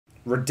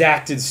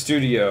Redacted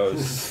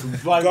Studios.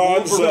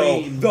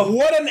 Gonzo.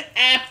 What an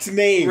apt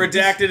name.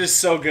 Redacted is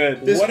so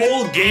good. This What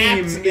whole an game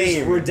apt is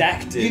name.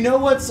 redacted. You know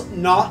what's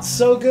not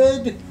so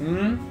good?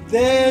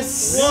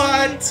 This.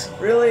 What?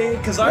 Really?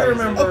 Because I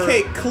remember...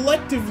 Okay,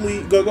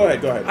 collectively... Go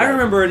ahead. I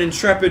remember an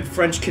intrepid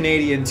French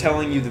Canadian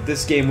telling you that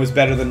this game was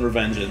better than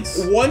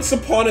Revengeance. Once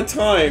upon a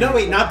time... No,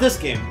 wait, not this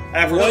game.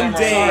 One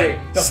day...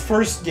 The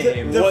first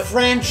game. The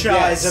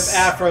franchise of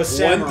Afro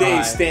Samurai. One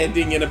day,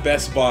 standing in a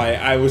Best Buy,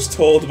 I was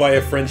told by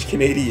a French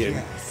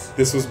Canadian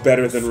this was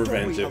better than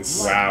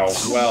Revengeance. Wow.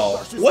 Well,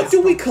 what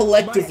do we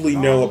collectively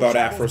know about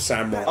Afro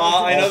Samurai?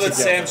 I know that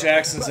Sam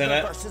Jackson's in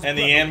it, and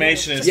the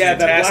animation is fantastic.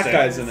 that black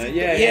guy's in it.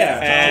 Yeah.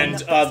 And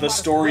the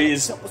story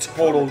is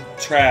total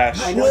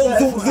trash. I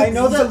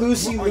know that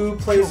Lucy Liu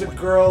plays a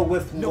girl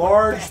with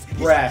large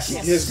breasts.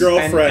 His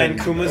girlfriend. And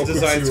Kuma's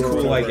design's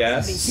cool, I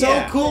guess.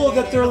 So cool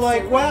that they're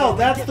like, wow,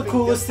 that's the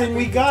coolest thing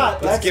we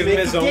got. Let's give him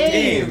his own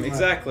game.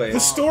 Exactly. The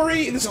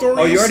story.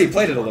 Oh, you already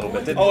played it a little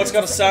bit, didn't you? Oh, it's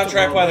got a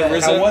soundtrack by the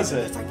RZA. How was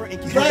it?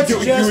 That's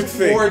just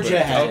Forge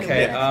ahead.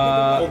 Okay,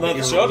 well, no,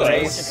 the show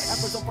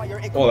does.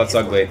 Oh, that's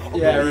ugly.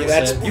 Yeah,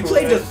 You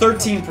played to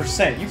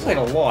 13%. You played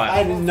a lot.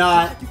 I did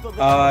not.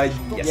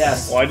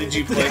 Yes. Why did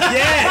you play?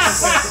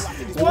 Yes!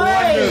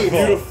 Why?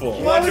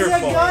 Beautiful. Why was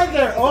that guy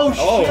there? Oh,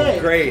 shit. Oh,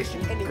 great.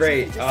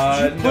 Put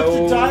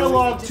the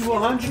dialogue to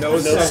 100%. No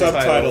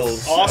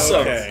subtitles.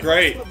 Awesome. Okay.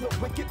 Great.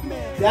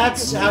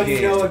 That's how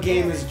you know a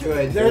game is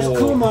good. There's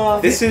Kuma.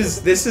 This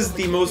is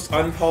the most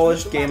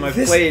unpolished game I've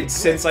played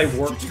since I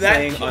worked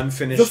playing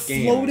unfinished the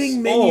games.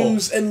 floating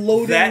menus and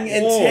loading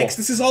and text.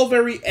 This is all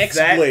very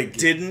X-Blig. That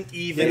didn't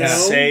even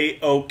say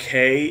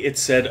okay. It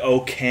said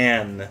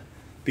 "ocan."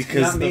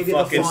 Because the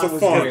fucking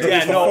font.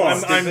 Yeah, no,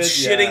 I'm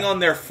shitting on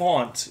their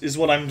font, is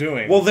what I'm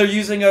doing. Well, they're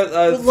using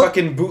a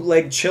fucking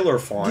bootleg chiller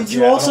font. Did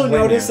you also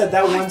notice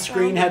that one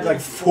screen had like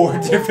 4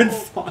 different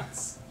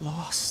fonts?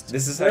 Lost.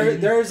 This is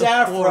there's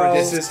Afro.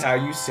 This is how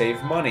you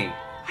save money.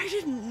 I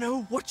didn't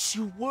know what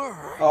you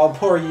were. Oh,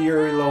 poor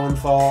Yuri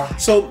Lowenthal.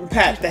 So,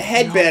 Pat, the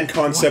headband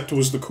concept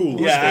was the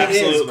coolest. Yeah,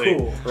 absolutely.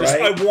 It is cool, Just,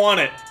 right? I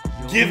want it.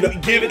 Give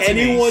it to me.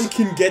 Anyone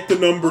can get the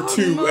number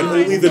 2, and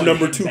only the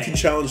number 2 can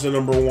challenge the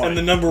number 1. And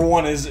the number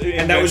 1 is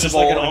and that was just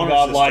like an honor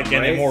godlike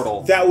system, and right?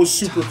 immortal. That was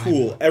super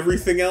cool.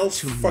 Everything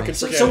else, fucking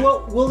forget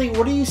So, it. Willie,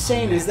 what are you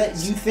saying? Is that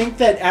you think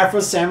that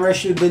Afro Samurai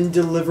should have been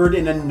delivered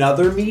in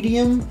another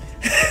medium?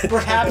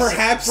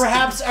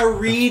 Perhaps a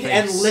read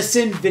and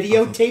listen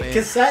videotape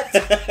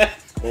cassette?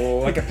 Oh,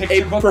 like a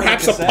picture book.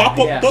 Perhaps a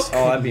pop-up book?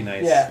 Oh, that'd be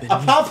nice. Yeah,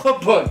 a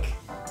pop-up book.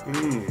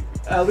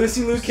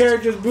 Lucy Liu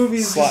character's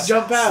boobies just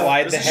jump out.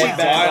 Slide the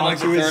headband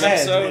onto his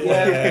head.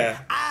 Yeah.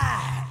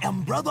 I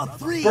am Brother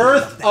 3.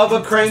 Birth of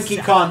a cranky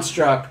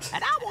construct.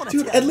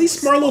 Dude, at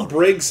least Marlo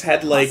Briggs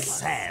had like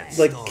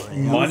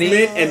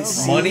Money and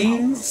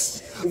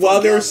scenes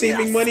while they were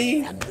saving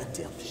money.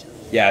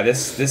 Yeah,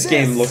 this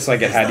game looks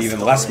like it had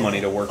even less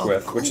money to work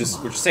with, which is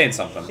saying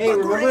something. Hey,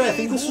 remember? I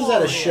think this was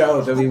at a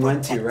show that we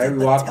went to, right?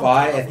 We walked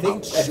by. I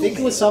think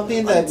it was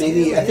something that I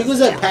think it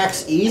was at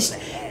PAX East,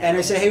 and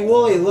I said, "Hey,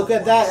 Wooly, look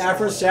at that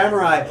Afro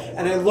Samurai,"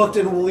 and I looked,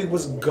 and Wooly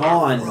was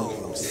gone.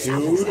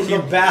 Dude, in the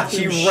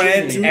bathroom. He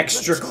ran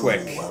extra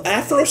quick.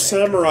 Afro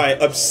Samurai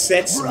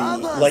upsets me,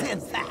 like,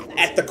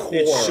 at the core.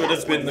 It should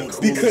have been the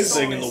coolest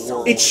thing in the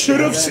world. It should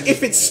have,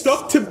 if it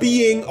stuck to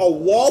being a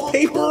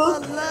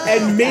wallpaper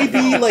and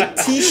maybe, like,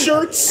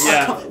 t-shirts.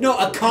 Yeah. No,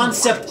 a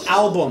concept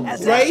album.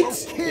 Right?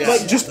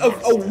 Like, just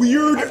a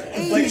weird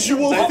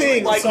visual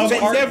thing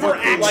that never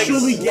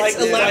actually gets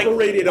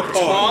elaborated upon.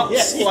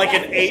 Tops like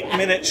an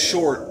 8-minute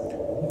short.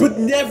 But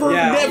never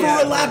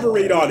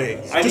elaborate on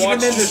it. Even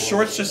then, the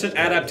short's just an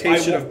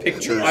adaptation of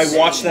pictures. I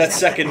watched that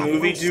second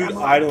movie, dude.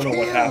 I don't know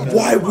what happened.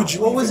 Why would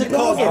you? What was it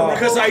called?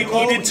 Because I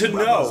needed to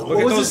know.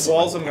 Look at those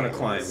walls I'm gonna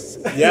climb.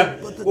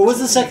 Yep. What was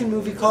the second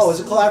movie called? Was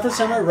it called Afro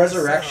Samurai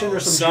Resurrection or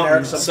some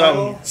generic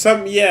subtitle?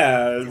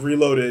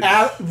 Reloaded.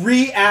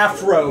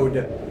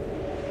 Re-Afroed.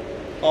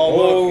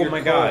 Oh, look,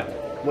 my god.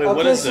 Wait,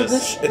 what is so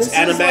this? It's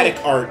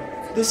animatic art.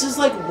 This is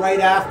like right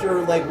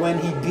after when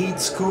he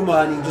beats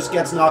Kuma and he just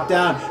gets knocked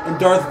down, and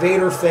Darth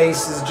Vader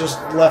face is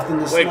just left in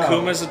the snow. Wait,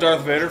 Kuma's the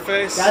Darth Vader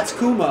face? That's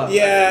Kuma.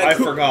 Yeah, I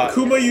forgot.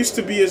 Kuma used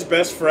to be his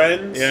best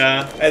friend.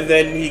 Yeah. And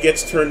then he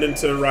gets turned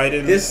into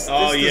Raiden. This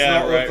does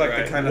not look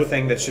like the kind of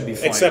thing that should be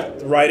final. Except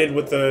Raiden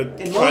with the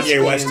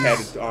Kanye West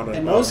head on it.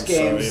 In most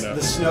games,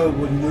 the snow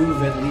would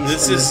move at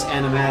least This in is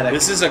animatic.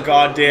 This is a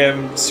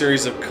goddamn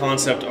series of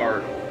concept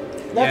art.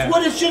 That's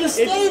what it should have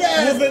stayed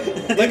as!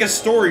 Like a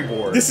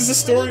storyboard. This is a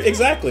story.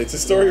 Exactly, it's a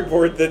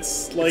storyboard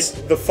that's like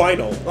the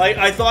final. Like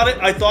I thought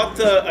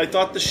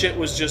the shit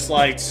was just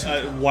like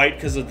white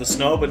because of the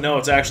snow, but no,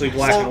 it's actually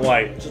black and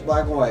white. Just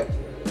black and white.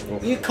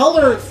 The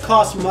color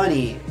costs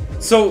money.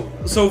 So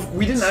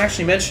we didn't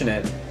actually mention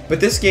it. But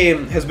this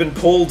game has been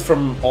pulled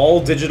from all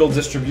digital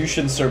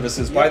distribution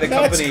services by the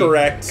company. That's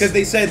correct. Because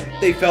they said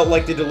they felt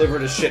like they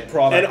delivered a shit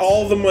product. And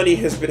all the money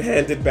has been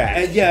handed back.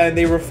 And yeah, and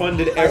they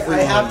refunded everyone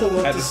I have to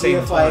look at to the see same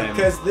if time.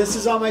 because this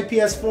is on my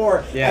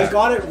PS4. Yeah. I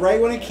got it right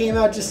when it came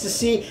out just to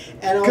see,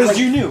 and I was 'Cause like,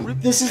 you knew.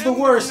 this is the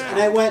worst. And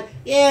I went,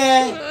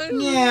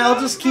 yeah, I'll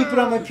just keep it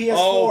on my PS4.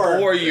 Oh,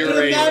 boy, you're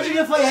But imagine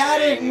if I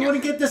had it, and you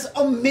wouldn't get this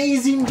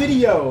amazing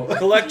video.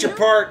 Collect your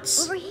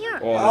parts. Over here.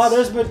 Oh,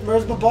 there's my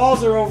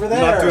balls are over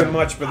there. Not doing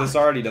much, but this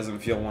already doesn't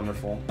feel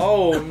wonderful.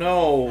 Oh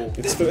no.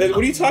 What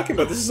are you talking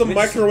about? This is a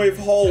microwave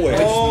hallway.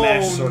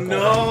 Smash Oh circle.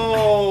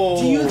 no.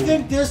 Do you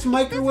think this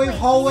microwave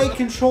hallway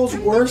controls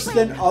worse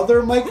than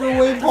other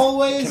microwave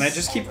hallways? Can I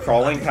just keep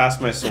crawling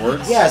past my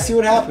swords? Yeah, see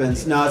what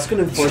happens. No, it's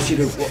going to force you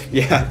to...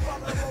 Yeah.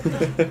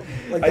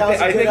 Like, that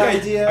was a good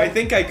idea. I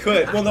think I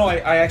could. Well, no,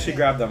 I actually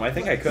grabbed them. I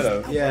think I could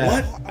have.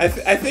 Yeah. What? I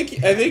think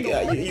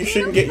you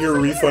shouldn't get your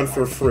refund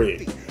for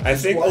free. I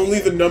think only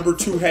the number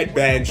 2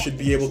 headband should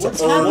be able to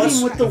What's earn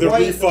happening with the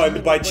white-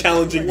 refund by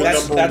challenging the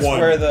That's number 1.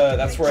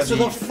 where So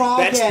the frog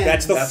end.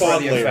 that's the that's where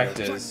fog the layer. effect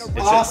is. It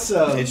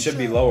Awesome. It should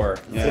be lower.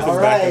 Yeah. All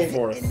Back right. and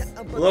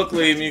forth. Look,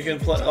 Liam, you can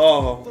play.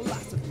 Oh.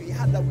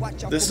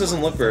 This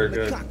doesn't look very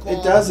good.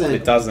 It doesn't.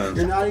 It doesn't.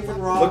 You're not even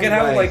wrong. Look at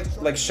how right.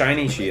 like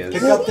shiny she is.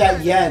 Pick up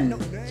that yen.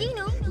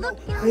 Gino, look.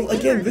 Well,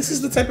 again, this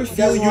is the type of doesn't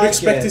feeling you'd like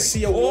expect it. to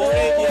see a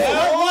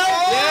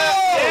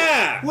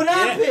Yeah. What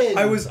happened?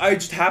 I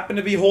just happened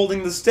to be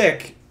holding the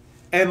stick,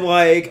 and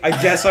like I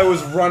guess I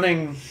was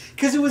running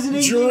Because it was an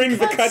During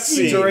the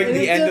cutscene. during And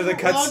the it end of the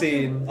didn't lock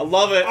cutscene. I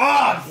love it.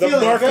 Ah, The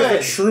feeling mark of good.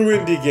 a true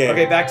indie game.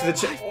 Okay, back to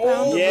the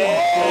Oh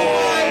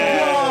Yeah. my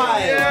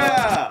God.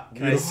 Yeah.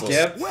 Can I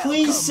skip?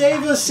 Please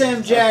save us,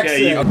 Sam Jackson.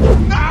 Okay,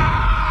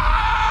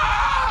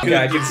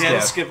 Yeah, I You can can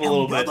skip. skip a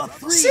little bit.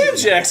 Sam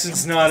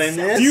Jackson's not in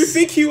this. Do you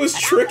think he was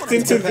tricked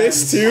into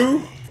this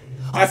too?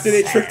 After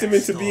they tricked him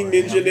into being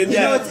Ninja Ninja?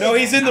 Yeah, no,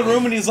 he's in the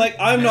room and he's like,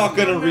 I'm not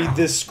gonna read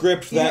this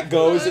script that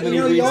goes, and then he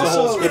You know, reads the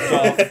whole script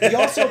off. He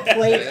also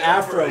played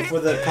Afro for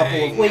the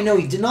couple of... Wait, no,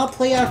 he did not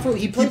play Afro.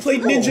 He He played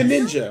played two roles. Ninja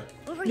Ninja.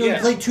 No, he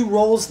played 2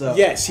 roles, though.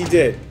 Yes, he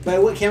did. But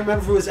I can't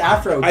remember if it was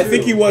Afro, I too.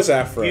 think he was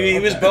Afro. He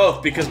was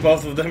both, because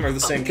both of them are the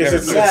same Because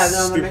it's character. Yeah, that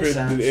no, that makes stupid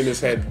sense. in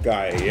his head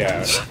guy,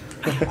 yeah.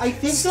 I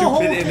think the Stupid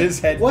whole in thing... his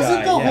head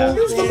Wasn't guy, the yeah. whole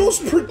It was the thing...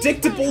 most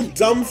predictable,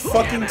 dumb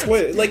fucking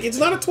twist. Like, it's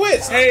not a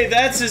twist. Hey,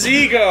 that's his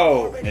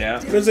ego. Yeah.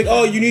 It's like,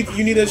 oh, you need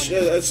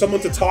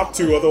someone to talk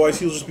to, otherwise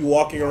he'll just be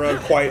walking around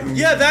quiet and...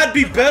 Yeah, that'd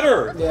be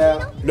better.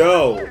 Yeah.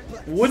 No.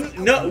 Wouldn't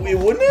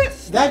it?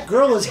 That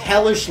girl is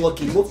hellish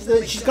looking. Look,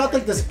 she's got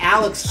like this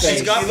Alex face.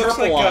 She's got She looks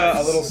like purple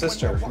eyes. a little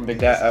sister from Big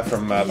Dad,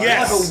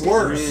 Yes. but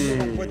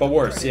worse. but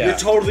worse, yeah. You're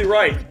totally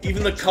right.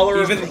 Even the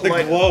color Even of the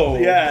glow.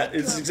 Yeah,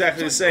 it's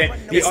exactly the same.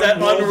 The It's that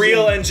unworldly-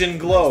 Unreal Engine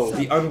glow.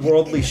 The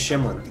unworldly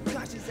shimmer.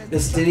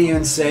 This didn't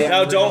even say...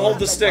 Now, I'm don't gonna- hold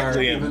the stick, or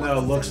Liam. Even though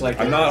it looks like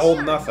I'm it not is.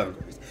 holding nothing.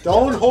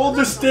 Don't hold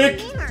the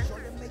stick!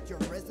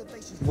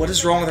 What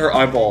is wrong with her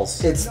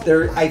eyeballs? It's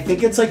there. I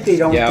think it's like they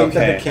don't Yeah, think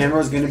that okay. the camera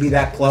is going to be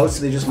that close,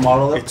 so they just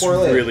model it It's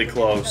poorly. really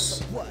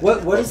close.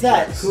 What is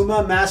that?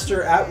 Kuma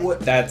Master at what?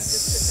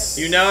 That's...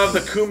 You now have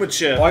the Kuma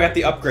chip. Oh, I got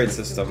the upgrade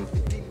system.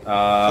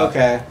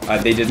 Okay.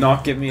 They did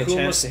not give me a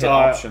Kuma chance to hit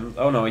style. option.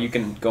 Oh no, you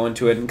can go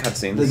into it in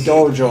cutscenes. The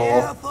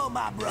dojo.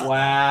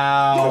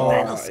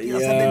 Wow.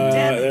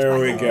 Yeah, there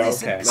we go.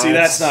 Okay. See,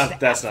 that's not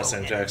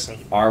Sam Jackson.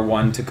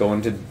 R1 to go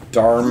into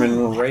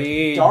Darman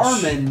Rage.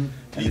 Darman.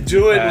 You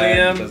do it,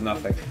 And Liam. does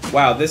nothing.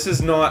 Wow, this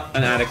is not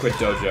an adequate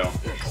dojo.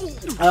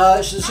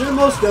 Shouldn't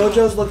most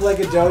dojos look like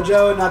a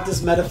dojo and not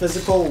this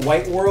metaphysical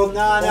white world?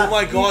 Nah. Oh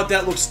my god,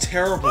 that looks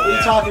terrible. What are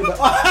you talking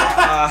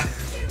about?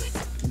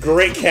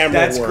 Great camera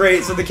That's work.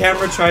 great. So the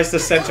camera tries to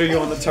center you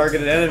on the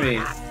targeted enemy.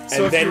 So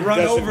And if then you run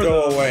doesn't over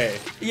go them, away.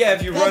 yeah,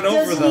 if you That run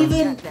over doesn't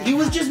them, even. He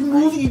was just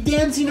moving,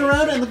 dancing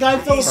around, and the guy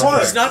fell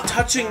apart. He's not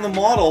touching the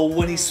model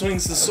when he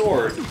swings the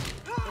sword.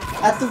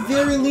 At the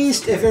very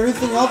least, if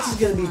everything else is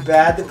going to be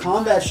bad, the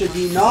combat should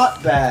be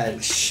not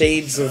bad.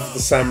 Shades of the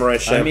Samurai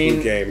Champloo I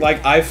mean, game.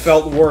 like I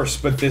felt worse,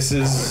 but this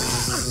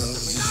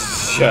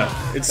is,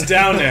 It's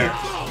down there.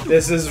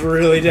 this is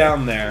really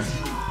down there.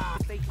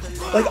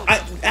 Like,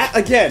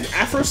 again,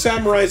 Afro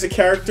Samurai is a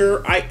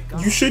character,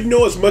 you should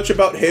know as much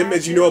about him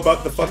as you know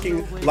about the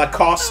fucking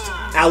Lacoste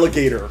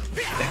alligator.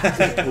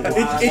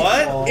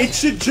 What? It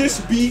should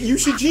just be, he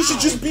should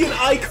just be an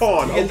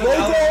icon. A Get the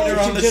alligator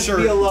logo, on the Just shirt.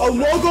 be a a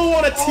logo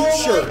on a t-shirt.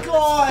 Oh my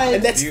god!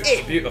 And that's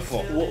it.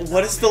 Beautiful.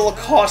 What is the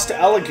Lacoste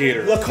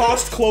alligator?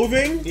 Lacoste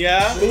clothing,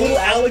 Yeah? the little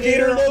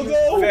alligator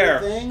logo. Fair.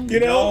 Thing. You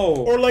know?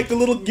 No. Or like the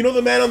little, you know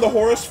the man on the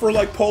horse for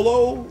like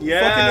polo?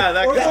 Yeah,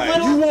 that or guy.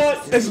 You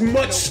want as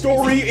much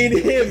story in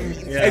him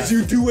as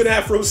you do in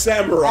Afro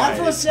Samurai.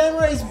 Afro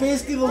Samurai is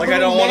basically the Like, little I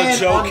don't want a man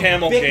Joe on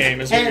Camel big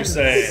game, is what you're pens.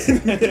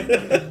 saying.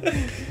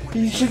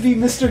 He should be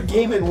Mr.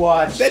 Game &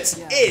 Watch. That's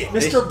it.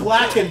 Mr.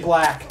 Black and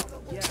Black.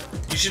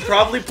 You should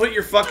probably put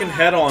your fucking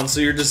head on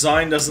so your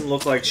design doesn't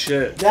look like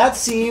shit. That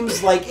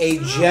seems like a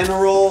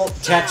general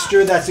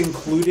texture that's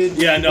included.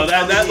 Yeah, no,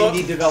 that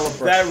indie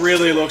developer. That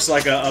really looks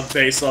like a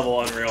base level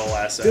Unreal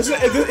asset.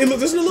 Doesn't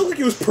it look like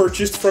it was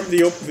purchased from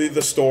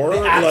the store?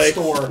 The app like,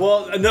 store.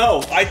 Well,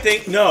 I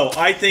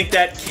think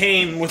that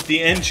came with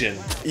the engine.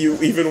 You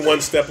even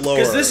one step lower.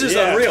 Because this is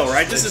Yeah. Unreal,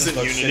 right? This isn't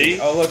Looks Unity. shitty.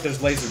 Oh look,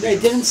 there's laser Yeah,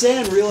 it beams. didn't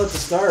say Unreal at the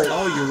start.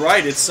 Oh, you're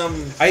right. It's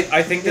some.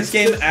 I think this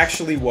game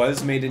actually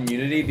was made in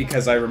Unity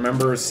because I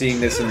remember seeing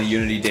this in the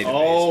Unity database.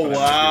 Oh but I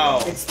wow.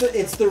 could be wrong.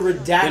 It's the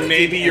redacted. And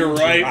maybe you're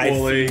engine. right,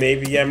 Wooly.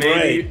 Maybe I'm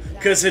right.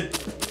 Because And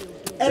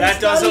that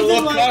it's not doesn't even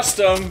look like-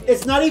 custom.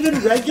 It's not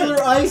even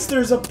regular ice.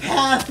 There's a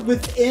path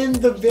within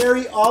the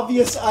very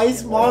obvious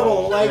ice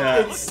model. Like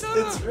Yeah. it's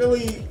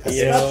really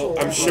You know, special.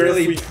 I'm sure if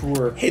Really we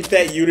poor. hit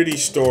that Unity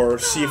store,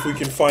 see if we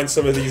can find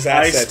some of these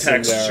Ice assets in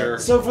there. texture.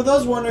 So for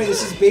those wondering,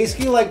 this is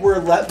basically like we're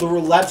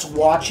let's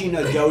watching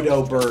a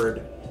dodo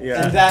bird.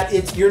 Yeah. And that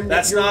it's you're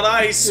That's you're, not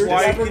ice. You're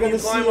Why never can gonna you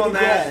climb see it on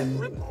that?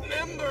 again.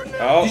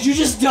 Oh, Did you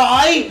just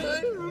die?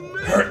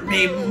 hurt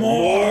me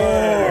more.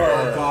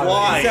 God.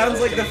 Why? He sounds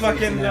like the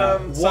fucking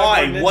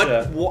Why? Cyborg What?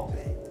 Ninja. What?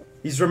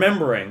 He's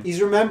remembering.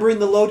 He's remembering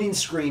the loading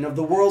screen of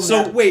the world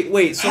So map.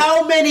 wait. So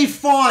How many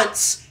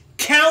fonts?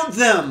 Count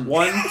them.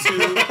 1,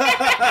 2,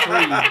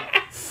 3,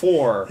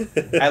 4.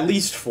 At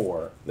least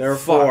 4. There are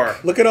 4.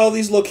 Look at all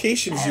these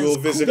locations you will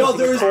visit. No, over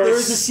the there is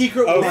course a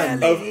secret of,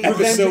 one. of Revenge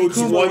episodes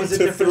of Kuma 1 was a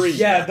to different 3.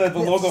 Yeah, the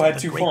logo had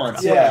 2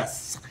 fonts.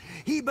 Yes.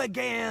 He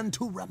began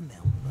to remember.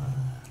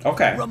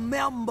 Okay.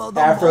 Remember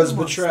the Afro's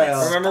moments betrayal.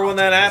 that Remember when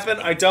that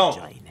happened? I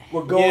don't.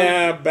 We're going.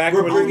 Yeah, back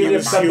We're when bringing he it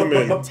was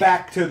human.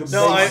 back to the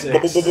No, I-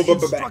 basics.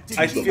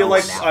 I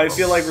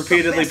feel like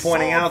repeatedly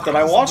pointing out that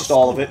I watched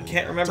all of it and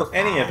can't remember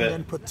any of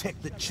it. What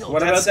That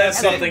about says that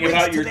something bit?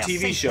 about your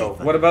TV show.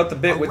 What about the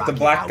bit with the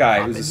black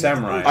guy who's a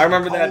samurai? I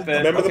remember that bit.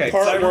 Remember Okay, the so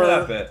I part remember where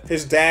that bit.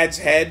 his dad's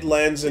head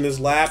lands in his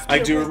lap? I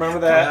do remember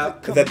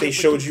that. That they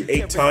showed you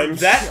 8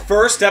 times? That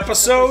first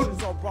episode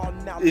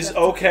is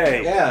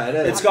okay. Yeah, it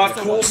is. It's got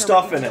cool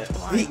stuff in it.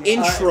 The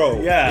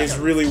intro Yeah. is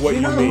really what You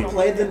you know who need.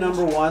 played the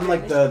 #1,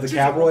 like the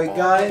cowboy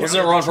guy?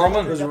 Wasn't it Ron It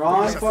Perlman? was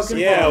Ron fucking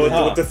Yeah,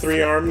 Perlman. with the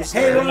 3 arms.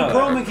 Hey, Ron know that.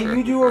 Perlman, can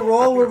you do a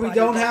role where we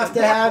don't have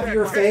to have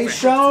your face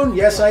shown?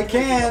 Yes, I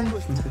can.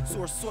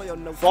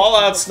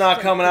 Fallout's not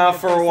coming out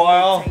for a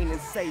while.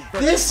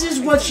 This is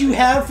what you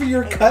have for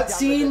your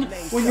cutscene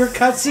when your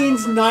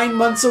cutscene's 9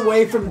 months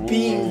away from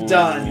being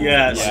done.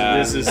 Yes, Yeah.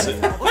 this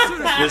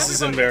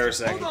is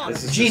embarrassing.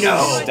 This is Gino.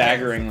 just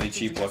staggeringly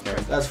cheap looking.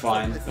 That's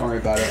fine. Don't worry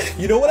about it.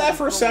 You know what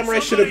Afro Samurai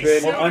should have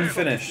been? Or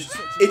unfinished.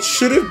 It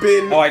should have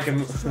been Oh, I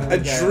can. a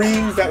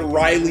dream that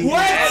Riley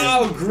What? has.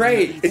 Oh,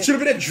 great. It should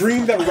have been a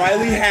dream that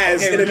Riley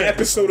has Okay, in we're an good.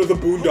 episode of the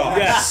Boondocks.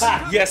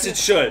 Yes, it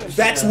should.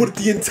 That's what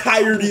the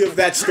entirety of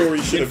that story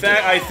should In have been.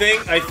 fact, I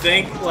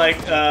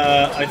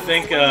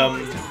think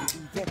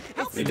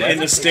in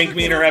the Stink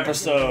Meaner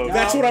episode.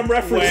 That's what I'm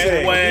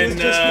referencing. When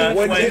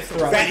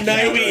that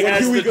night Huey when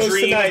has Huey the goes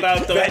dream tonight,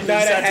 about the that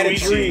night I had a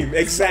Satoichi. dream.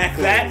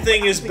 Exactly. That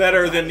thing is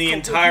better than the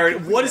entire.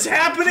 What is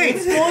happening?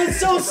 Oh, it's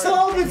so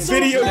slow. It's so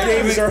Video fast.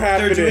 games are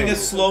They're doing happening. a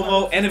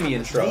slow-mo enemy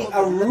intro.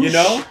 Arush You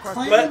know?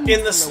 But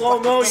in the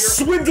slow mo,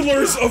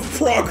 Swindlers of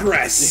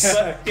progress.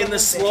 in the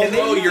slow Can they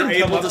mo, you're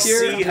even come able to up here?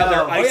 see how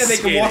they're Oh ice yeah, they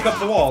skating. can walk up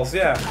the walls.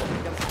 Yeah.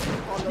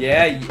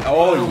 Yeah.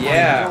 Oh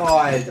yeah.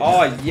 God.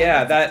 Oh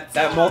yeah.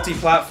 That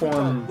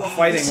multi-platform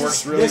fighting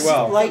works really This,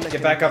 well. like,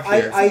 Get back up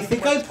here. I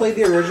think I played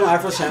the original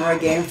Afro Samurai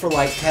game for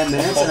like 10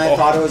 minutes and I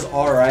thought it was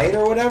alright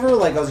or whatever.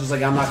 Like, I was just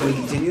like, I'm not going to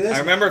continue this. I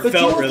remember it but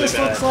felt you know what really this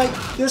bad. looks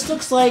like? This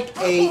looks like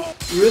a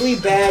really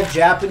bad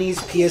Japanese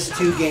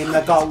PS2 game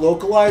that got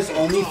localized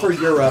only for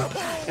Europe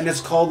and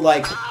it's called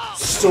like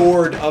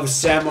Sword of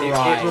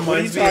Samurai. It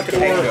reminds me What of are you talking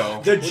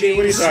Tango. the What are you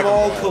James talking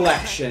Small about?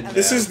 collection.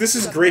 This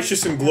is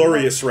gracious and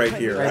glorious right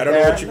here. Right I don't know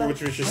there.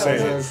 what you're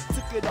saying.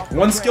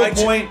 One skill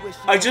point.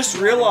 I just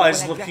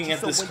realized looking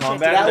at this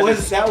combat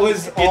That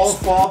was all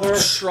father.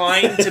 it's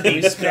trying to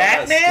be Skill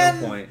Batman.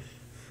 point.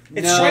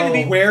 It's No. trying to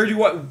be. Where do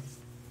what?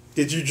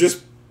 Did you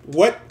just?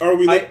 What are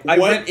we? I what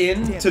went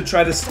in to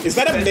try to. is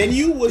that a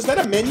menu? Was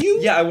that a menu?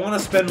 Yeah, I want to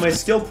spend my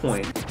skill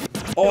point.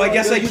 Oh, I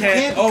guess No, I you can't.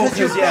 can't Oh, because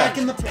you're because yeah, back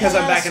in the because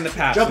I'm back past. in the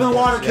past. Jump in the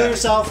water, kill Yeah.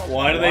 yourself.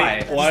 Why do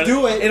Why? they? Why Just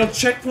do it. It'll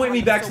checkpoint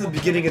me back to the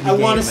beginning of the I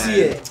game. wanna man.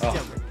 see it. Oh.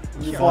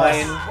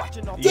 Fine.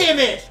 Damn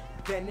it!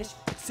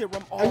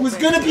 I was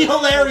gonna be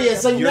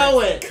hilarious, I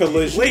know it!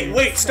 Collision.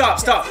 Wait!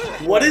 Stop!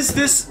 What is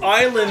this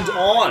island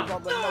on?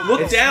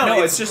 Look down.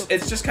 No, it's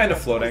just kind of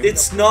floating.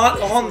 It's not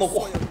on the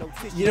wall.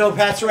 You know,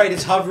 Pat's right,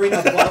 it's hovering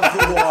above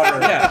the water.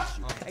 Yeah.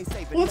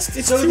 Well,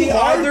 it's So too they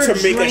hard either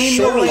to make a drain the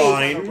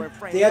shoreline. lake,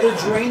 they either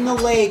drain the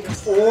lake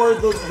or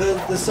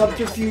the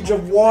subterfuge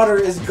of water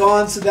is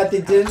gone so that they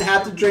didn't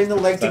have to drain the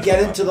lake to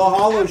get into the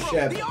hollow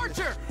ship.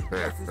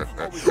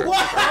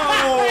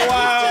 Oh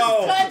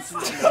wow!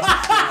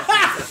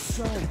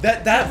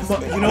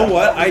 You know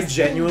what? I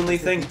genuinely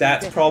think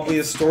that's probably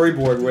a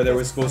storyboard where there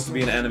was supposed to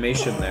be an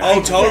animation there.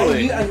 Oh,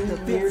 totally. And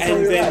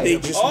then they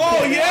just.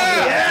 Oh,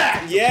 yeah!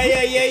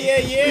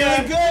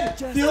 Feeling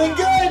good. Feeling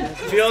good.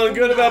 Feeling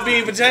good about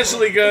being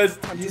potentially good.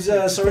 Use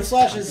sword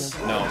slashes.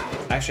 No,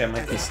 actually, I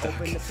might be stuck.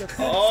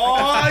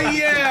 Oh,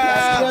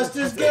 yeah! Just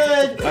as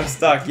good. I'm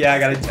stuck. Yeah,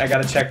 I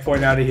got a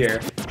checkpoint out of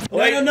here.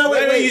 Wait,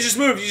 wait. you just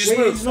moved. You just Wait,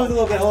 you moved. just moved a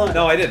little bit. Hold on.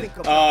 No, I didn't.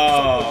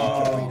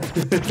 Oh.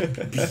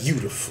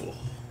 Beautiful.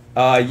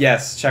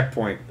 Yes,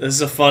 checkpoint. This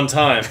is a fun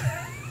time.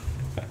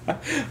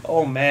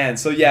 Oh man.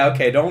 So yeah,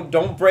 okay.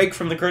 Don't break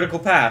from the critical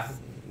path,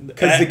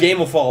 because the game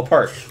will fall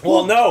apart.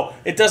 Well, no,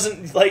 it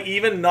doesn't. Like,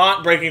 even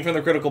not breaking from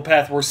the critical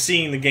path, we're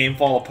seeing the game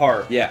fall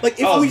apart. Yeah. Like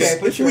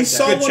if we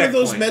saw Good one of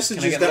those checkpoint.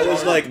 messages Can I get that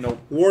was like, nope.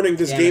 warning,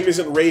 this game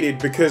isn't rated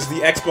because the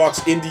Xbox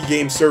indie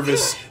game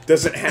service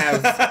doesn't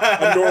have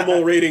a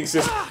normal rating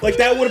system. Like,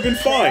 that would have been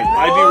fine.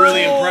 I'd be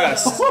really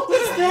impressed. What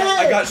was that?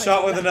 I got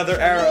shot with another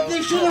arrow.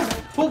 They should have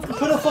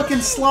put a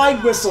fucking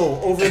slide whistle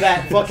over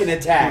that fucking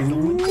attack.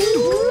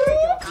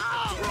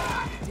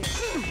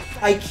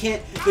 I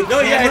can't. The No,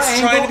 yeah, it's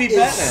camera trying to be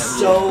angle is Batman.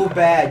 so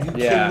bad.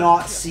 You Yeah.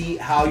 cannot see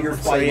how you're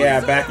So fighting.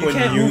 yeah, back You when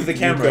can't move the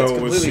camera. It's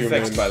Yugo was completely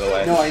human. fixed, by the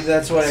way. No,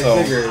 that's what So-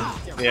 I figured.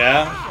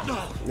 Yeah?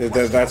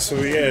 That's who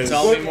he is.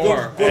 Tell me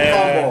more. Good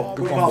combo.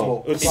 Good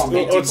combo. Good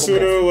combo.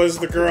 Otsuru was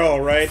the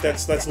girl, right?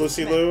 That's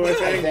Lucy Liu, I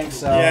think. I think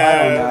so.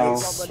 Yeah, I don't know.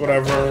 it's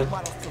whatever.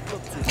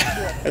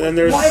 And then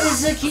there's Why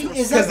does it keep?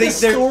 Is that the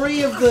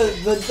story of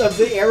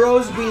the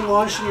arrows being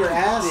launched in your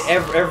ass?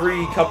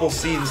 Every couple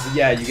scenes,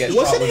 yeah, you get shot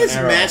wasn't with his an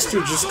arrow.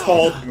 master just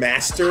called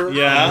Master?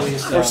 Yeah.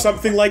 Or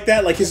something like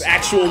that, like his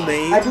actual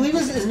name. I believe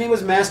his name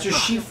was Master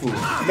Shifu.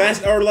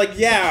 Or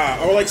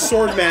like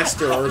Sword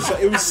Master, or so,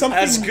 it was something.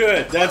 That's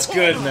good. That's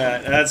good,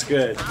 Matt. That's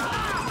good.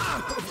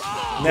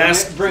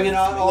 Bringing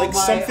out all like my,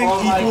 something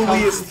all my equally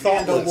Kung as Fu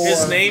Panda thoughtless. lore.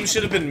 His name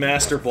should have been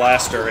Master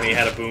Blaster, and he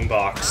had a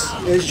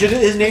boombox.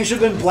 His name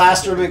should have been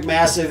Blaster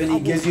McMassive, and he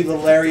gives you the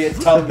Lariat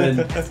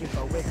Tubman.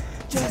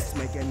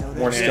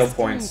 More skill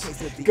points.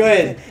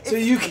 Good. So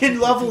you can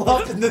level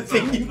up in the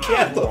thing you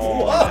can't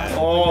level up.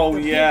 Oh,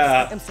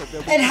 yeah.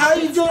 And how are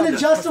you going to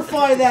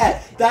justify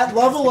that? That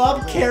level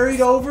up carried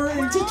over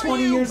into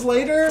 20 years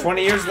later?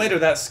 20 years later,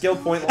 that skill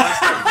point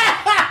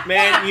lasted.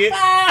 Man,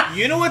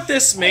 you know what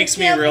this makes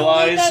me can't believe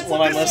realize that's when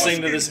what I'm this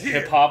listening to this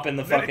hip hop in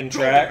the fucking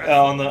track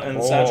in the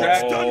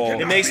soundtrack? Oh.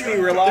 It makes me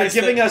They're realize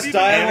giving that us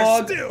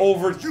dialogue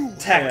over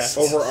text.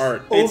 Yeah. Over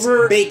art.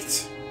 Over- It's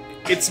baked.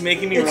 It's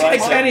making me realize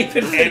can't that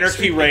even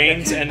Anarchy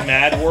Reigns and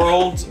Mad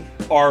World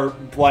are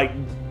like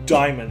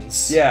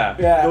diamonds. Yeah.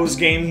 Yeah. Those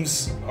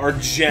games are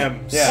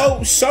gems. Yeah.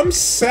 Oh, some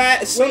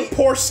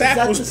poor sap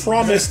that was the-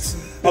 promised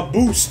a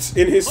boost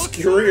in his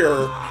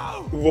career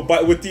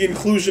with the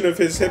inclusion of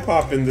his hip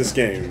hop in this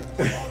game.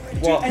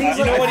 Well, And he's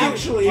you know like, what he,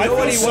 actually, you know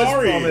what he I'm was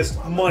sorry.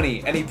 promised?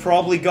 Money, and he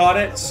probably got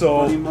it.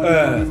 So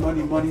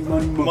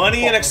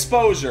Money and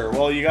exposure.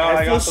 Well, you got.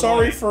 I I feel got the sorry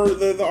money. for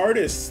the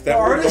artists that The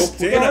were artists- roped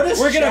the in. artists-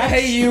 we're gonna checks.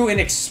 pay you in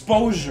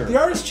exposure. The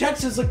artist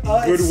checks is like, it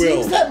Goodwill.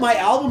 seems that my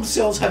album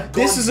sales have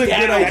gone This is a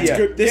down. good idea. That's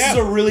good. This Yeah. is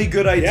a really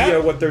good idea. Yeah.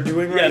 What they're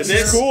doing right Yeah, now. This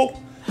is cool.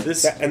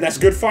 This. And that's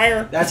good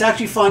fire. That's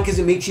actually fun because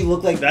it makes you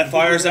look like That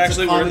fire's it's a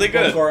actually comic really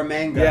book good. or a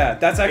manga. Yeah,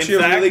 that's actually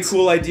In a really fact,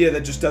 cool idea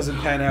that just doesn't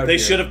pan out. They here.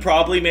 should have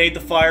probably made the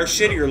fire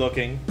shittier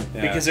looking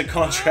because it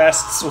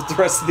contrasts with the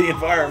rest of the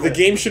environment. The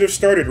game should have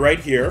started right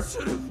here.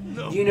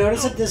 Do you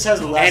notice that this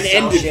has less And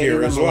cell ended shading here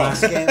than as the well.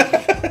 last game?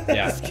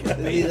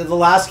 Yeah. The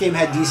last game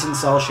had decent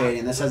cell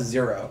shading. This has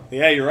 0.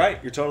 Yeah, you're right.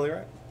 You're totally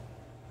right.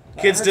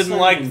 Kids That's didn't not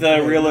like even the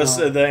good, realist,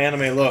 no. the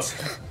anime look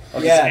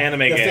of Yeah, this anime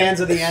the game. fans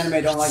of the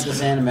anime don't like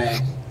this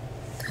anime.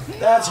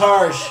 That's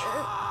harsh.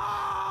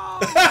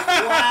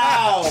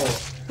 Wow.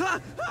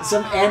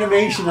 Some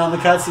animation on the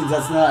cutscenes.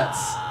 That's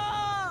nuts.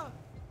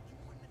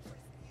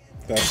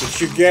 That's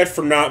what you get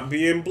for not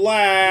being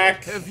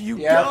black. Have you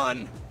Yep.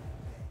 done?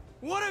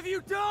 What have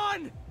you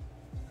done?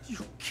 You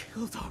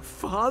killed our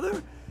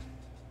father?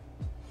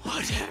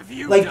 What have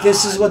you done? Like,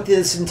 this is what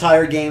this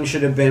entire game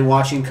should have been,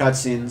 watching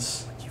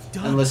cutscenes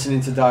and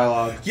listening to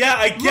dialogue. Yeah,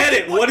 I get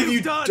it. What have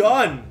you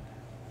done?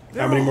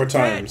 How many more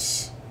They're all dead.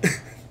 times?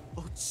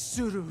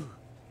 Otsuru.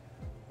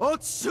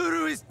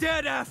 Otsuru is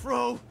dead,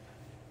 Afro.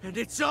 And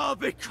it's all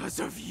because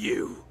of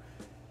you.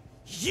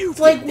 You It's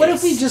like, did what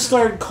if we this. just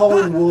started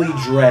calling Wooly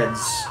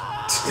Dreads?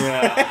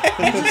 Yeah.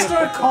 We just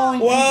start calling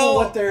people Well,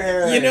 what their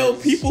hair is. you know,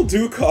 people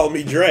do call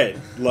me Dread,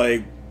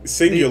 like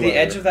singular. The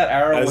edge of that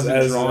arrow as, wasn't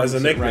as, drawn as a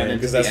so it ran nickname into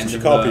because the that's end what you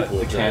of call the, people.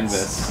 the with dreads.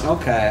 canvas.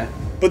 Okay.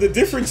 But the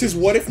difference is,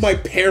 what if my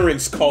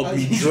parents called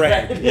me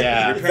Dread?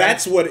 Yeah.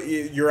 That's what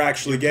you're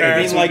actually getting.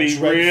 Parents mean, like would be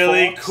Dread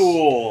really Fox?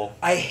 cool.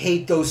 I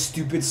hate those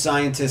stupid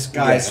scientist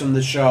guys Yeah. from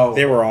the show.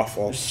 They were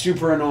awful.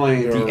 super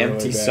annoying. They were The really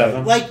empty bad.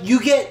 seven. Like, you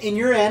get, in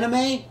your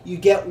anime, you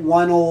get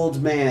one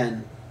old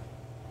man.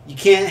 You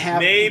can't have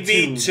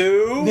Maybe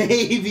two.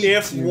 Maybe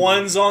if two.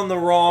 one's on the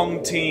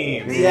wrong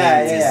team.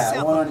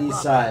 Yeah, one on each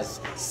side.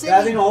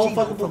 Having a whole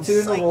fucking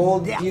platoon of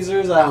old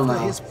geezers, I don't know.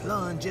 His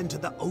plunge into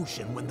the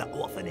ocean when the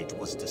orphanage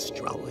was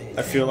destroyed.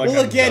 I feel like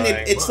Well, I'm again,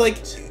 dying. it's like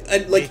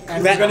And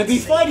that. we're gonna be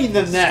fighting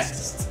them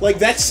next. Like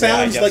that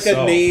sounds guess like a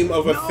so. name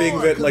of a thing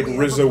that like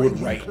Rizzo would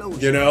write,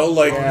 you know,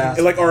 like Yeah.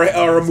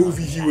 or a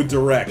movie he would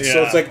direct. So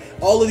Yeah. it's like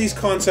all of these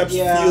concepts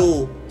Yeah.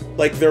 feel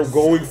like they're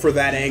going for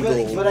that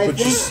angle. But I think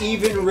just,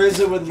 even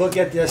Rizzo would look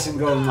at this and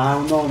go, I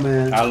don't know,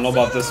 man. I don't know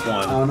about this I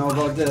one. don't know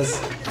about this.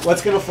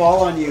 What's gonna fall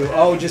on you?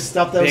 Oh, just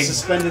stuff that was Big-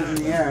 suspended in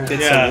the air.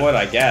 Bits Yeah. of wood,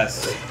 I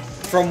guess.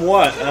 From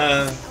what?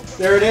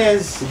 There it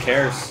is. Who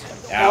cares?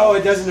 Oh, Ow.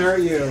 it doesn't hurt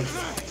you.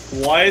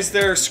 Why is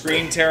there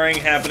screen tearing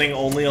happening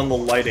only on the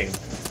lighting?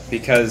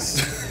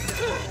 Because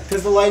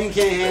Because the lighting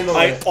can't handle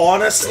I it.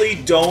 honestly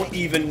don't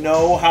even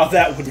know how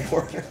that would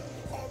work.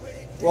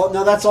 Well,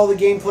 no, that's all the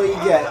gameplay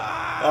you get.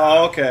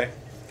 Oh, okay.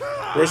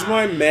 where's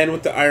my Man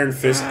with the Iron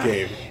Fist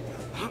game?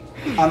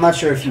 I'm not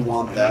sure if you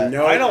want that.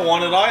 No, I don't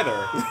want it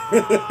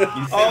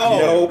either.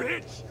 No,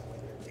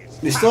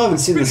 You still haven't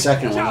seen the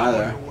second one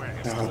either.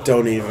 no,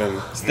 don't even.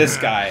 it's this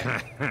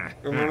guy.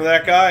 Remember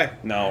that guy?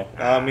 No.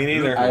 Me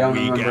neither. I don't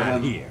We remember got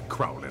him. here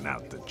crawling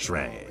out the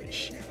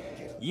trash.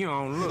 You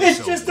don't look It's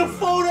so just a good,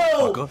 photo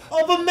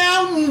motherfucker. of a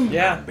mountain.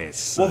 Yeah.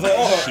 Best Well, son the-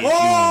 of shit you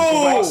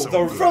oh, ain't so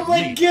the- good from,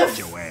 like, meat. GIF.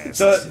 Your ass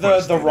The is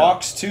worse the than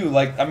rocks too.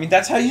 Like I mean,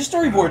 that's how you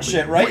storyboard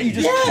shit, right? You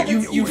just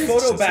you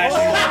photo bash.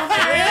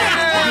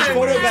 You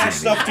photo bash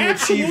stuff to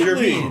achieve your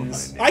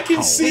means. I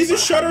can see the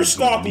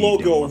Shutterstock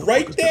logo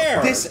right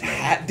there.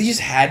 These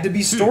had to be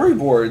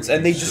storyboards,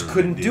 and they just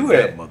couldn't do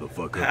it.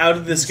 How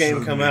did this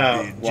game come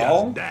out?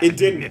 Well, It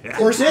didn't.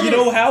 you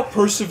know how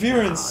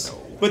perseverance.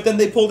 But then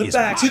they pulled it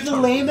back. To the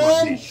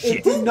layman,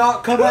 it did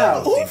not come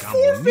out. Who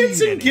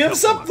forfeits and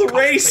gives up the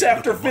race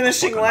after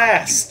finishing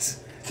last?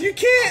 You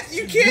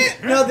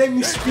can't. No, then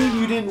you scream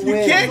you didn't You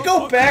win. can't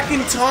go back in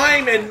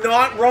time and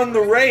not run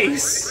the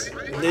race.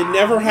 It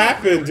never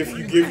happened. If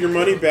you give your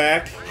money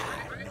back,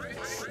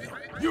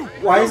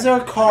 Why is there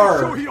a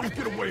car? He don't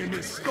get away in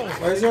this storm.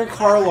 Why is there a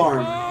car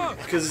alarm?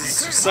 Because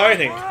it's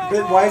exciting.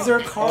 But why is there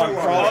a car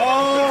alarm?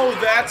 Oh,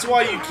 that's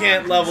why you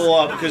can't level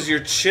up, because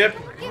your chip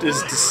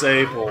is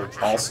disabled.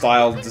 All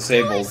style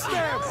disabled.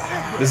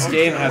 This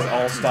game has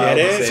all style Get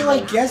it? So I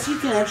disabled. guess you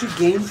can actually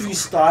game through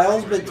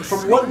styles, but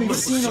from what we've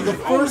seen of the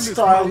first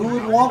style, who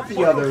would want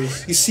the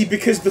others? you see,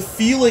 because the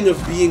feeling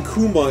of being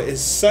Kuma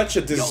is such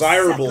a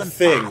desirable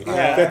thing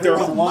Yeah, that they're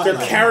everyone wants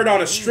that. carried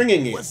on a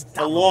stringing it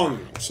along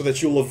so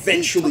that you'll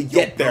eventually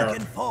get there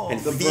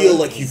and feel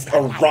like you've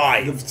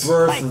arrived.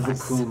 Birth of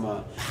the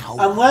Kuma.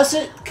 Unless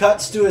it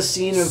cuts to a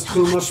scene of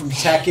Kuma from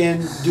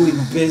Tekken doing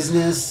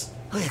business.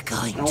 We're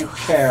going Don't to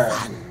care. have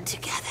fun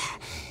together.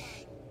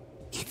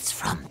 It's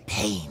from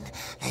pain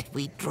that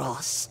we draw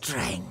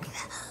strength.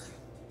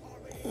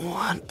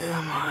 What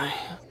am I?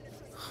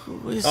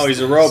 Who is Oh, he's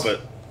a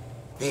robot.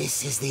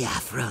 This is the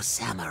Afro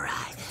Samurai.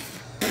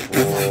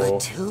 Oh, Number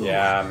 2.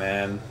 yeah,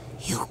 man.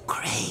 You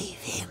crave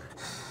him.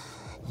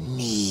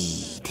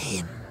 Need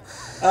him.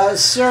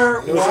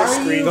 Sir, why are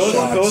are you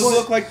Those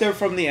look like they're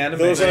from the anime.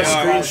 Those are They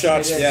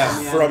screenshots Yeah.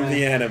 from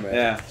the anime.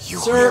 Yeah. You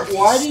Sir, will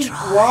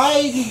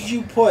why did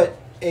you put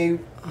a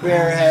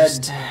bear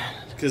head?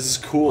 Because it's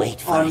cool.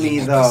 wait for on him me,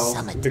 at though? the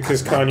summit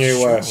Because of Kanye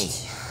Lakshmi,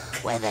 West.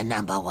 where the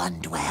number 1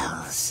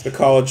 dwells. The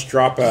college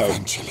dropout.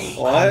 Eventually,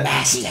 What?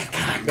 Master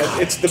Khan.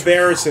 It's the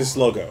bear is his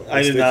logo. I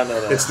It's did the- not know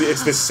that.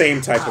 It's the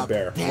same type of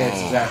bear. Yeah,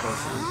 it's exactly the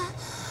same.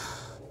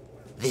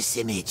 This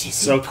image is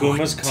So important.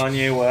 Kuma's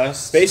Kanye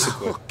West,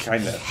 Basically,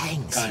 Kinda.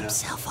 Hangs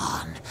himself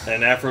on.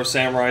 and Afro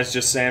Samurai is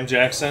just Sam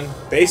Jackson.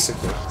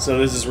 basically. So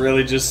this is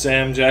really just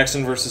Sam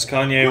Jackson versus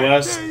Kanye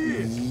West.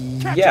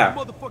 Yeah.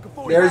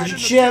 There's your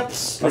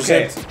chips.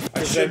 Okay. I should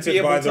Presented be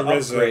able by to the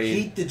RZA. upgrade.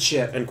 Eat the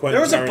chip. And Quentin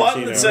There was a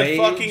button that Tarantino. said Rage.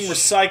 fucking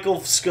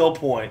recycle skill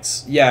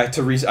points. Yeah,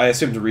 I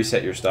assume to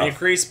reset your stuff.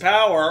 Increase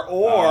power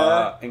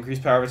or Increase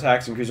power of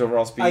attacks, increase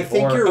overall speed. I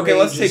think or, your okay,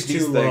 let's rage take is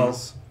these too low.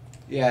 things.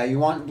 Yeah, you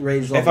want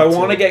rage If level I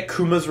want to 2. get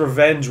Kuma's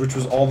Revenge, which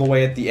was all the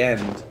way at the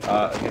end,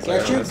 I guess I Get go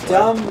your this way.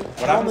 dumb What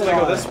happens helmet if I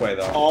go on. this way,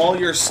 though? all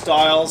your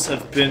styles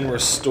have been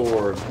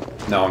restored.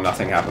 No,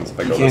 nothing happens if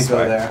I You go can't this go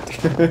way.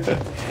 there.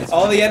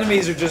 All the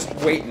enemies are just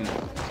waiting.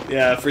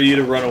 Yeah, for you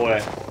to run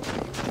away.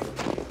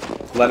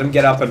 Let him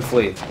get up and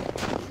flee.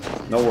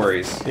 No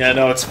worries. Yeah,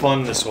 no, it's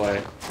fun this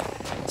way.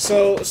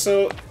 So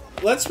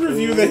let's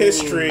review the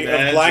history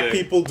of black magic.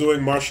 people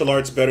doing martial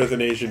arts better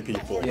than Asian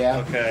people. Yeah.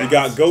 Okay. You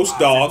got Ghost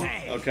Dog.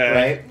 Okay.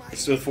 Right.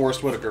 It's with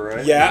Forrest Whitaker,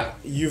 right? Yeah.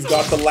 You've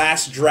got The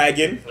Last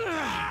Dragon.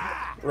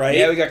 Right?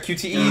 Yeah, we got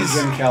QTEs.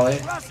 Jim Kelly.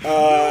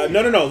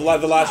 No.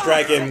 The Last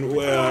Dragon.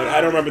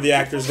 I don't remember the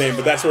actor's name,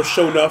 but that's where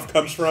Shonuff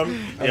comes from.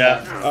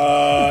 Yeah.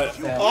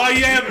 I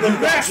am the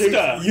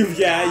master!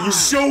 You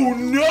Show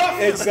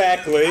enough!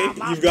 exactly.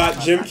 You've got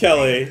Jim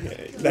Kelly.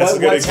 That's a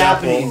good What's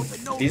example.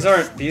 happening?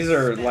 These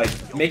are like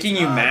making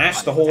you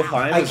mash the whole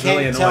time. I Is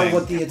really can't annoying. tell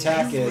what the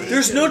attack is.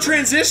 There's no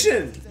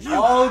transition!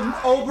 Oh,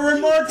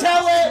 Oberyn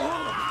Martellus!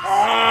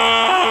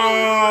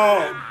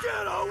 Oh!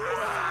 Get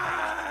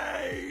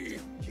away!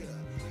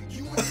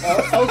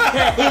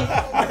 Okay.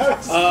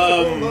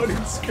 Um,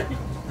 Loading screen.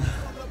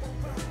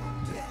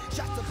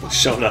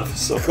 Shonuff.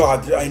 So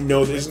God, I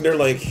know. Isn't there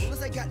like...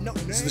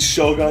 it's the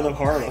Shogun of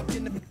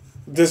Harlem.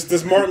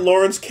 Does Martin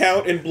Lawrence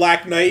count in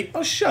Black Knight?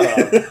 Oh, shut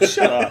up.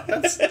 Shut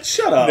up.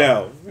 Shut up.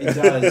 No. He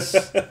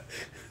does.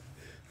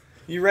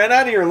 You ran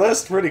out of your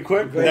list pretty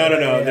quick.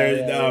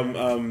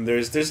 No.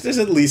 There's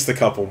at least a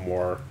couple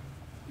more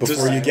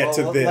before you get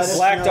to this.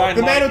 Black Dynamite.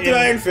 The Man with the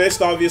Iron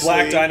Fist, obviously.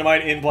 Black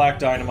Dynamite in Black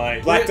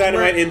Dynamite. Black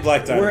Dynamite in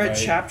Black Dynamite. We're at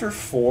chapter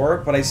 4,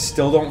 but I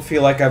still don't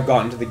feel like I've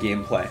gotten to the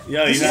gameplay.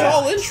 Yeah, This you is have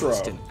all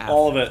intro.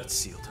 all of it.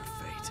 Sealed her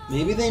fate.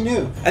 Maybe they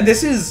knew. And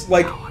this is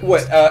like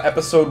what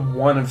episode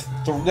 1 of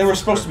they were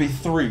supposed to be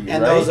 3,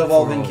 And right? those have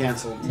all been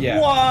canceled. Yeah.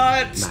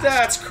 What?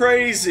 That's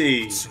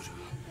crazy.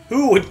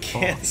 Who would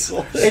cancel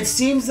it? It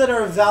seems that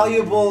our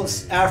valuable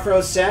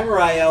Afro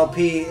Samurai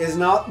LP is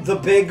not the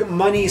big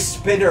money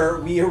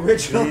spinner we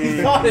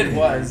originally thought it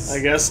was.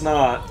 I guess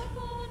not.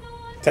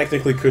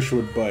 Technically,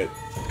 Cushwood Butt.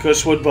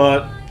 Cushwood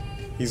Butt.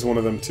 He's one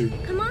of them too.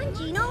 Come on,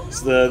 Gino.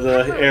 It's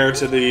the heir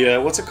to the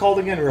what's it called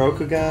again?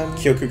 Rokugan.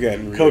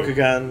 Kyokugen.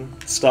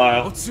 Kokugan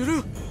style,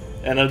 Otsuru!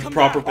 and a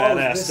proper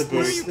badass to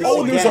this boot.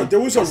 Oh, again, there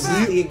was a this is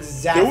real- the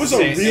exact there was a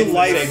same real thing.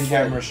 life- Same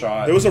camera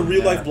shot. There was a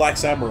real life Black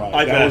Samurai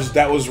I bet.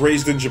 that was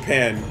raised in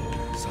Japan.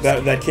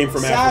 That came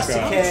from Africa.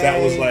 Sasuke.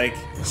 That was like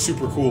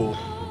super cool.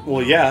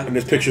 Well, yeah, And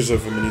there's pictures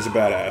of him, and he's a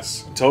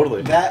badass.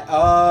 totally. That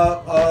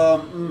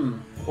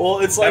Well,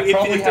 it's like That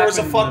probably if there was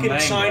a happened in the fucking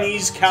manga.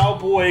 Chinese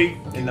cowboy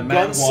In the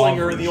manga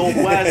gunslinger in the Old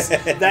West,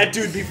 that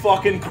dude be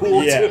fucking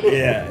cool Yeah, too.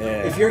 yeah.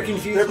 if you're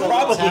confused, There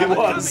about what's probably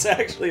happening, was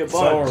actually a bunch.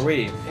 So are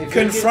we. If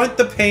Confront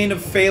the pain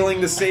of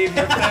failing to save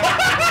your family.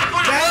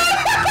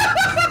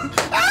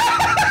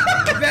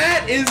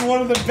 That is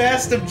one of the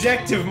best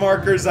objective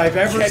markers I've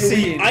ever Can we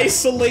seen.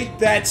 isolate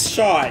that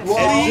shot?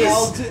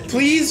 Well,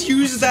 Please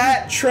use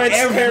that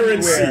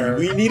Transparency. everywhere.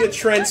 We need a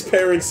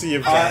transparency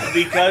of that.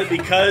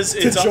 Because To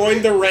it's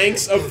join the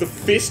ranks of the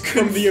Fist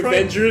from the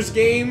Avengers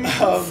game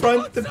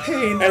Confront the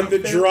pain and the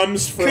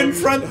drums from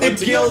Confront the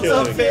Hunting guilt and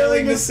of Killing.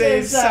 failing to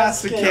save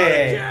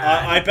Sasuke.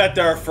 I bet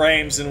there are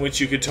frames in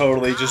which you could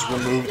totally just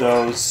remove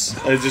those,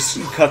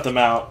 just cut them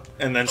out,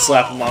 and then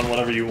slap them on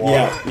whatever you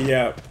want.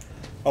 Yeah.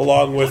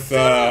 Along with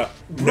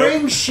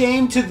bring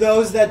shame to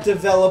those that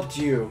developed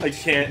you. I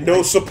can't.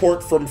 no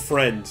support from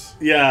friends.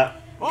 Yeah.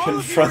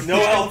 Confront No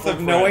the health guilt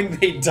of of knowing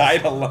they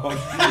died alone.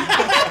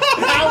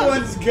 That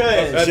one's good.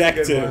 That's a good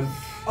Objective. one.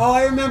 Oh,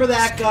 I remember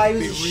that guy.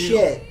 He was Be real.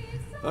 shit.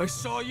 I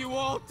saw you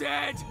all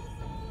dead.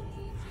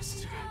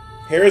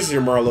 Here's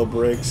your Marlo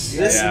Briggs.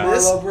 This, Yeah.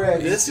 Marlo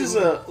Briggs. this is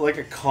a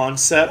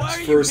concept Why are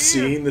you for a here?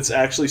 scene that's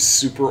actually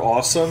super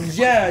awesome.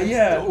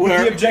 Yeah. With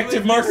Where- the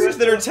objective markers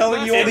that are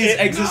telling you all these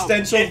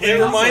existential It things.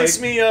 reminds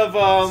like- me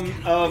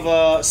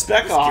of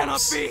Spec This cannot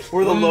Ops, be.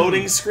 where the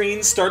loading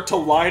screens start to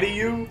lie to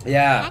you.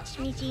 Yeah. Catch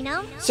me,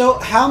 Gino. So,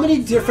 how many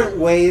different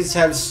ways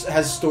has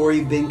story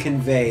been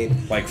conveyed?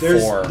 Like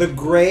there's 4. the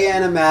gray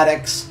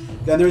animatics.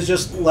 Then there's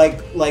just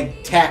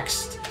like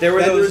text. There were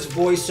then those-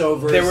 there's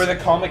voiceovers. There were the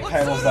comic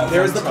panels that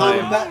There's the one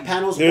comic time.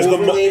 panels There's the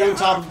overlaid on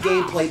top of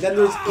gameplay. Then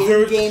there's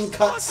in-game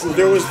cutscenes.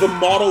 There was the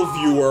model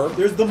viewer.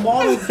 There's the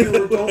model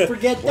viewer. Don't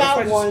forget What if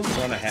I that just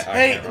one. run ahead?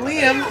 Hey, Okay,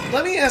 Liam,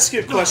 let me ask you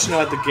a question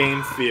about the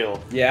game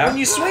feel. Yeah? When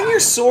you swing your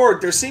sword,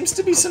 there seems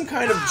to be some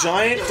kind of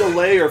giant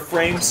delay or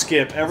frame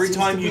skip every Seems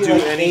time to you be do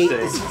like anything.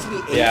 It seems to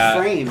be 8 Yeah.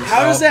 frames.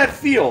 How does that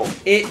feel?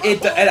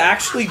 It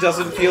actually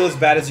doesn't feel as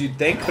bad as you'd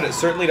think, but it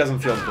certainly doesn't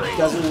feel great.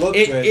 Doesn't look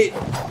It good.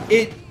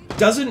 it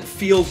doesn't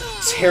feel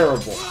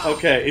terrible.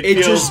 Okay, it, It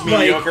feels just, like-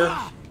 mediocre.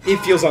 It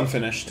feels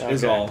unfinished.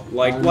 Is Okay. all.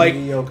 Like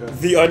Mediocre.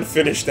 The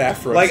unfinished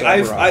Afro like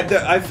Samurai.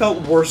 I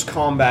felt worse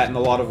combat in a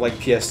lot of like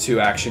PS2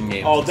 action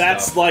games. Oh, and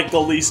that's stuff. like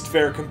the least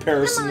fair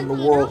comparison in the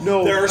world.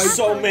 No, there are I-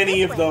 so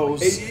many of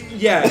those.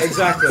 Yeah,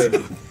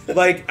 exactly.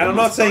 Like, and I'm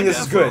not saying this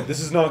is good. This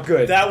is not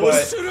good. That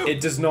was- but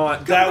it does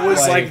not. That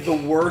was like the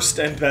worst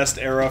and best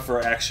era for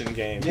action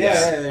games.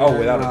 Yeah. Oh,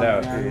 without a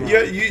doubt.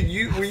 Yeah,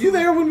 you were you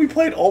there when we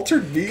played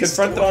Altered Beast?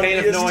 Confront the on pain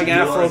of PS2? knowing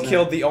Afro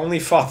killed the only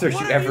father you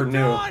What have ever you knew.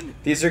 done?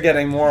 These are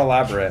getting more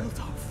elaborate.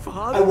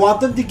 Father, I want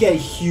them to get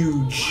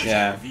huge.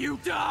 Yeah. have you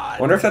done?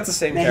 Wonder if that's the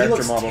same Man, he character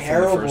looks model from the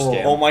terrible. first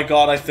game. Oh my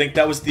god, I think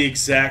that was the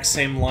exact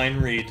same line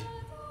read.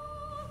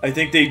 I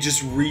think they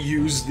just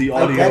reused the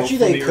I audio bet you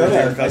from they the could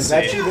earlier have. I bet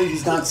cutscene. you that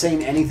he's not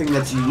saying anything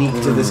that's unique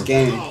to this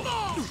game.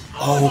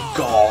 Oh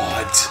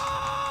god.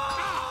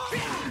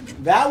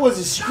 That was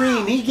a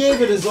scream. He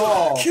gave it his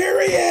all.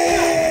 Kyrie!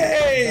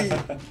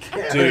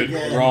 Dude,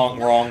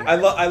 wrong. I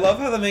love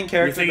how the main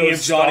character You're thinking goes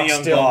of Johnny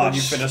stock still when Young you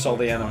Bosch. finish all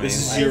the enemies.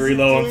 This is Yuri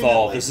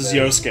Lowenthal. This is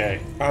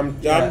Yosuke.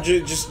 I'm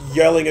just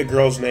yelling a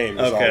girl's name.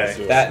 Is all Okay. I'm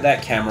doing.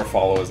 that camera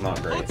follow is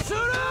not great.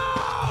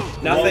 Otsuru!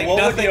 Nothing. What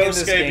nothing would in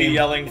this Yosuke be game.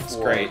 yelling It's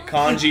for? great.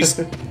 Kanji's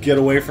 "Get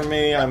away from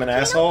me! I'm an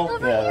asshole."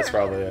 Yeah, that's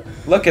probably it.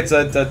 Look, it's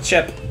a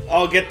chip.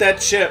 I'll get that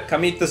chip.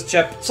 Come eat this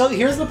chip. So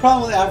here's the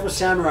problem with Afro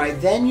Samurai.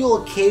 Then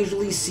you'll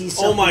occasionally see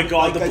something. Oh my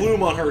god, like the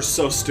bloom on her is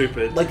so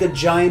stupid. like a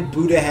giant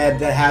Buddha head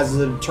that has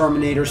a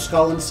Terminator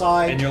skull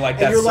inside. And you're like,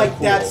 that's so cool.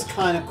 that's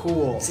kind of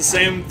cool. It's the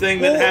same thing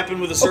that happened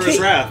with Asura's okay,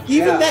 Wrath.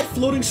 Even Yeah. that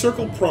floating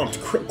circle prompt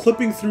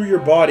clipping through your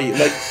body,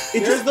 like it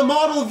Here's just the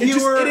model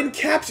viewer. it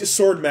encapsulates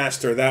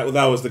Swordmaster.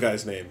 That was the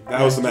guy's name.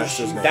 That was the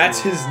master's name. That's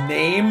his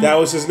name. That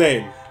was his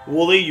name.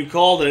 Wooly, you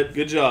called it.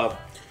 Good job.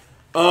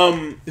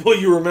 Well,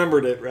 you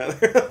remembered it,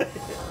 rather.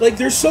 Like,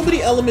 there's so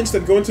many elements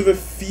that go into the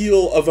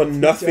feel of a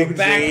nothing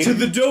Back game. to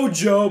the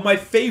dojo, my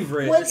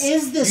favorite. What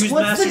is this? Use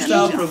What's master the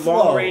style game for flow?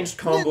 long-range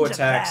combo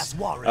attacks.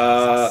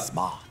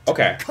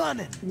 Okay.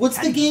 What's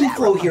the game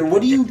flow here?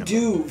 What do you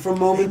do from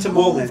moment to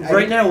moment?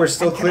 Right now, we're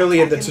still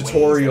clearly in the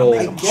tutorial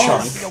I chunk.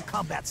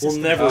 guess. We'll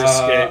never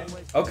escape.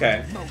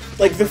 Okay.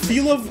 Like, the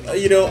feel of,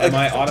 Am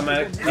I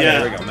automatic? Oh, Yeah.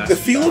 there we go. the Master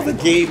feel of a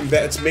game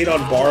that's made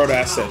on borrowed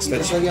assets,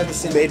 that's So you have the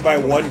same- made by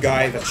one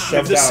guy that's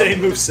Have shoved the out, same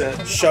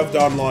moveset. shoved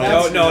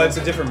online No, it's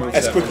a different move.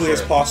 as quickly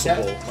as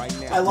possible.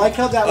 I like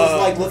how that was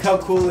like, look how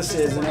cool this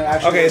is, and it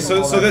actually. Okay, wasn't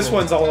so all so that this cool.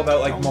 one's all about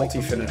like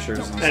multi-finishers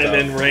and stuff. And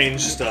then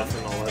range stuff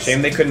and all that.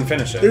 Shame they couldn't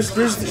finish it.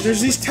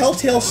 There's these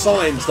telltale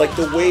signs, like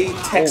the way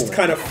text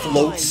kind of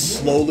floats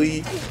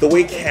slowly, the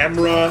way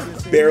camera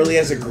barely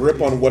has a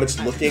grip on what it's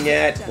looking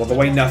at. Well, the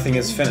way nothing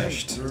is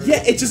finished.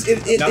 Yeah, it just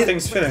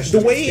Nothing's finished The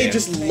in way this it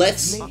just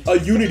lets a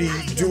Unity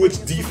do its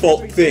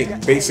default thing,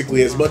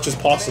 basically, as much as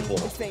possible.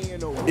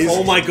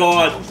 Oh my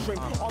god.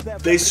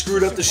 They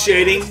screwed up the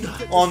shading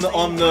on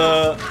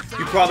the.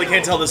 You probably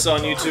can't tell this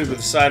on YouTube with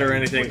the side or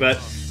anything, but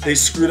they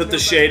screwed up the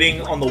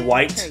shading on the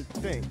white,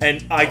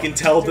 and I can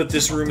tell that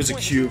this room is a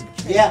cube.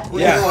 Yeah,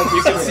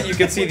 Yeah, you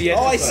can see the edge.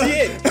 Oh, I see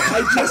it!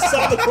 I just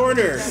saw the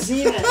corner.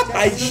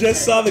 I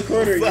just saw the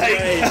corner. You're right.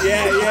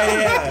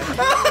 Yeah.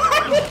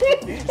 How do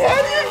you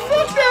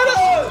fuck that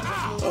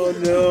up? Oh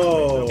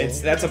no.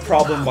 That's a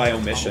problem by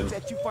omission.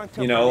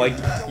 You know, like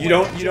you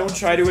don't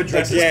try to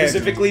address it Again.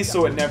 specifically,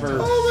 so it never.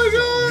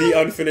 The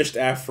unfinished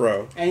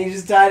Afro. And he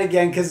just died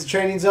again because the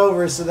training's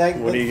over, so that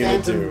What are you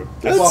gonna do?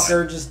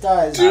 fucker just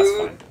dies. That's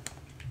fine.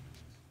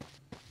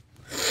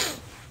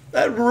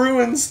 That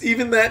ruins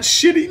even that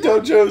shitty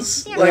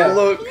dojo's. Like, Yeah.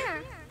 look.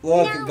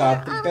 Look, I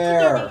got the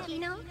bear. Look,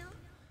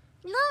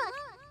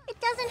 it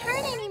doesn't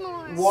hurt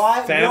anymore.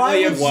 Why?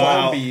 Family of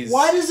Wow. zombies.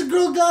 Why does a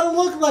girl gotta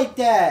look like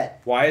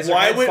that? Why is her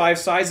Why head would- 5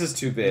 sizes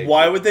too big?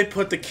 Why would they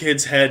put the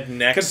kid's head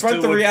next Confront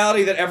to the a-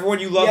 reality that everyone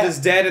you love Yeah. is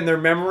dead and their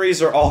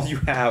memories are all you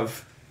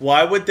have.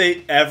 Why would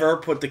they ever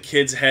put the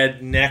kid's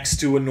head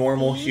next to a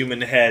normal human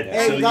head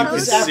Hey, so we you got can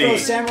this Afro see?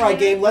 Samurai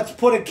game. Let's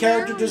put a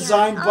character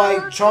designed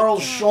by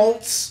Charles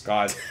Schultz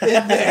God.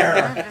 in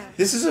there.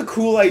 This is a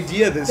cool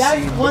idea, this That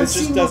scene. but one it just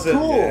scene was doesn't-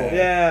 cool.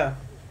 Yeah.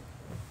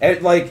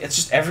 It's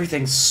just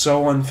everything's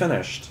so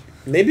unfinished.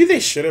 Maybe they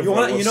should have. You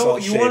want to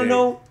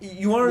know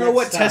Next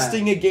what time.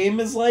 testing a game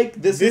is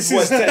like? This This is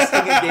what is- testing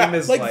a game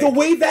is like. Like the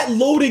way that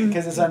loading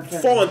 'Cause it's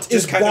unfinished. font is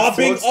Just kind of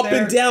bobbing floats up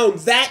and there. down.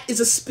 That is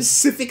a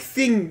specific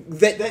thing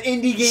that The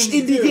indie games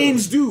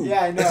games do.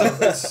 Yeah, I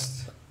know.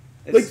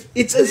 Like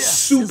it's a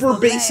super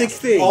basic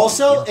thing.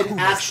 Also, an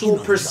actual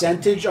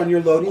percentage on your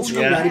loading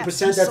screen, Yeah.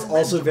 90%, that's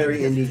also very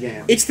indie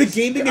game. It's the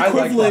gaming I like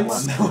that equivalent.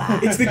 one.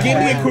 It's the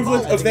gaming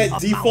equivalent of that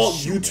default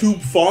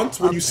YouTube font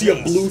when you see a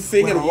blue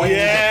thing and white.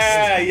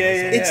 Yeah.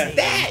 It's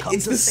that.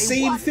 It's the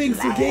same thing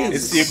for games.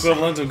 It's the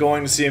equivalent of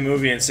going to see a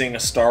movie and seeing a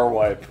star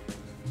wipe.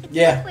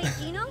 Yeah. Wait,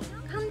 Gino,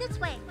 come this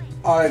way.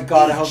 Oh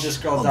god, I hope this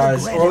girl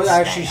dies. Or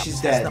actually, she's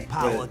dead.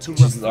 But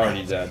She's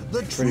already dead.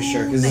 pretty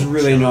sure, because it's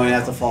really annoying. I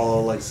have to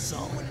follow, like...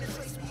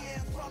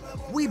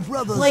 We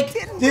brothers Like,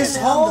 this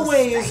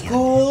hallway is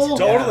cool.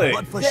 Totally.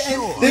 But for Yeah,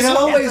 sure. This You know,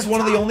 hallway is one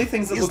of the only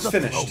things that is looks the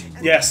finished.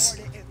 Yes.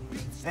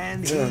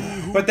 And he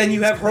who But then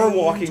you have her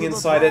walking to the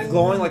inside it, throne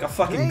glowing like a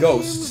fucking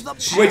ghost.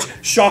 claims the Which,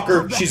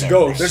 shocker, she's a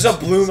ghost. There's a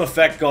bloom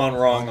effect gone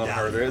wrong on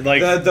her. They're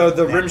Like,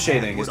 the rim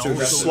shading is too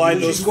aggressive.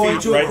 Slide those She's going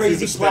feet to a right through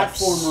crazy the steps.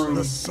 platform room.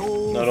 the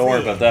soul. no, don't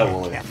worry about that,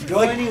 Wooly. Go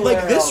Like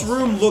anywhere this else.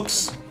 room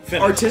looks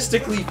Finished.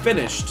 artistically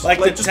finished. Like,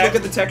 Just look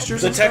at the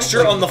textures. The and stuff, texture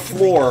like- on the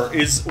floor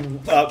is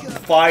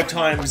 5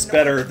 times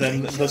better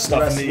than the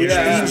stuff in the Which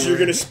usual. means you're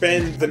gonna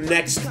spend the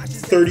next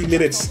 30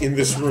 minutes in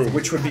this room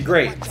which would be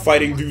great.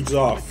 fighting dudes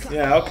off.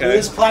 Yeah, okay.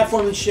 This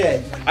platform and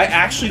shit. I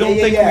actually don't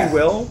Yeah, think yeah. we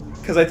will,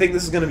 because I think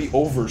this is going to be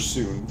over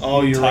soon.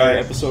 Oh, The you're entire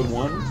right. Episode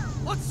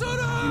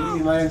 1.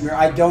 You might agree.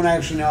 I don't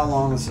actually know how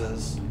long this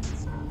is.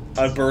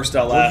 I burst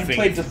out Well, you laughing.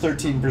 played to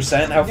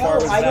 13%. How far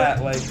was I that?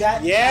 don't. Like,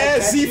 That, Yeah, I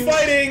bet Z you-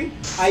 fighting!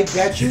 I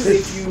bet you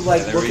if you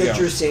like there look we at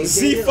go. your save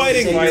Z data,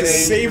 fighting it'll to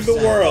say save the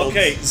 80%. world.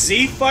 Okay,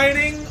 Z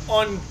fighting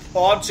on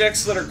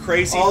objects that are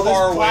crazy Oh, this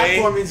far away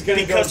platforming's gonna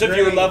because go of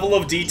your great. level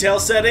of detail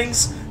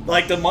settings,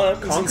 like the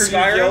mountains in conquer your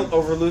Skyrim. guilt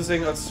over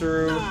losing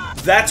Utsuru.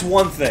 That's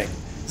one thing.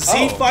 Z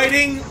Oh.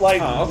 fighting,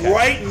 like Oh, okay.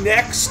 right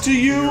next to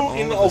you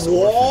in a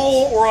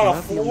wall or on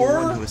a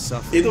floor.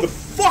 In The the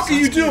fuck are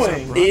you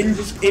doing?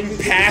 in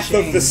path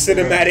of the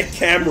cinematic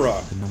camera.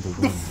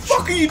 The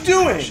fuck are you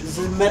doing? This is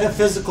a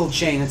metaphysical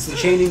chain. It's the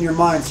chain in your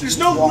mind. So There's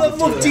no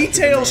level of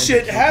detail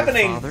shit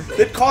happening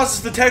that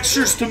causes the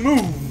textures to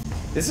move.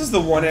 This is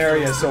the one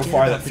area so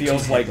far that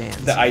feels like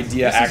the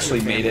idea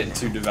actually made it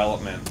to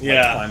development. Like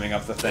Yeah. climbing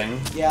up the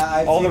thing.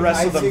 Yeah, All the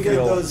rest of them figured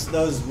feel-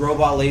 those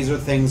robot laser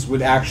things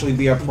would actually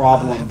be a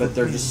problem, but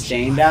they're just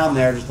staying down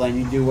there, just letting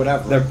you do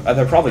whatever.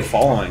 They're probably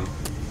following.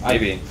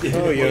 Maybe. Oh, They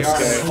are yes,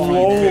 guy.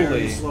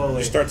 Slowly.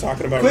 You start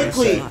talking about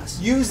Quickly, reset.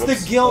 use the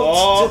guilt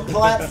Oh. to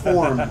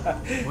platform.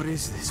 What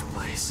is this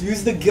place?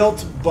 Use the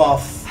guilt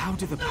buff. How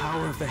do the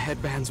power of the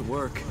headbands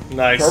work?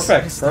 Nice.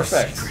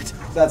 Perfect.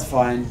 That's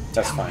fine.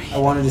 That's fine. I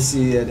wanted to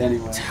see it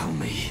anyway. Tell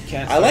me.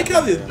 I like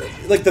how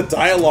the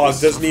dialogue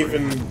doesn't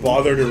even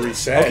bother to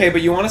reset. Okay,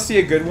 but you want to see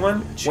a good one?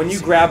 When you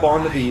grab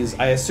onto these,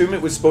 I assume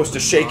it was supposed to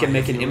shake and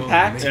make an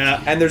impact.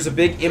 Yeah. And there's a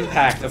big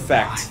impact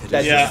effect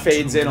that Yeah. just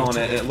fades in on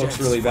it, and it looks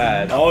really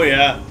bad. Oh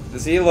yeah.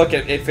 See, look,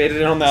 it faded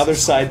in on the other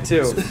side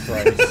too.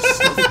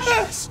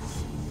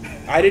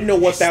 I didn't know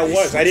what that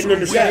was. I didn't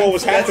understand what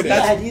was happening.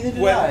 Yeah, neither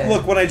did I.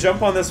 Look, when I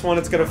jump on this one,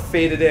 it's gonna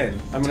fade it in.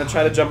 I'm gonna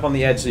try to jump on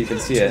the edge so you can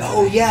see it.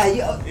 Oh yeah,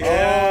 yeah.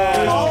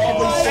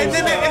 And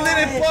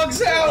then it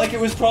bugs out. Like it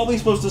was probably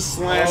supposed to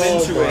slam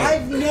into it.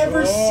 I've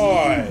never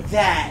seen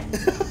that.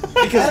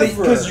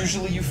 Because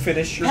usually you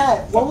finish your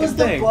Pat, what was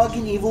the thing. bug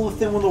in Evil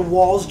Within when the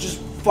walls just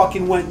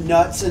fucking went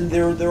nuts and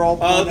they're all?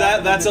 Oh, blown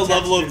out that's a with the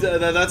level of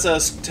texture? that's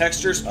a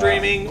texture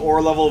streaming or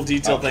a level of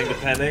detail thing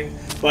depending.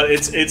 But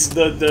it's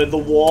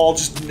the wall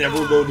just never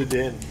loaded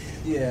in.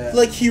 Yeah.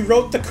 Like he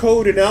wrote the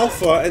code in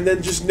alpha and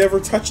then just never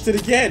touched it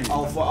again.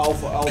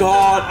 Alpha.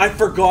 God, I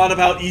forgot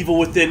about Evil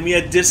Within. We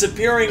had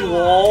disappearing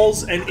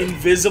walls and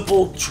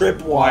invisible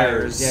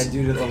tripwires. Yeah,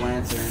 due to the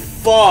lantern.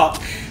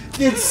 Fuck.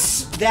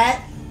 It's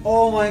that.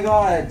 Oh my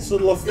god. It's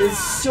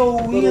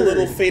so weird.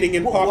 Little fading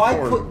in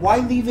popcorn. Why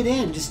leave it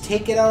in? Just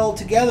take it out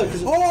altogether.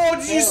 Oh,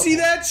 did you see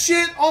that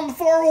shit on the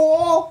far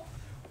wall?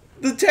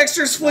 The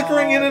texture's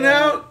flickering in and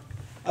out.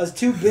 I was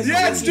too busy.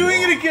 Yeah, it's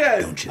doing it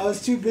again. Don't you? I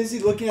was too busy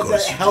looking at that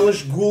course you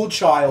hellish ghoul All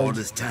child.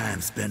 this time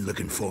spent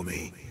looking for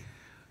me,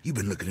 you've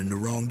been looking in the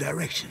wrong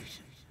direction.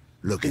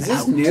 Looking Is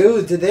this out.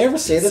 new? Did they ever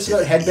say this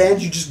about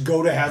headbands? You just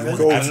go to heaven. I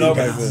don't know,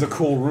 guys. This is a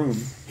cool room.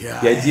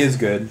 Yeah, The idea's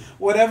good.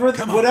 Whatever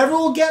on.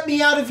 will get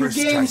me out of your First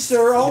game, strike.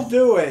 sir. I'll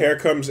do it. Here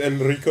comes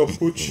Enrico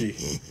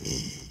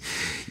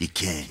Pucci. You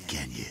can't,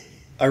 can you?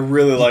 I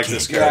really like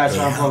this Yeah, character.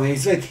 Sean Paul.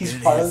 He's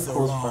part of the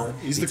coolest part.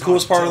 He's the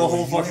coolest part of the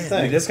whole fucking I mean,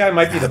 thing. this guy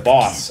might be the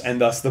boss,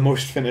 and thus the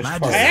most finished My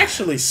part. I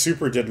actually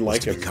super didn't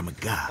like him. Become a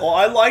god. Well,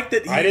 I like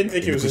that. I didn't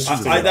think he was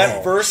interesting at that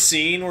all. first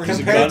scene where he's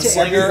a Compared to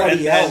gunslinger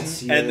everybody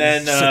else, he and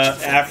then is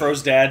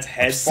Afro's dad's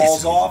head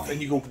falls off,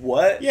 and you go,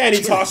 "What?" Yeah, and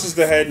he tosses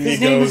the head and His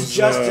he name goes, is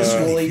Justice,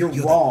 Wooly. You're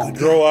wrong.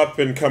 grow up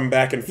and come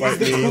back and fight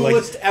He's the me.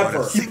 coolest Like,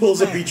 ever. he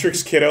pulls a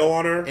Beatrix Kiddo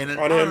on her, In an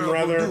on him honorable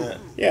rather. duel.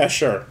 Yeah,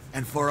 sure.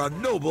 And for a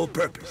noble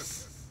purpose.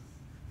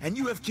 And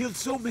you have killed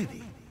so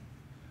many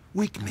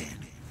weak men.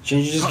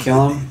 Shouldn't you just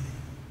kill him?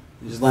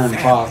 You just let him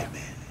talk. Family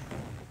men.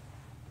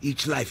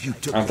 Each life you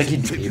took. I don't think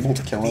he'd was a be tribute able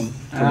to kill him.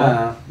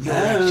 Your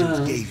actions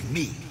gave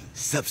me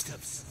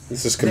substance.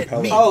 This is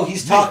compelling. Oh,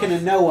 he's talking to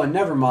no one.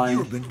 Never You've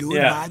mind. been doing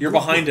Yeah, my you're good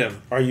behind work.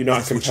 him. Are you not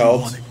That's what you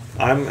compelled?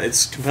 wanted.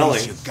 It's Face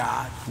compelling. your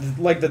God.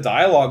 Like, the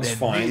dialogue's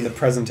fine, the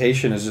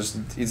presentation is just,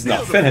 it's not Kneel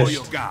before finished.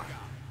 your God.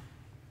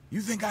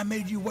 You think I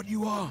made you what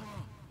you are?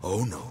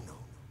 Oh no.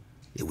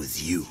 It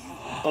was you.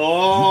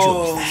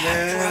 Oh chose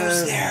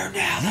man!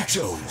 You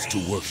chose to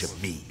worship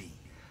me.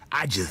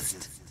 I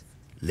just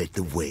lit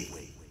the way.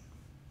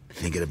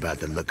 Thinking about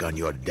the look on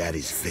your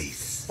daddy's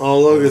face. Oh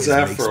look, it's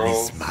always makes Afro. me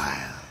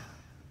smile.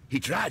 He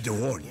tried to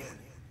warn you.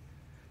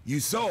 You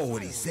saw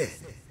what he said.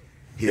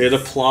 It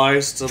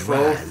applies to Dry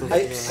both.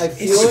 I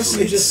feel if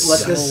you just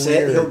let this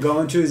sit, he'll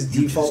go into his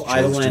default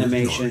idle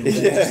animation.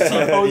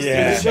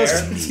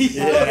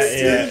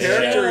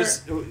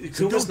 Characters.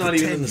 Kuma's not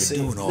even in the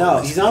scene.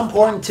 No, he's not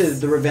important to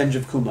the Revenge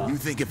of You Kuma.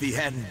 think if he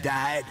hadn't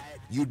died,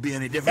 you'd be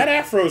any That different?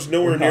 afro's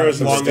nowhere near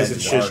as long as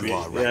it should be.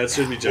 Yeah, it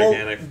should be Well,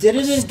 gigantic.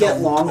 didn't it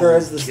get longer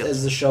as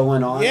the show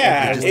went on?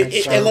 Yeah, Like, it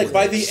just and like started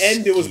by with- the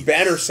end it was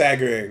banner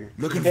sagging.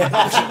 Looking for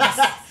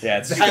options? Yeah,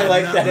 it's I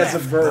like that as a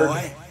verb.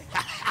 Boy,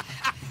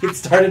 It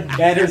started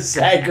banner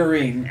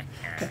saggering.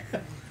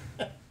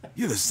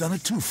 you're the son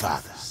of two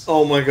fathers.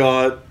 Oh my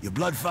god. Your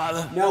blood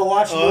father? No,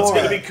 watch Oh, it's more.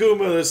 gonna be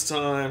Kuma this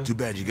time. Too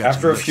bad you got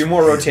After your a few licks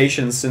more away.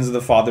 rotations, Sins of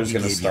the Father's He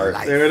gonna gave you start.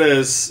 life. There it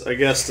is. I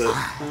guessed it.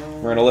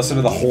 We're gonna listen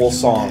to the whole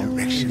song.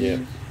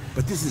 Direction.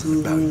 But this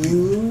isn't about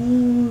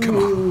you. Come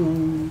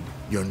on.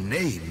 Your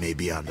name may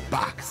be on the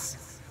box,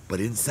 but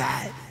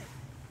inside,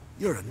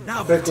 you're a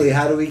novelty. Quickly,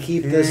 how do we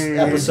keep this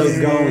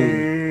episode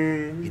going?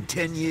 In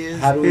 10 years,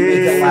 How do we make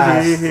it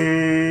last?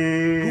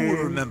 who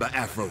will remember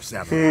Afro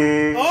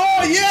Samurai?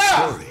 Oh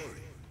yeah! Story.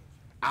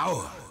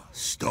 Our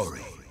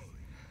story.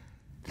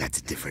 That's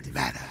a different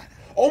matter.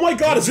 Oh my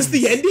god, is this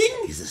the ending?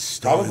 He's a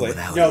story Probably.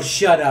 without No, it.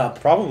 shut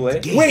up. Probably.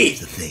 Game's Wait.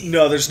 the thing.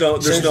 No, there's no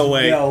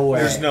way. no way.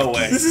 There's no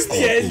way. This is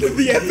the end of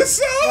the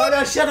episode? Oh,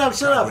 no, shut up,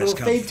 shut up. It'll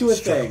Progress fade to a comes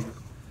from thing.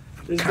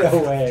 There's no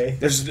way.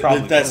 There's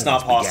Probably that's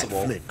not We got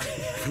possible.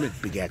 flipped.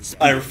 Flint begat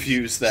spears. I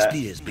refuse that.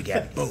 Spears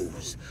begat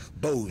bows.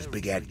 Bows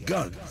begat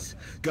guns.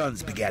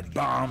 Guns begat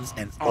bombs,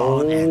 and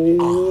on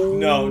and on.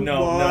 No,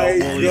 my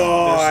Willie,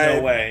 God. there's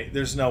no way.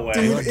 There's no way.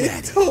 Dude,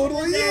 it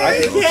totally is. I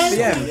think it's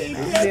the end.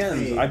 It's the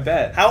end. I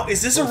bet. How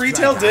is this a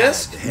retail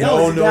disc?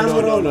 No,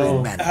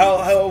 no.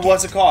 How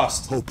what's it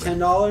cost?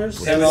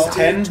 $10? It was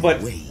 10,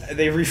 but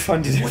they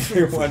refunded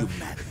everyone.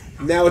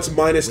 Now it's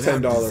minus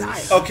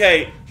 $10.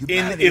 Okay,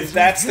 if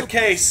that's the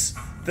case,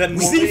 then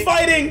Z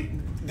fighting.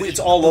 it's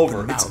all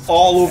over. It's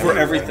all over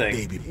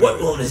everything. What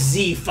will the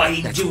Z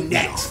Fighting do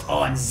next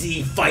on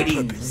Z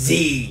Fighting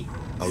Z?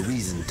 A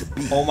reason to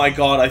be. Oh my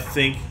God! I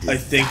think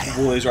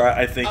Woolie's right.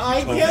 I think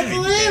I can't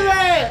believe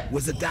it!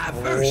 Was a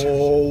diversion.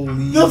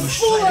 Holy The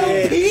full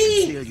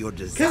LP! Steal your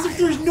Because desire. if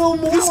there's no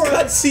more, This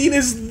cutscene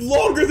is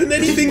longer than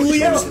anything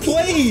Liam's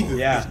played.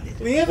 Yeah.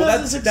 Liam Well,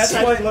 has this that's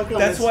excited look on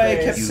that's his why I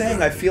face. kept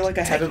saying I feel like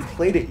I haven't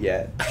played it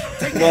yet.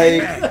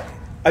 Like,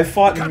 I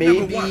fought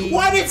maybe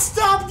Why'd it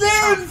stop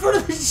there in front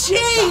of the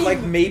chain? like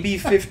maybe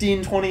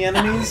 15, 20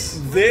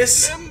 enemies.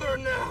 this.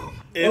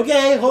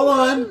 Okay, hold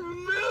on.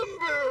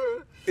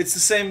 It's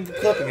the same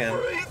clip again,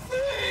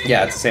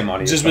 Yeah, it's the same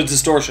audio. just with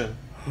distortion.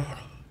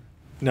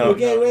 No.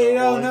 Okay, wait,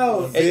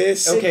 no.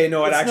 This. Okay,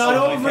 no, it It's actually.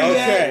 not over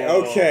yet.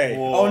 Okay.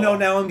 Oh no,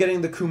 now I'm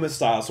getting the Kuma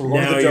style. So we're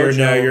going Now to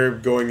the dojo. you're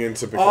going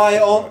into.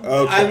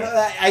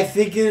 I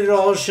think it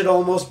all should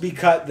almost be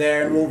cut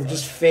there, and we'll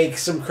just fake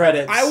some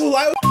credits. I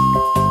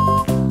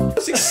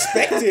was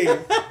expecting.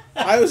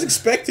 I was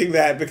expecting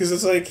that because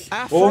it's like.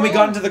 Well, when we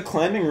got into the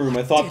climbing room,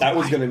 I thought that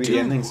was going to be the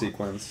ending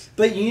sequence.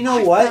 But you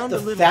know what?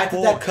 The fact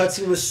that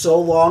cutscene was so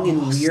long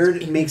and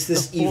weird makes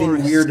this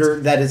even weirder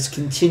that it's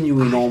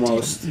continuing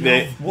almost.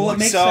 Well, it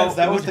makes So- sense.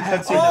 That was the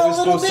cutscene that was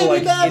little supposed to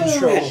like baby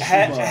Babu. intro.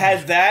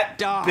 Had that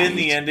been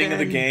the ending of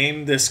the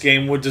game, this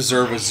game would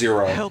deserve a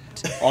 0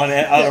 on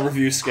a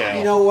review scale.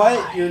 You know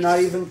what? You're not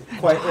even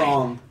quite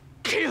wrong.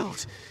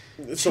 Killed.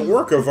 It's a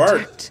work of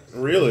art,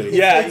 really.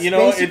 Yeah, It's you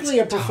know, basically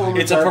a performance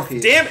it's a art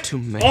piece. damn it!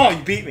 Oh,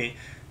 you beat me.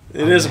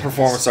 It is a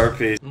performance art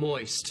piece.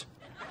 Moist.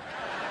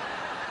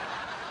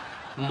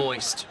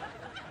 Moist.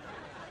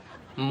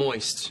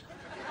 Moist.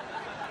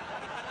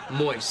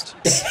 Moist.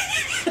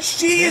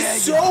 She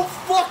is so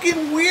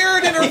fucking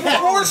weird in her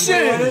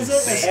proportion. What is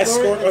it?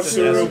 Escort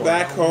Osuru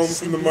back home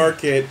from the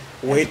market.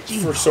 Wait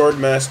for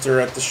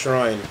Swordmaster at the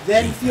shrine.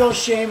 Then feel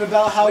shame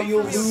about how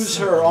you'll lose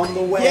her on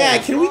the way. Yeah,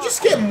 can we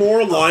just get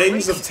more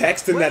lines of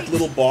text in that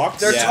little box?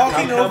 They're Yeah,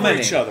 talking how over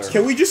many? each other.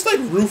 Can we just like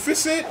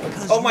Rufus it?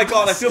 Oh my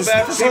God, I feel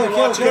bad for people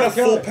watching Get a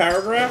it full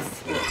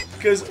paragraph?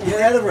 because Get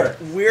ahead of her.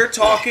 we're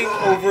talking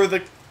over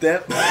them.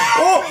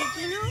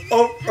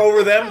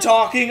 Over them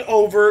talking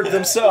over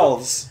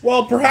themselves.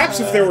 Well, perhaps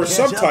if there were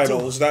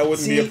subtitles, that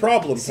wouldn't be a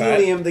problem, See, Pat.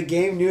 Liam, the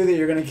game knew that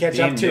you're going to catch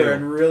Game up to her knew.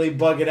 and really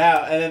bug it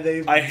out, and then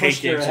they I hate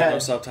pushed her games with no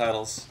ahead.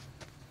 subtitles.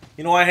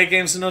 You know why I hate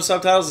games with no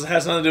subtitles? It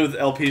has nothing to do with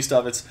LP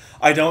stuff. It's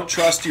I don't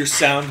trust your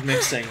sound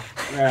mixing.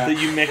 Yeah.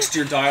 That you mixed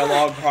your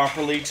dialogue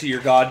properly to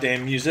your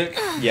goddamn music.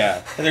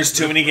 Yeah. And there's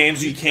too many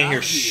games you can't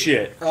hear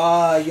shit.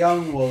 Ah,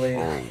 young Wooly.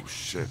 Oh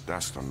shit,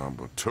 that's the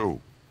number 2.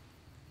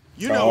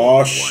 You know Oh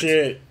what?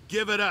 shit.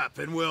 Give it up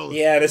and we'll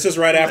Yeah, this is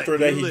right after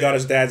that he live. got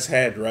his dad's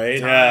head, right?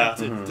 Yeah.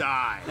 to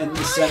die. And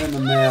we sent him the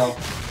mail.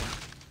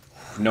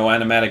 No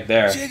animatic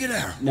there. Check it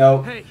out.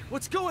 No. Hey,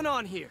 what's going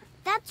on here?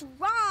 That's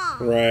wrong.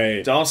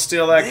 Right. Don't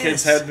steal that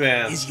kid's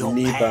headband. Is your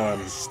Knee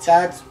past,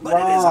 That's but it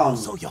is wrong.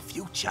 also your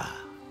future.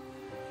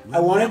 I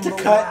wanted to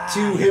cut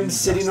to him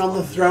sitting on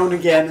the throne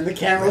again, and the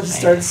camera just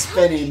started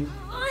spinning.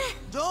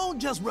 Don't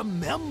just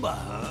remember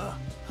her,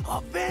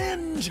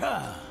 avenge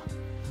her.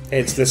 Hey,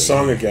 it's this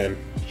song again.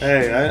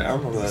 Hey, I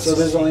remember this. So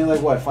there's only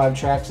like, what, 5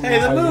 tracks? In Hey,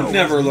 that? the I don't moon know.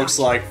 never looks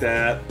like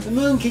that. The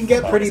moon can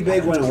get pretty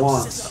big when it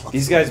wants.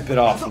 These guys bit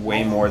off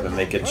way more than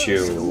they could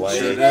chew. Like,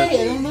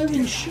 Hey, I'm not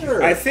even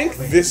sure. I think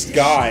this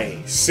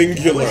guy,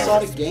 singular, I saw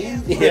the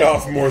game. bit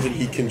off more than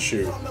he can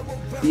chew.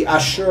 The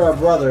Ashura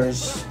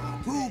brothers.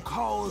 Who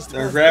caused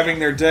They're grabbing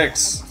their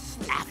dicks.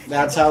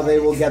 That's how they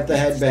will get the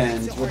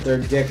headbands, with their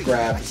dick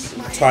grabs.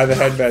 Tie the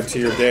headband to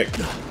your dick.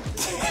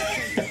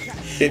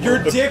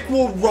 Your dick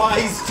will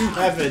rise to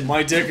heaven.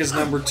 My dick is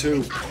number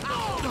 2.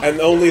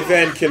 And only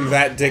then can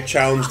that dick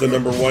challenge the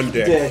number 1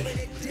 dick.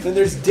 Dick. Then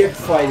there's dick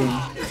fighting.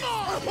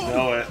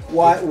 Know it.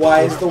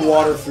 Why is the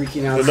water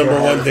freaking out? The so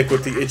number 1 hard? dick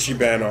with the itchy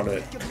band on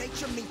it.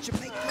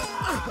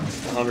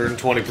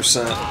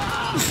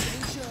 120%.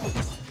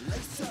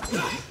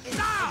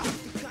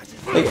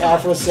 Like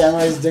Afro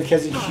Samurai's dick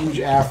has a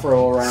huge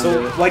afro around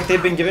so, it. like,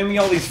 they've been giving me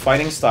all these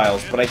fighting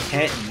styles, but I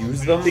can't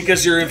use them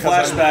Because you're in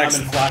because flashbacks.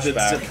 I'm in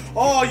flashback.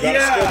 Oh, Got a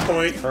yeah! skill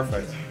point.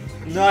 Perfect.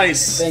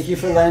 Nice. Thank you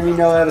for letting me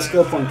know that a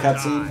skill point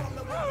cutscene.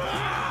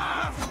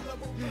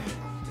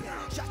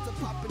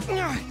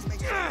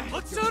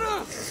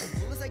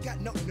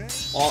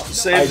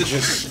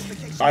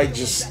 I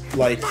just,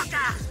 like,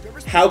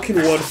 how can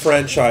one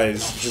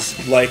franchise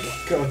just, like,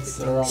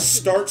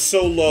 start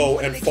so low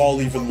and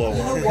fall even lower?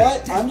 You know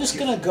what? I'm just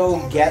gonna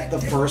go get the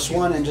first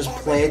one and just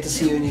play it to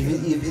see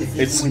if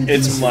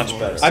It's much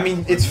better. I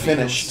mean, it's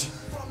finished.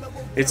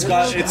 It's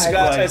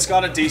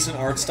got a decent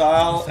art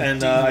style,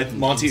 and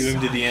Monty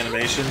Oom did the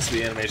animations.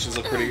 The animations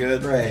look pretty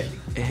good. Right.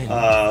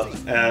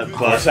 But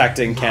voice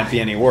acting can't be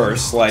any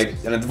worse. Like,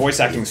 and the voice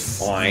acting's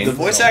fine. The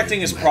voice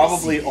acting is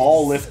probably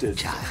all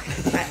lifted.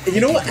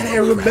 You know what? And I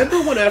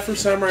remember when Afro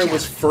Samurai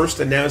was first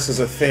announced as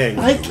a thing.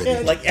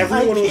 Like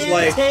everyone was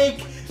like,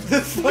 take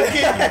the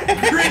fucking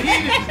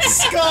green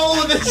skull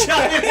with a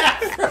giant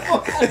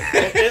afro.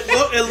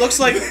 It looks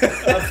like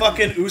a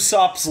fucking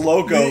Usopp's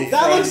logo.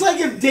 That looks like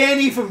if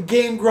Danny from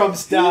Game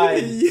Grumps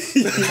died.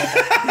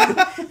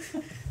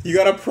 You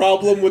got a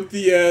problem with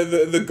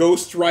the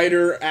Ghost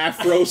Rider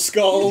Afro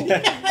skull,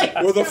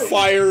 where the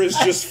fire is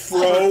just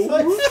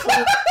fro?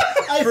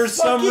 For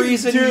some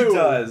reason, he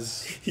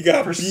does. He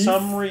got for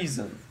some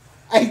reason.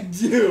 I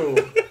do.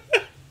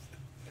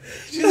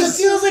 It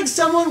feels like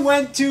someone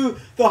went to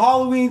the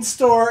Halloween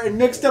store and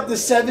mixed up the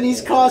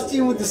 70s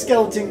costume with the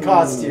skeleton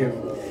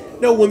costume.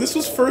 No, when this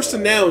was first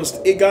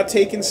announced, it got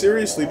taken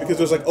seriously because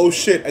it was like, oh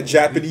shit, a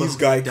Japanese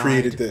guy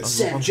created this.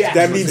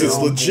 That means it's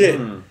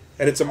legit. And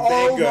it's a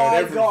manga and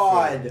everything. Oh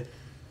my god.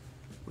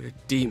 We're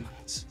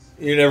demons.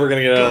 You're never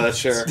gonna get out of that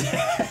chair.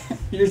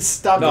 You're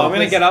stuck No, on I'm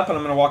gonna this, get up and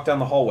I'm gonna walk down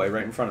the hallway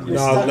right in front of you.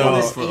 You're stuck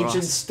on this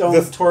ancient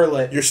stone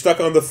toilet. You're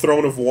stuck on the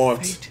throne of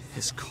want. Fate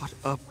has caught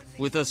up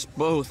with us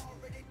both.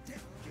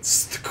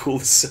 It's the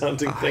coolest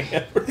sounding thing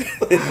ever.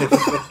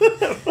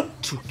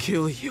 To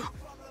kill you.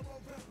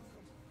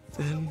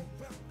 Then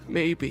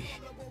maybe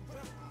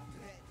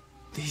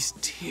these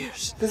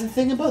tears. Because the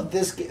thing about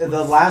this,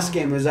 the last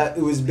game, was that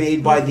it was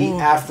made by the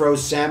Afro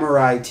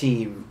Samurai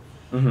team.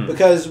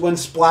 Because when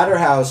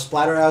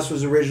Splatterhouse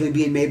was originally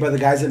being made by the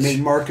guys that made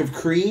Mark of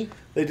Kree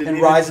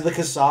and Rise of the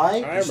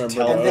Kasai. I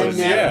remember And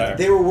then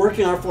they were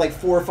working on it for like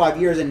 4 or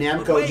 5 years, and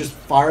Namco just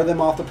fired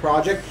them off the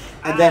project.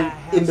 And then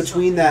in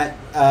between that,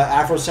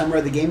 Afro Samurai,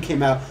 the game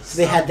came out, so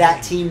they had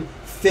that team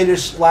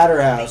finish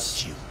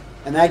Splatterhouse.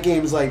 And that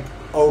game's like,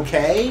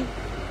 okay.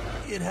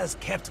 It has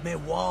kept me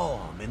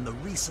warm in the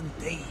recent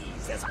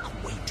days as I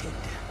waited,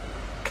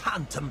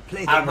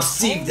 contemplating. I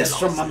received this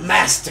from my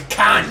master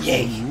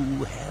Kanye.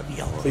 You have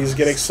yours. Please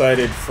get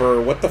excited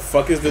for what the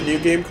fuck is the new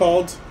game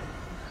called?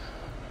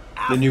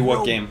 The new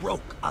what game?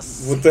 With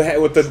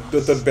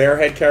the bear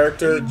head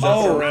character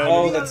jumping around.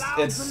 Oh,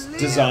 it's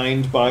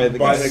designed by the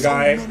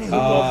guy.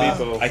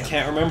 I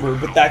can't remember,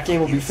 but that game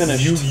will be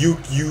finished.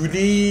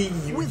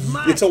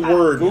 It's a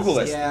word. Google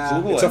it. Yeah.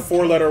 Google It's it. a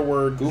 4-letter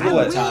word. Google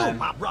it.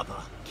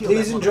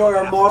 Please enjoy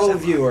our model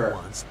viewer.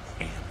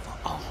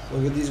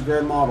 Look at these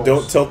great models.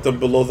 Don't tilt them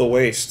below the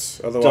waist,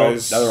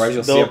 otherwise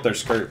you'll see up their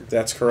skirt.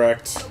 That's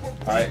correct.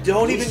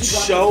 Don't even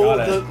show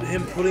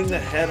him putting the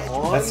head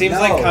on. That seems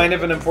like kind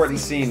of an important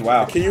scene.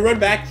 Wow. Can you run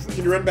back?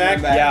 Can you run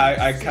back? Yeah,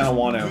 I kind of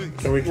want to.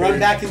 Can we Run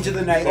back into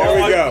the night.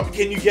 There we go.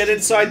 Can you get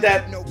inside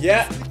that?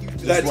 Yeah.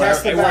 That's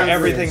where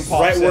everything pops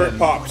right where in. it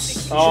pops. We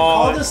should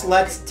call this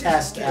Let's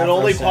Test. It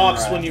only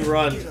pops when you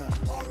run.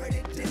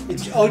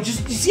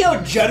 Just you see how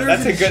it judders.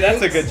 That's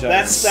a good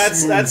judge.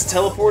 That's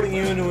teleporting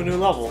you into a new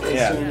level.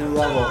 Yeah. A new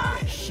level.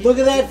 Look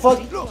at that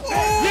fucking.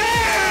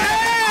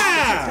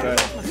 Yeah!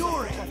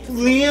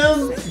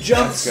 Liam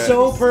jumped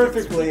so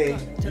perfectly.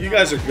 You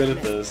guys are good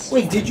at this.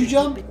 Wait, did you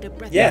jump?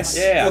 Yes.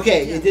 Yeah.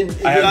 Okay, it didn't.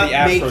 It I have did the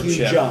not make Afro you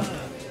chip. jump.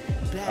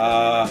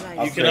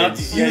 You cannot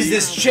Use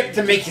this chip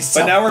to make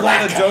yourself. But now we're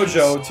going to black.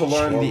 dojo to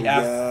learn the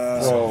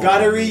Afro.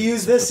 Gotta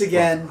reuse this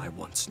again. I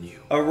once knew.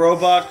 A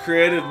robot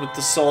created with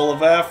the soul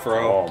of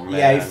Afro. Oh, man.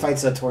 Yeah, he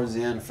fights that towards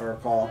the end, if I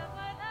recall.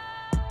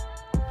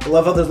 I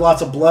love how there's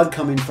lots of blood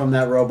coming from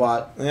that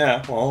robot.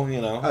 Yeah, well,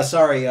 you know.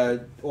 Sorry,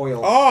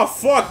 oil. Oh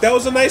fuck! That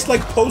was a nice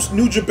like post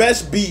Nuja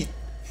Best beat.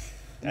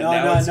 And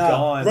now it's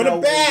gone. Run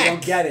it back! You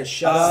don't get it.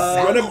 Shut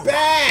up. Run it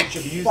back!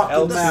 Use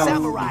Fucking mouth.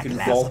 L2, you can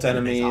vault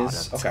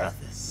enemies. Okay.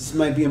 This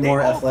might be a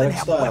more athletic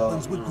style.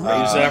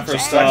 Use Afro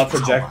style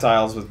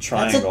projectiles with That's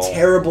triangle. a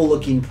terrible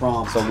looking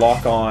prompt. So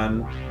lock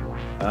on.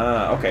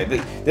 Okay.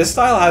 This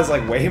style has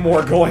like way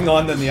more going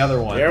on than the other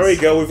ones. There we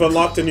go. We've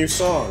unlocked a new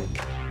song.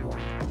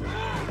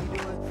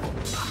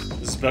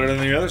 This is better than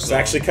the other It's song.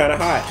 actually kind of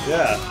hot.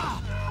 Yeah.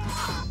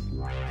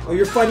 Oh,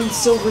 you're fighting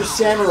Silver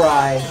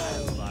Samurai.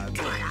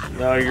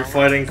 No, you're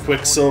fighting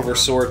Quicksilver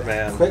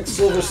Swordman.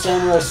 Quicksilver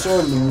Samurai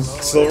Swordman.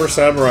 Silver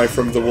Samurai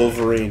from the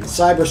Wolverine.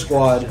 Cyber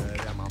Squad.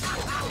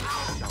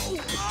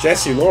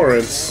 Jesse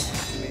Lawrence.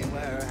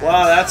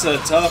 Wow, that's a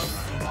tough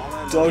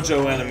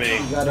dojo enemy.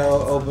 You gotta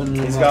open.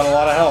 He's got a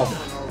lot of health.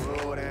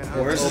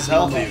 Where's his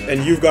health even?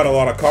 And you've got a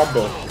lot of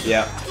combo.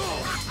 Yeah.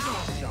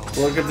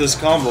 Look at this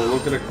combo.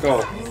 Look at it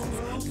go.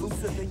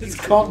 This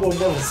combo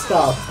never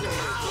stop.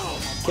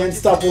 Can't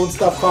stop, won't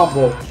stop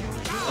combo.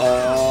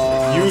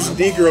 Use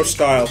Negro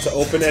style to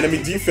open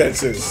enemy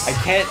defenses. I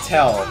can't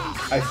tell.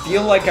 I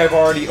feel like I've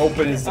already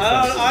opened his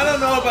defenses. I don't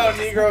know about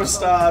Negro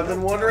style. I've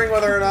been wondering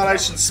whether or not I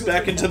should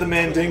spec into the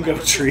Mandingo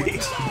tree.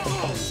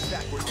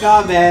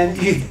 Nah, man.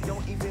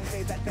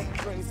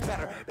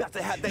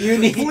 You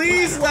need.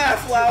 Please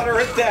laugh louder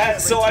at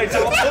that so I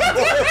don't.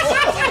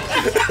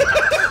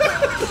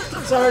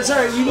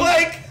 Sorry. You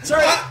need,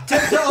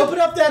 to open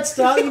up that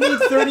style, you need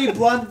 30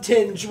 blood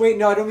tinge. Wait,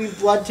 no, I don't mean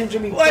blood tinge. I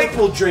mean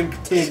purple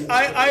drink tinge.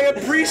 I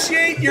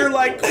appreciate your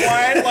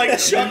quiet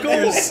chuckle.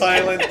 You're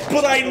silent.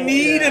 But I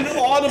need an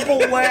audible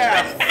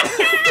laugh.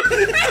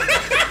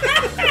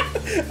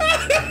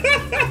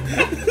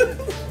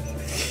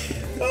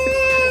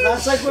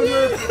 That's like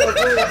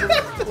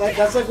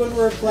when we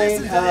were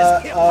playing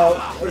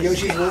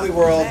Yoshi's Woolly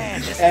World,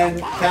 and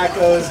Pat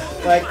goes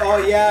like, "Oh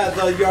yeah,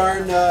 the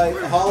yarn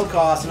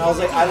Holocaust," and I was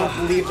like, "I don't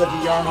believe that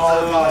the yarn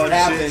Holocaust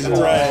happened."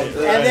 Right.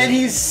 And then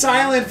he's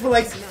silent for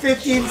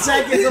 15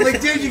 seconds. I'm like,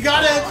 "Dude, you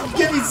gotta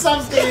give me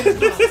something."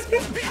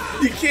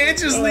 You can't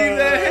just leave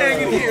that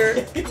hanging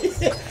here.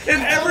 If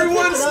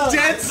everyone's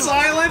dead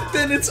silent,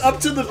 then it's up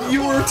to the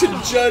viewer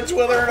to judge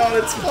whether or not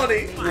it's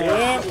funny.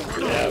 Yeah.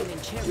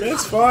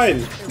 That's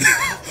fine.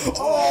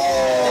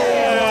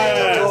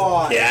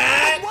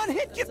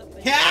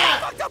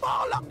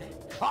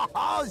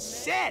 Oh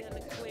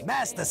shit!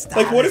 Master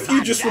style. Like, what if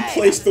you just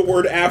replaced the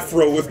word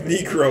Afro with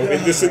Negro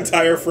in this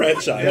entire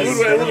franchise? You've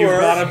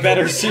got a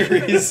better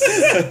series.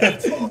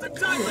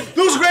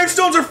 Those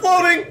gravestones are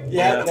floating!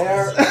 Yeah,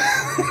 they're.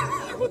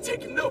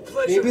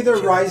 Maybe they're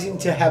rising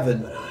to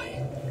heaven.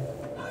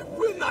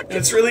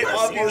 It's really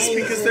obvious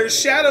because their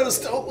shadows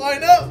don't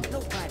line up.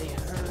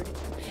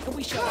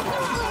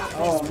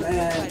 Oh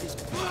man.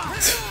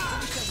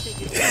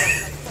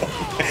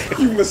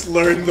 You must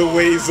learn the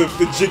ways of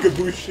the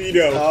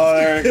Jigabushido. Oh,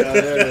 there it goes.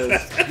 There it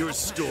is. Your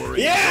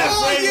story.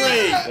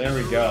 Yeah, There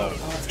we go.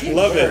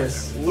 Love it.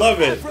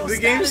 Love it. The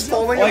game's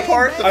falling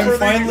apart. I'm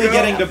finally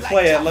getting to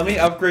play it. Let me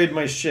upgrade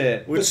my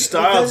shit. Which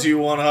style do you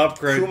want to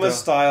upgrade? Kuma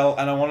style,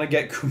 and I want to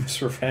get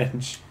Kuma's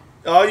Revenge.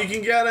 Oh, you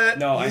can get it.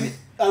 No, I.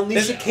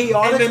 Unleash a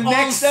chaotic in the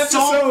next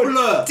ensemble.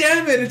 episode.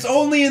 Damn it! It's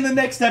only in the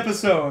next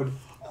episode.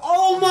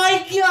 Oh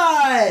my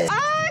god!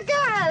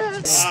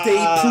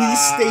 Please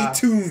stay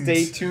tuned.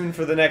 Stay tuned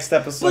for the next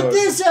episode. But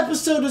this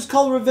episode is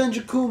called Revenge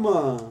of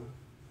Kuma.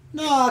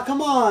 Nah,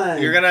 come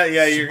on. You're gonna.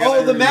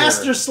 Oh, the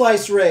Master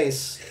Slice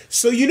race.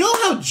 So you know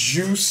how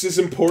juice is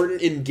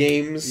important in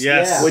games?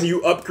 Yes. Yeah. When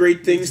you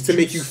upgrade things to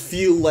make you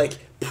feel like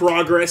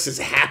progress is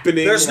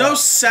happening. There's no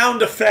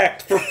sound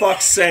effect, for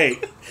fuck's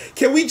sake.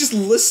 Can we just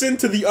listen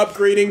to the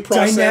upgrading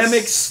process?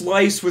 Dynamic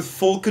slice with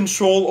full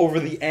control over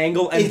the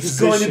angle and It's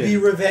position. going to be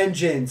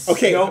Revengeance.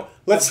 Okay,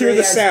 let's hear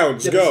the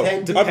sounds. Go.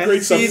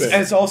 Upgrade something.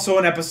 It's also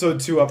an episode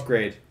 2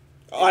 upgrade.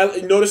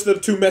 I noticed the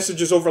two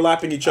messages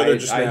overlapping each other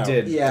just now. I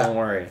did. Yeah. Don't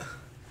worry.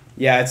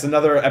 Yeah, it's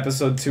another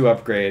episode 2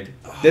 upgrade.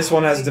 This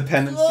one has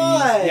dependencies.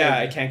 God. Yeah,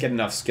 I can't get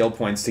enough skill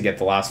points to get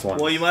the last one.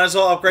 Well, you might as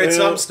well upgrade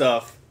some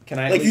stuff. Can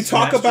I? Like you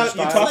talk about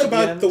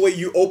the way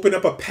you open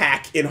up a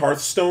pack in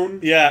Hearthstone.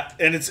 Yeah,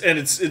 and it's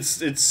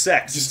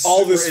sex. Just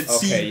all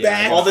this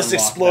feedback, all this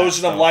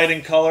explosion of light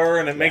and color,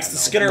 and it makes the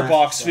Skinner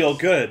box feel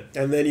good.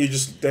 And then you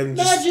just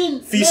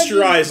Imagine- feast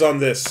your eyes on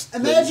this.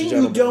 Imagine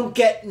you don't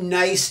get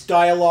nice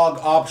dialogue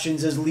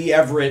options as Lee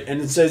Everett, and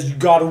it says you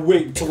gotta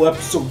wait till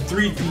episode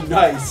 3 to be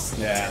nice.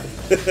 Yeah.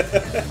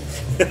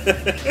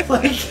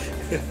 Like,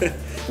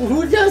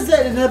 who does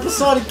that in an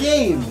episodic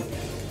game?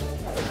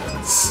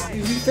 To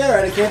be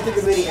fair, I can't think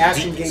of any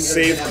action games.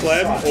 Save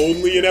Clem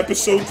only in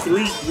episode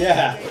 3.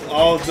 Yeah.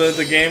 Oh,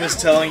 the game is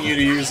telling you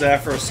to use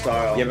Afro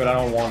style. Yeah, but I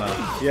don't wanna.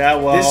 Yeah,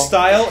 well, this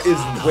style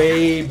is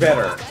way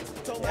better.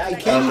 I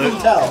can't even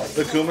tell.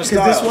 The Kuma Because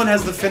style. this one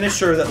has the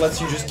finisher that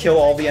lets you just kill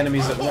all the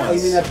enemies at Oh, once.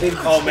 you mean that big?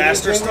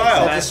 Master thing?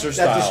 style. Master That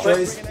style.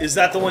 destroys. Is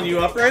that the one you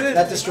upgraded?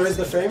 That destroys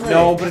the frame rate.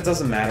 No, but it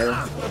doesn't matter.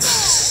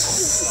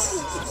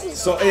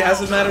 So it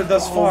hasn't mattered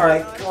thus far. Oh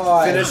my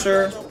god.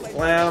 Finisher,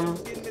 Lamb,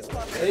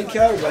 I didn't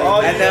kill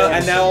everybody.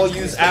 and now I'll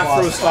use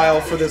Afro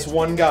style for this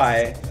one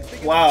guy.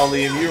 Wow,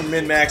 Liam, you're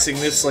min-maxing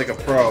this like a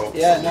pro.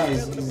 Yeah, no,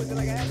 he's doing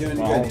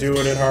good.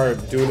 Doing it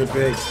hard, doing it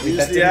big. Use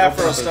That the didn't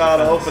Afro open up his style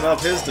to defense. open up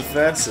his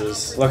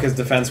defenses. Look, his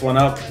defense went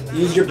up.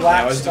 Use your Now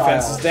black his style.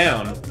 defense is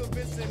down.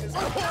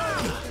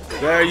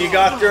 There, you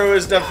got through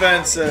his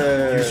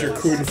defenses. Use your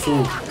kung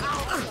fu.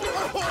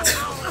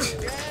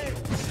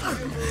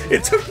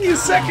 It took me a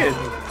second.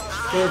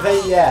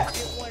 Okay, yeah.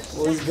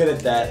 Well, he's good at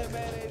that.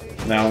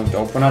 Now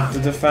open up the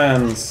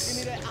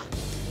defense.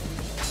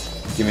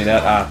 Give me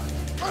that.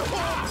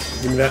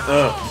 Give me that.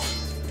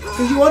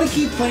 Because you want to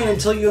keep playing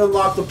until you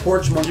unlock the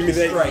porch monkey. Give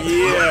me that. strike.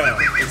 Yeah.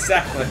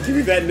 Exactly. Give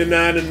me that.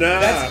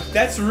 Na.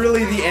 That's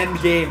really the end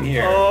game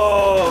here.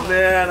 Oh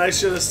man, I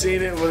should have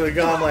seen it would have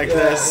gone like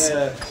this.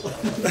 Yeah.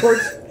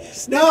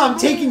 No, I'm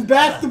taking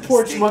back the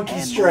porch monkey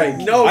strike.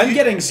 No, I'm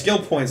getting skill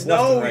points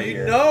left and right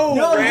here. No,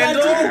 No, you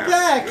Randall. gotta take it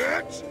back.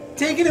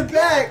 Taking it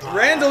back.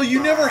 Randall,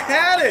 you never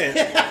had it.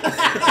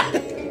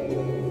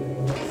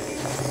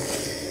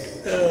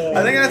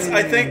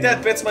 I think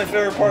that bit's my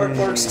favorite part of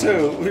Clerks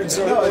too.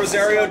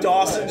 Rosario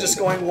Dawson just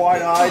going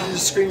wide-eyed and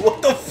just screaming,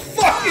 "What the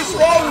fuck is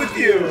wrong with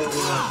you?"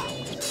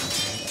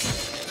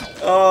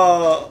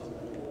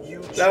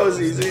 That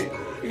was easy.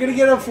 You're gonna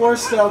get a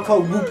 4-style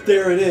called Whoop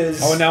There It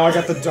Is. Oh, now I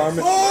got the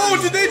Dharma. Oh,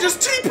 did they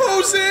just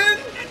T-pose in?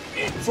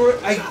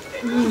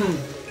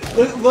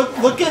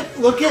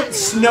 Look at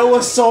Snow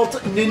Assault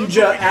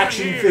Ninja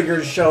action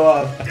figures show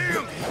up.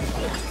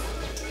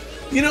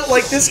 You know,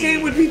 like, this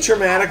game would be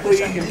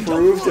dramatically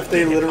improved if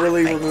they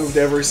literally removed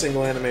every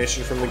single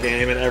animation from the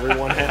game and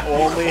everyone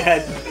only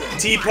had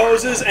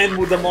T-poses and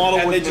the model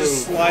would move.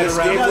 Just slide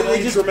around.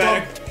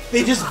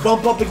 They just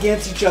bump up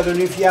against each other,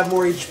 and if you have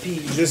more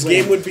HP, this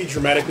game would be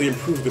dramatically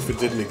improved if it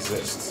didn't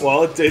exist.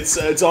 Well,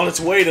 it's on its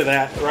way to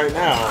that right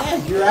now. Yeah,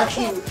 you're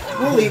actually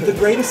really the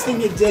greatest thing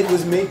it did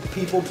was make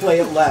people play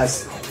it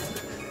less.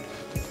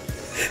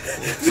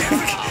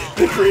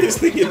 The greatest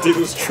thing it did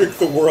was trick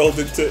the world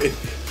into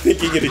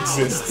thinking it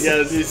exists. Yeah,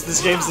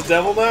 this game's the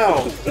devil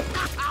now.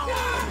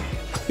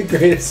 The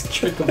greatest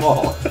trick of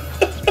all.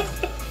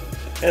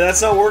 And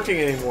that's not working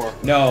anymore.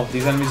 No,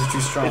 these enemies are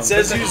too strong. It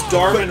says use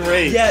Darman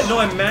Rage. Yeah, no,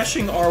 I'm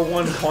mashing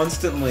R1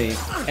 constantly,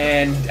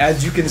 and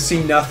as you can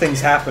see,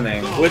 nothing's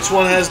happening. Which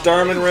one has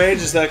Darman Rage?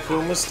 Is that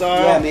Kuma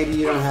style? Yeah, maybe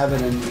you don't have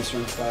it in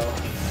Eastern style.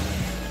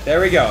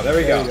 There we go. There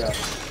we go.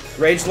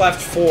 Rage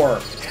left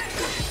 4.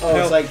 Oh, no.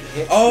 It's like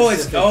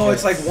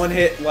it's like one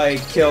hit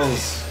like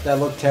kills that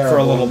look terrible for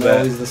a little bit.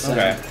 Always the same.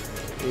 Okay.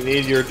 You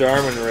need your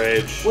Darman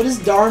Rage. What is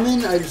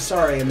Darman? I'm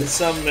sorry. It's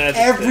some magic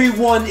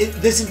everyone,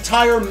 this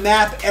entire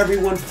map,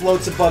 everyone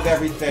floats above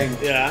everything.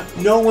 Yeah.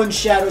 No one's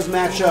shadows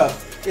match up.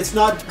 It's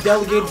not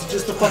delegated to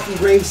just the fucking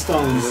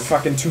gravestones. There's a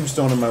fucking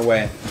tombstone in my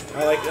way.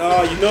 I like,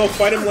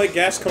 fight him like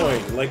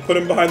Gascoigne. Like, put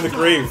him behind the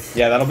grave.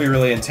 Yeah, that'll be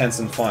really intense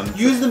and fun.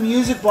 Use the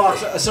music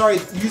box,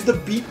 use the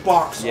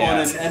beatbox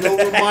on him, and it'll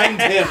remind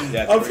him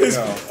of his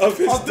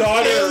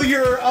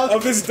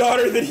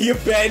daughter that he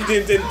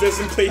abandoned and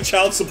doesn't pay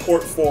child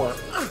support for.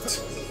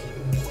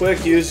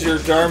 Quick, use your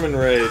Darman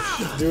Rage.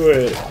 Do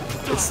it.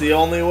 It's the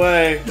only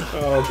way.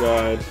 Oh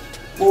god.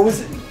 What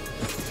was it?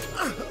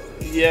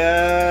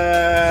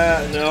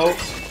 Yeah, no.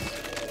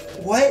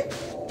 What?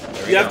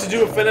 You have to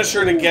do a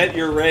finisher to get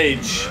your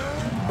rage.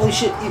 Holy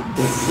shit.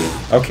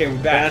 Okay, we're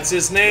back. That's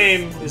his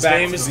name. His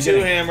name is Two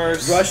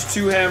Hammers. Rush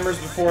 2 hammers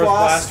before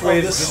blast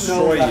waves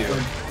destroy you.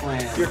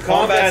 Your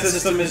combat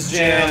system is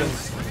jammed.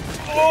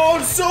 Oh,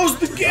 and so's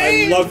the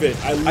game! I love it.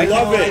 I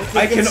love it.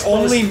 I can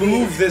only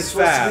move this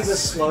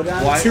fast.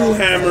 Two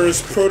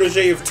Hammers,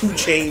 protege of 2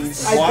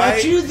 Chains. I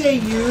bet you they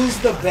use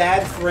the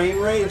bad frame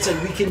rate and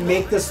said we can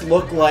make this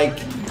look like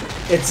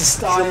it's a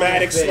style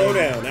dramatic thing.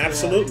 slowdown.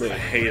 Absolutely. I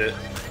hate it.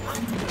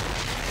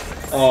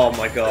 Oh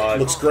my god.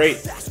 Looks great.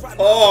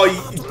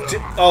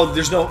 Oh,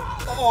 there's no.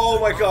 Oh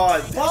my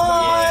god.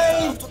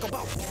 Bye!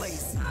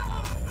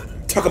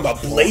 Talk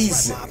about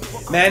blazing.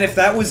 Man, if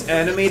that was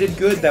animated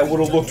good, that would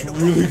have looked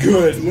really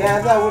good. Yeah,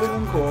 that would have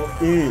been cool.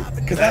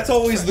 Because that's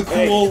always the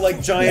cool,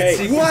 like, giant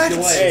sequence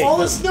you like. All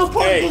the snow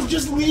particles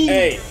just leave.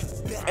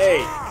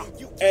 Hey.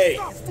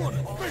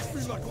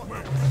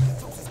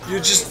 You're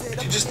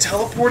just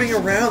teleporting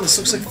around. This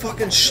looks like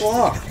fucking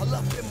schlock.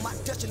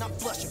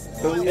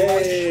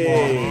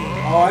 Hey.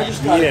 Oh, I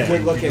just got a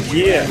good look at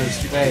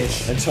Hammer's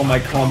face. Until my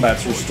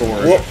combat's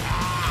restored. Whoop.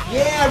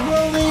 Yeah,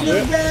 rolling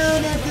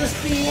around at the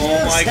speed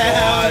Oh my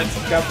god.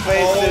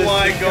 Oh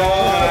my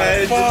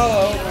god.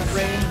 Follow the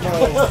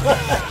rainbow.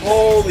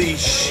 Holy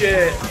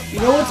shit. You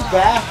know what's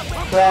back?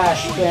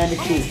 Crash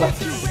Bandicoot.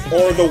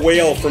 Or the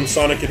whale from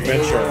Sonic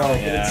Adventure.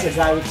 Yeah. It's a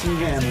guy with 2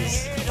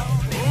 hammers.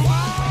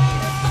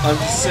 I'm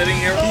just sitting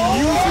here. He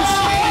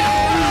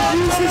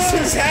uses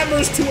his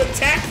hammers to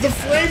attack the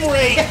frame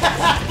rate.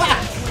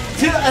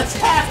 To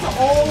attack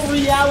all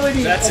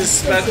reality. That's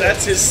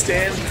his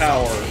stand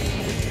power.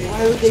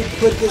 Why would they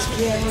put this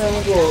camera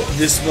angle?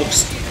 This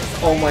looks.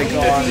 Oh my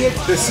god.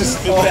 This is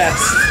the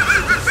best.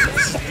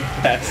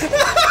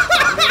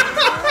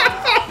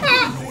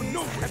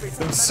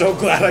 I'm so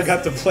glad I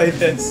got to play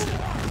this.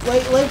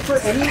 Like for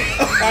any.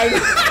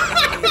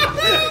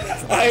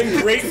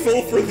 I'm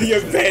grateful for the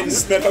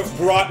events that have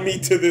brought me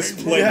to this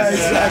place. Yeah,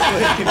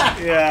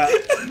 exactly. Yeah.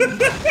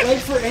 Like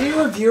for any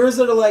reviewers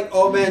that are like,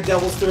 oh man,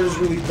 Devil's Third is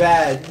really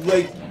bad.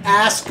 Like,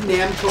 ask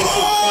Namco for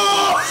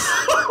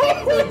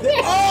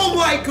oh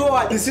my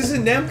god! This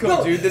isn't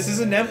Namco, dude. This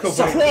isn't Namco.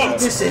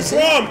 This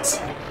isn't.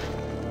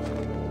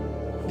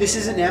 This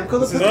isn't Namco.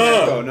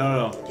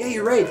 No. Yeah,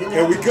 you're right.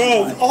 Here we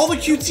go. All the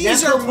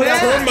QTs are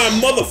Turn my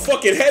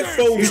motherfucking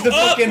headphones Here's the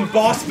up. fucking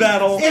boss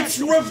battle. It's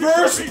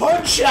reverse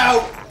punch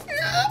out.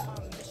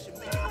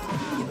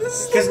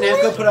 Because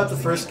Namco put out the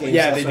first game.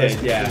 Yeah, they did.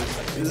 Yeah.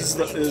 This is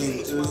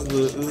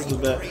the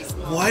best.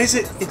 Why is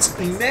it? It's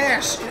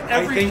MASH.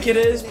 I think it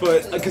is,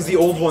 but because the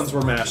old ones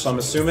were mashed, so I'm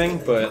assuming.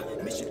 But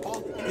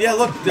yeah,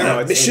 look, they're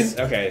okay.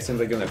 It seems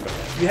like in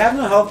You have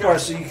no health bar,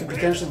 so you could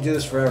potentially do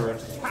this forever.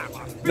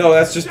 No,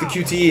 that's just the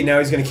QTE. Now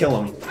he's gonna kill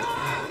him.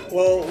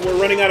 Well, we're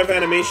running out of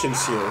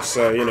animations here,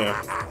 so you know.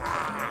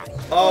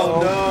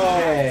 Oh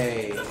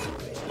okay.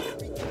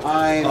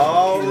 I'm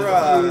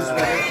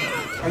alright.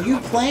 Are you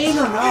playing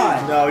or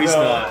not? No, he's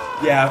not.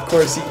 Yeah, of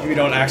course we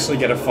don't actually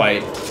get a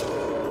fight.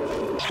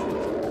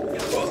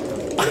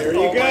 There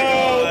you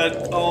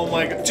go. Oh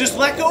my god. Just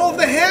let go of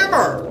the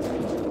hammer.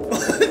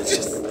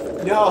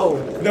 No.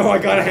 No, I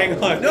gotta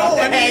hang on. No,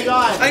 Hang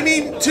on. I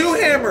mean, two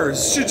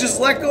hammers should just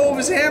let go of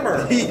his hammer.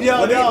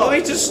 Let me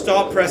just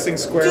stop pressing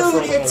square for a Dude,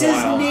 little it's his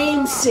while.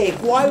 namesake.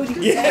 Why would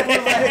he ever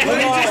let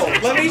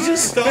it go? Let me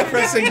just stop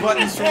pressing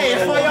buttons for a Hey, if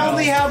little I while.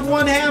 only have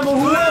one hammer,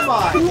 who am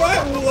I?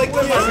 What? Like,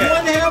 One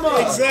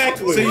hammer.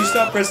 exactly. So you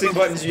stop pressing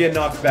buttons, you get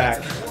knocked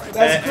back.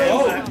 That's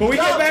great. But we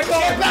get back on.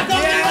 Get back on the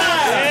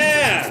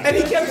Yeah. And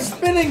he kept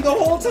spinning the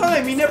whole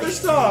time. He never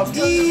stopped.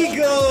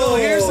 Eagle. No,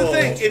 here's the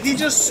thing. If he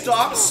just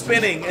stopped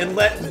spinning and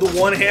let the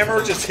one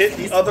hammer just hit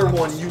the other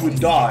one, you would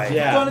die.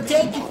 Yeah. Gonna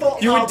take you for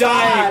You would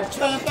die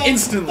God.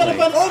 instantly.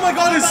 Oh my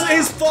god,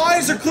 his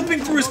thighs are clipping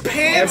through his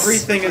pants.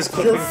 Everything is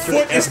clipping Your through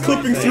foot is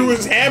clipping through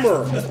his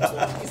hammer.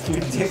 Your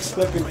dick's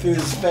clipping through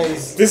his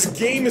face. This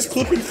game is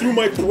clipping through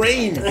my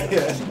brain.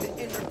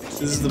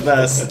 This is the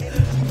best.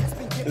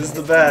 This is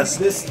the best.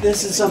 This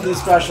is something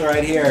special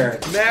right here.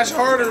 Mash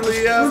harder,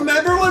 Leo.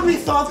 Remember when we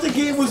thought the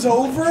game was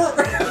over?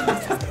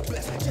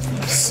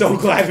 So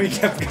glad we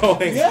kept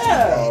going.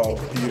 Yeah. Oh,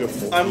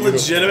 beautiful. I'm beautiful.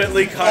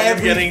 legitimately kind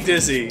of getting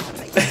dizzy.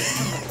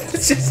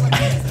 It's just,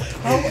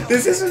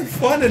 this isn't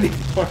fun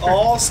anymore.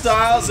 All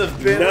styles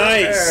have been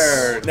Nice.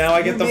 repaired. Now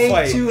I get the Made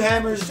fight. two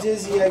hammers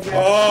dizzy, I guess.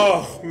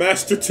 Oh,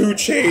 Master Two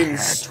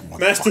Chains.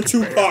 Master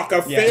Tupac,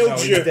 I Yeah, failed no,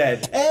 you. he's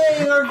dead.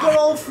 Hey, our good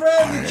old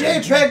friend, the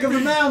JPEG of the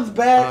mountain's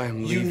back.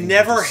 You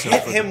never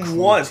hit him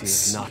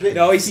once.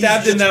 No, he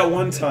stabbed him that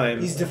one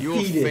time. He's Your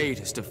defeated. fate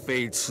is to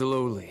fade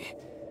slowly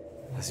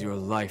as your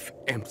life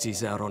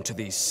empties out onto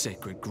these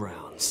sacred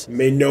grounds.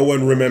 May no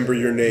one remember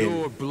your name.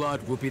 Your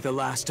blood will be the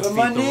last to But feed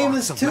my the name rocks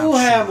is of Two Mount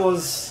Shield.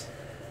 Hammers.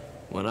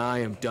 When I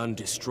am done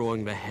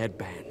destroying the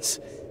headbands,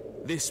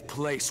 this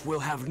place will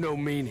have no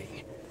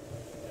meaning.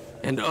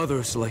 And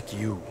others like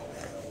you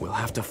will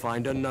have to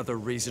find another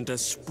reason to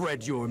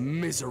spread your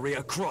misery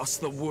across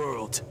the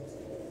world.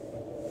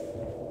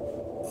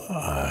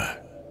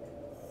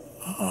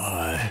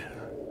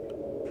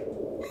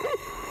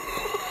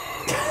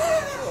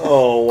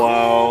 Oh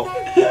wow.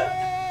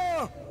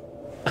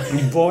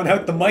 He's blowing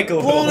out the mic a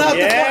little. Blowing out the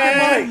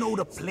Yeah. know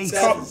the place.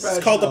 It's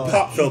called the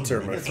pop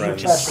filter, my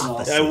friends. Professional.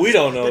 And we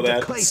don't know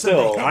that.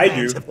 Still. I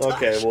do.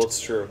 Okay, well it's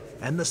true.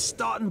 And the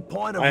starting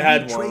point of I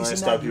had one, I retracing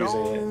stopped that using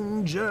it.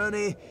 long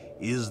journey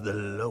is the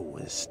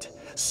lowest.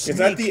 Is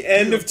that the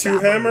end of Two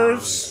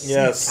Hammers?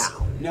 Yes.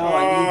 No,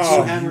 I need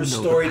Two Hammers'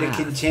 story to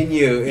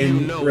continue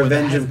in know where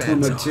Revenge the of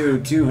Kuma headbands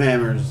 2, Two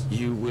Hammers.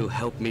 You will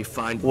help me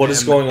find What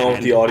is them going on with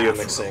and the audio Afro.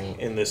 mixing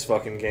in this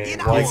fucking game? In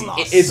Like, all our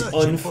it's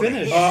searching for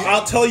unfinished. hidden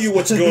I'll tell you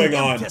what's going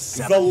on.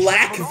 The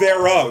lack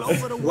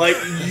thereof. like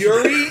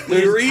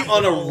Yuri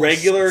on a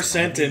regular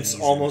sentence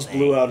almost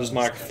blew out his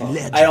microphone.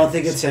 I don't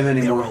think it's him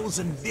anymore. heroes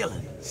and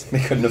villains. They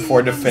couldn't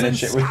afford to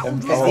finish it with him.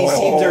 Because these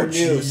scenes are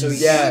new, so he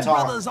Yeah. can't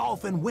talk. Brothers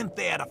often went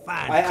there to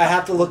find. I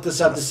have to look this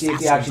up to see if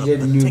he actually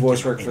did new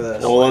voice work for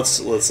this. Well, let's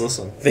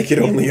listen. They could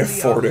only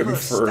afford him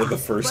for the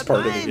first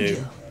part of the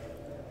game.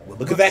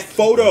 Look at that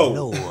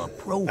photo.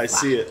 I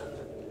see it.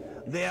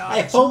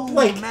 I hope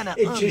like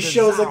it just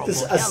shows like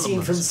this a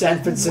scene from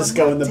San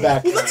Francisco in the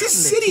back. Well, that's a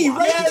city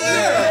right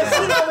there. That's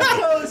it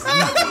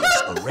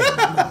on the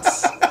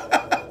coast.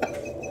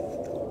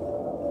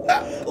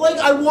 Like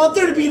I want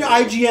there to be an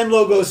IGN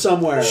logo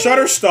somewhere.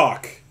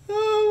 Shutterstock.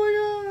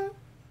 Oh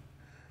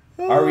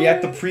my god. Are we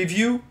at the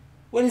preview?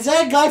 What is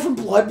that guy from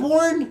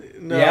Bloodborne?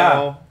 No.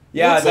 Yeah.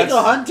 Yeah, Looks like that's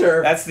a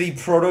hunter. That's the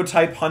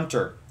prototype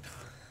hunter.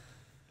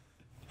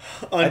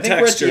 I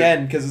think we're at the Untextured.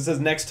 end because it says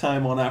next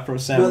time on Afro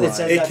Samurai. it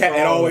says-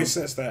 It always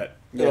says that.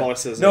 It always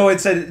says No, it. it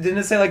said didn't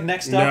it say like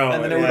next up No,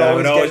 and then it would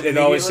yeah, always it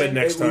always said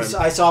next time.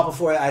 I saw it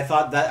before. I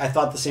thought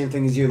the same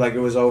thing as you. Like it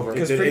was over.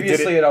 because It did- it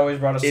previously did- it always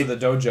brought us to it- the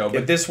dojo,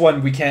 but it- this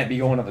one we can't be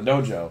going to the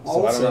dojo,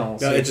 so I don't know.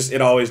 No,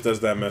 it always does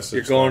that message.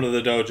 You're going to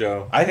the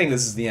dojo. I think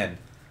this is the end.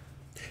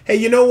 Hey,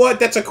 you know what?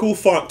 That's a cool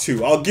font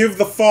too. I'll give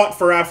the font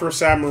for Afro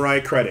Samurai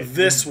credit.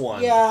 This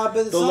one. Yeah,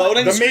 but it's The not,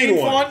 loading The screen main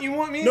one. font you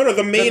want me? No,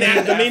 the main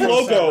Afro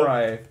logo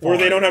Samurai where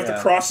they font, don't have yeah.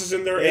 the crosses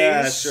in their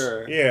Yeah, A's.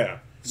 sure. Yeah.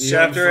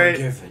 Chapter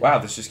 8. Wow,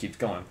 this just keeps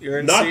going. You're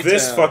in Not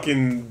this C-Town.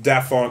 fucking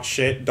dafont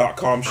shit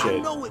 .com I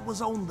shit. know it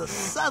was on the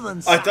southern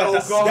I side. thought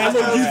That's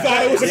what you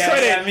thought it was a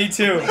credit. Yeah, me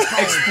too.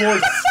 Explore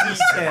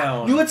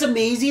C-Town. You know what's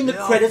amazing? The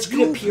credits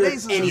could appear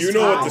at any You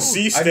know what the time.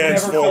 C I've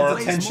stands never felt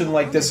for. a tension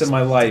like this in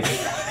my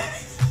life.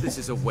 This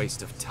is a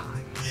waste of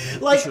time.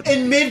 Like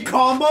in mid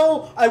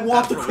combo, I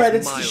want the Afro is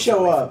credits to miles show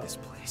away from up. this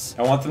place.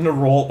 I want them to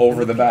roll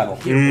over the battle.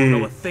 You don't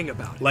know a thing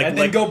about it. And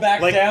then go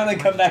back down and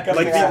come back up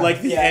like again.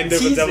 the end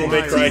of a Devil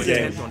May Cry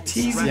game.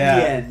 Teasing Yeah.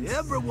 the end.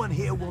 Everyone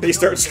here will They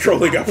start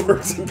scrolling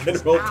upwards and then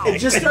roll. It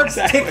just starts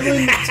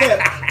tickling the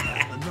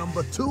tip.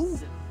 Number 2,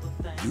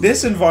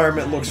 This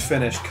environment looks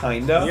finished,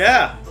 kinda.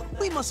 Yeah.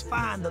 we must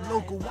find the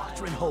local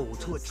watering hole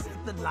to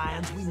attract the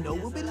lions we know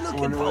will be I looking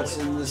wonder for what's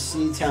it. in the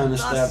C-Town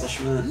Thus,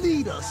 establishment.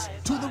 lead us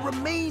to the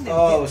remaining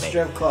Oh, headband.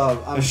 strip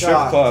club. I'm A strip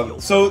shocked.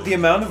 club. So the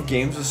amount of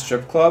games with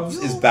strip clubs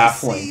is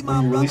baffling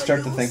when you really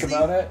start to think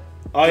about it.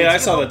 Oh yeah, I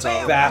saw that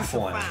top.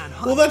 Baffling.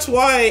 Well, that's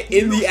why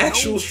in the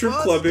actual strip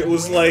club it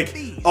was like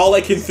all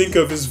I can think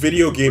of is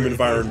video game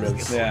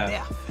environments.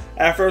 Yeah.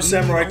 Afro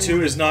Samurai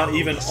 2 is not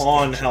even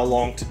on How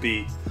Long to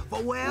Beat.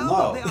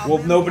 No. Well,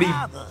 nobody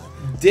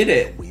did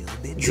it.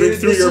 Drink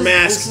through your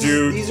mask,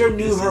 dude. These are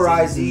new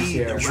horizons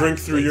here. Drink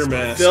through your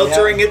mask.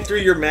 Filtering it through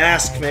your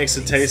mask makes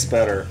it taste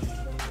better.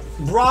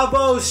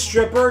 Bravo,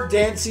 stripper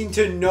dancing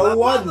to no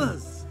one.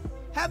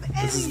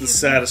 This is the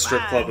saddest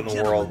strip club in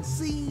the world.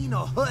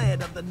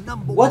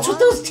 What's with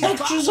those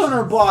textures on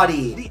her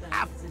body?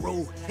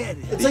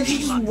 It's like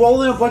she's just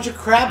rolling a bunch of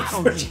crap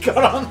before she got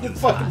on the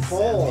fucking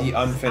pole. The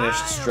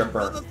unfinished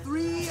stripper.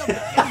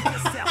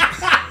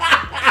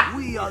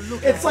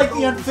 It's like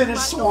the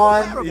unfinished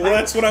swan. Yeah,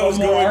 that's what I was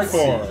going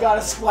for.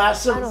 Gotta splash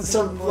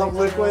some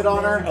liquid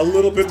on her. A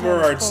little bit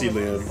more artsy,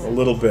 Liam. A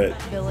little bit.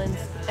 Villains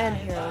and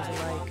heroes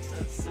alike,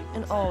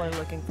 and all are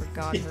looking for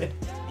godhood.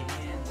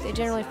 They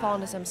generally fall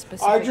into some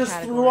specific I just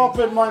category. threw up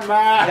in my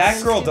mask.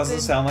 That girl doesn't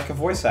sound like a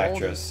voice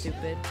actress.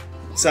 Stupid.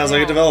 Sounds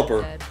like a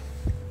developer.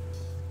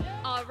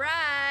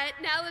 Alright,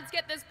 now let's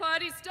get this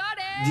party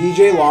started.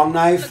 DJ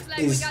Longknife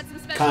is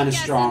kind of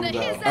strong though.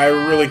 I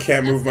really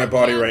can't move my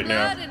body right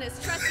now.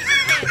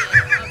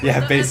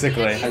 Yeah,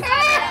 basically.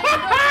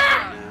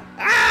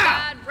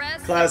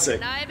 Classic.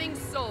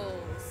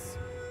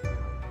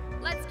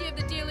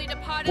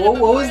 What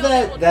was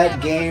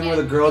that game where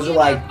the girls are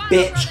like,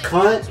 bitch,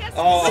 cunt?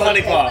 Oh,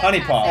 Honey Pot. Honey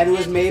Pot. And it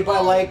was made by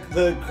like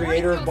the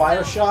creator of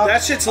Bioshock.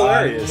 That shit's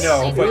hilarious.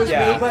 No, It but was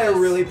yeah. made by a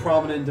really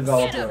prominent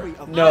developer.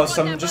 No,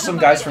 just some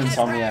guys from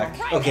Insomniac.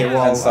 Okay,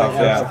 well, And stuff,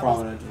 I was yeah. a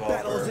prominent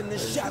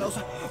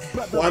developer.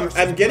 Well,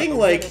 I'm getting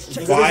like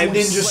vibes.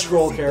 Ninja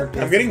Scroll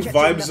character. I'm getting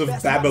vibes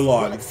of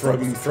Babylon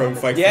from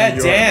Fight Yeah, for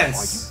New York.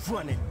 dance.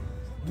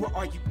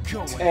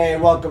 Hey,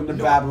 welcome to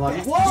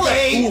Babylon.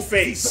 Cool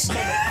face.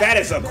 That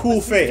is a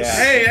cool face.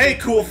 Yeah. Hey,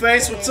 cool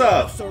face, what's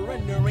up?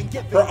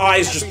 Her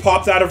eyes just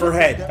popped out of her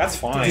head. That's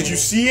fine. Did you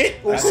see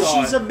it? Well,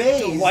 saw she's it.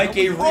 amazed. Like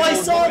a real I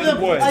saw woman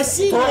them. would. I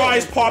see Her them.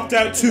 eyes popped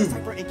out too.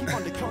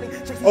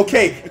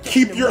 Okay,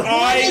 keep your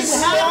What is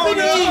eyes.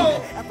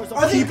 happening?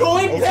 Are they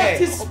going back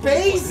Okay. to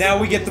space? Now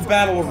we get the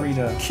battle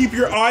arena. Keep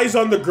your eyes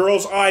on the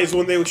girls' eyes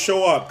when they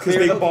show up, because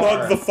Clear they the bar.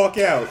 bug the fuck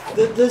out.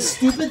 The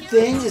stupid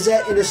thing is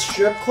that in a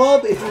strip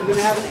club, if you're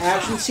gonna have an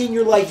action scene,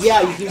 you're like,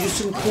 yeah, you can do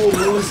some cool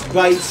moves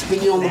by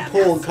spinning on the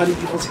pole and cutting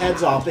people's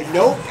heads off. But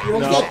nope, you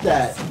don't No. get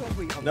that.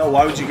 No,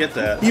 why would you get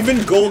that? Even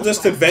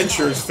Goldust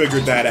Adventures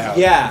figured that out.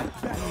 Yeah,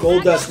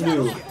 Goldust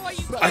knew.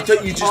 I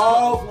thought you just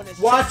Oh,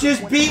 watch this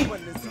beat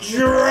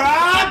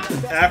drop.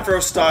 Afro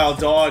style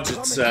dodge,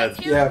 it said.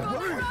 Yeah.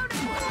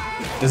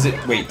 Does it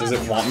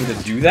want me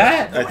to do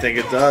that? I think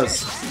it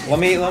does. Let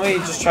me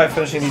just try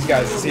finishing these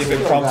guys and see if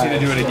it prompts you to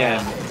do it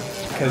again.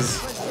 Cause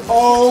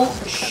Oh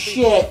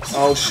shit.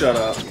 Oh, shut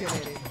up.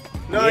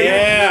 No,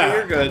 Yeah.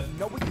 you're good.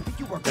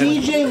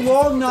 DJ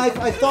Longknife,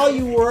 I thought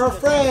you were a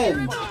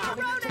friend.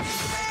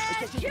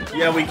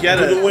 Yeah, we get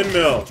To the it.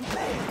 windmill.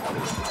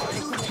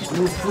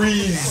 You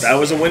freeze. That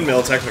was a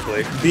windmill,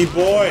 technically.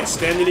 B-boy,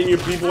 standing in your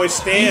B-boy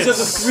stance. These are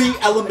the three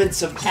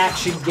elements of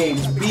action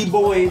games: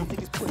 b-boying,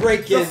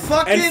 breaking,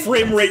 And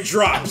frame rate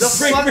drops.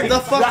 The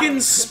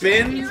fucking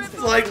spin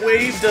like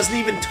wave doesn't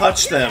even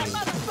touch them.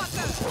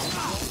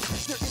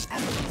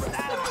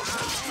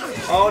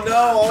 Oh no,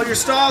 all your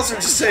styles are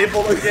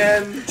disabled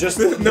again. Just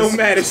no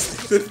matter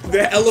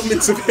the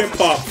elements of hip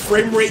hop.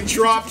 Frame rate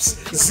drops,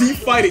 Z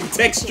fighting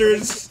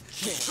textures,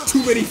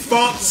 too many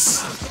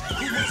fonts.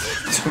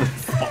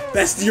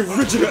 That's the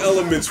original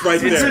elements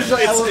right there.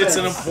 It's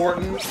an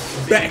important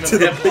Back to theme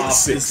the of hip-hop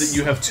basics. is that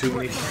you have too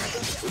many.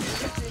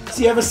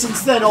 See, ever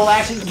since then, all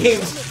action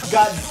games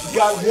got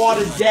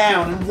watered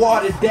down and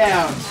watered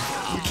down.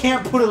 You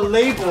can't put a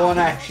label on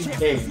action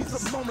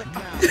games.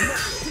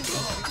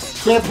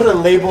 Can't put a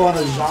label on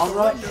a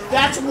genre.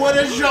 That's what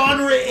a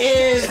genre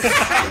is.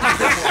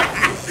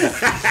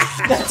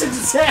 That's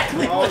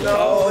exactly. Oh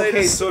no!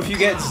 okay, so if you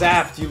get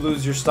zapped, you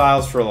lose your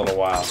styles for a little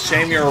while.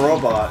 Shame you're a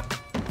robot.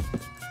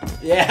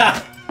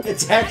 Yeah,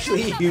 it's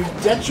actually a huge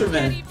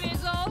detriment.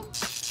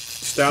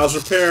 Styles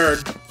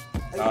repaired.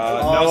 No,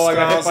 I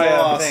got hit by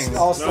a thing.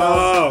 All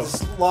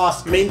styles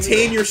lost.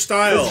 Maintain your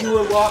style. Because you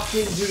were locked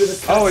in due to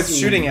the Oh, it's cutscene.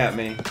 shooting at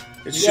me.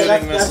 It's Yeah,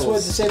 shooting that's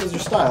what's missiles. the same as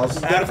your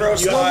styles. Afro What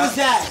style. was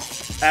that?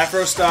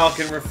 Afro style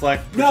can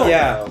reflect. No.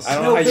 Yeah, I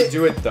don't know how you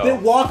do it though. They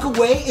walk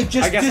away, it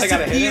just I guess I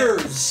gotta hit it.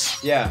 disappears.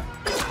 Yeah.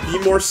 Be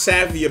more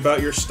savvy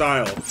about your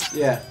style.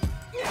 Yeah.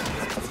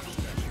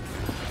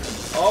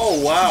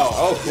 Oh wow!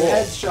 Oh, cool. Your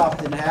head's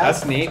chopped in half.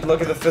 That's neat.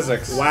 Look at the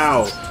physics.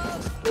 Wow.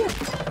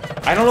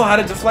 I don't know how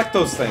to deflect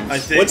those things. I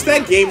think. What's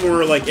that game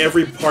where like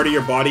every part of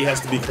your body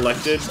has to be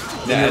collected?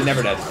 Yeah,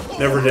 never dead.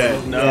 Never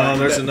dead. No,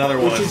 there's another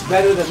one. Which is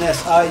better than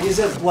this. Is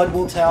it Blood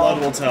Will Tell?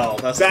 Blood will tell.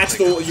 That's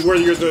the where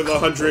you're the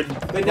 100.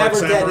 But Never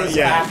Dead Samurai. is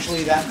Yeah.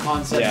 actually that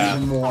concept Yeah.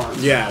 even more.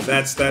 Yeah,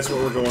 that's what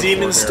we're going for.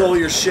 Demons here. stole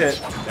your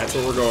shit. That's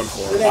what we're going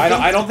for.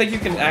 I don't think you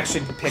can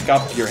actually pick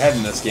up your head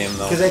in this game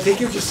though. Because I think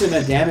you're just in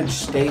a damaged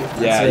state.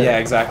 That's Yeah, it. yeah,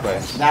 exactly.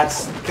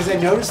 That's because I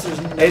noticed there's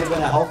never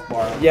been a health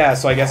bar. Yeah,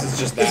 so I guess it's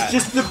just that. It's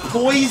just the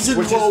poison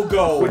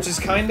logo. Which is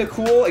kind of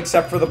cool,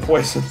 except for the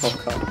poison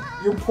logo.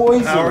 You're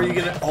poison. How are you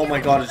gonna? Oh my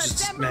god! It's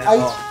just man.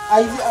 I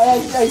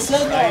I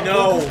said that. I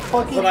know,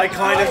 but I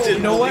kind of didn't.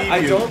 You know what?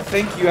 I don't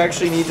think you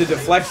actually need to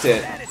deflect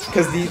it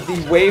because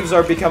the waves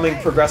are becoming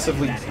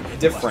progressively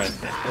different.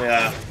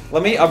 Yeah.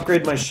 Let me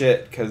upgrade my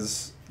shit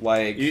because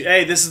like.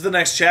 Hey, this is the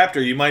next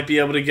chapter. You might be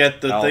able to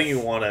get the thing you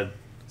wanted.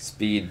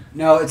 Speed.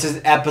 No, it's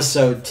an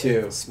episode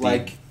 2. Speed.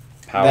 Like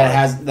Power.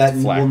 that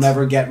Deflect. will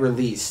never get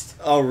released.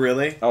 Oh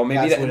really? Oh,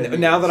 maybe That's what it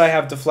now means. that I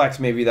have deflect,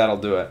 maybe that'll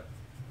do it.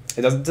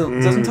 It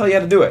doesn't tell you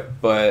how to do it,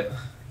 but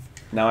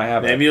now I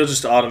have it. Maybe you'll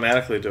just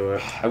automatically do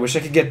it. I wish I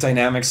could get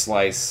dynamic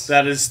slice.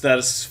 That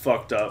is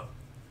fucked up.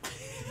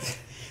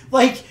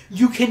 Like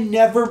you can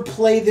never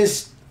play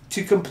this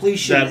to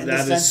completion in the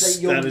that sense is-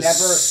 that you'll that is never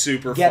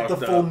super get the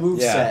fucked full up.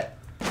 moveset.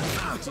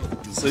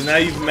 So now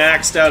you've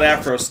maxed out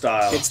Afro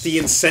style. It's the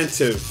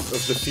incentive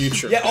of the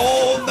future. Yeah.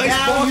 Oh, nice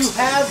Now box. you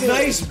have it.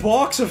 Nice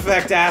box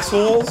effect,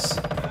 assholes.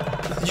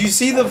 Did you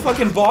see the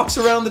fucking box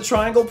around the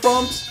triangle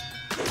prompt?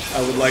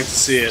 I would like to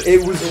see it.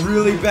 It was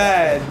really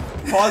bad.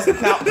 Pause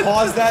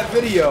that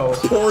video.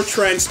 Poor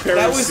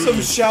transparency. That was some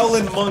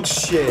Shaolin monk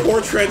shit.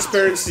 Poor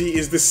transparency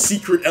is the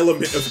secret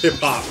element of hip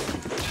hop.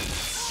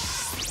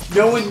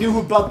 No one knew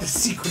about the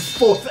secret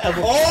fourth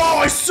element. Oh,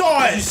 I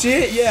saw Did you it! see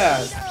it? Yeah.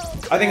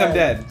 I think I'm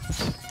dead.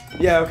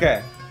 Yeah.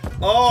 Okay.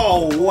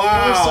 Oh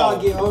wow!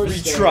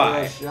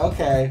 Retry.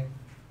 Okay.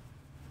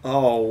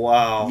 Oh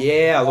wow!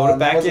 Yeah. Load it That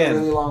back was a in.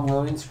 really long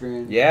loading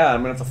screen. Yeah.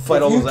 I'm gonna have to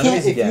fight all If you those can't-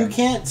 enemies again. If you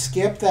can't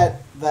skip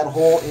that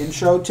whole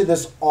intro to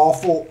this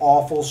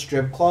awful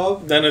strip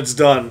club, Then it's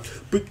done.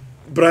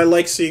 But I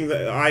like seeing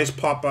the eyes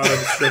pop out of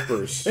the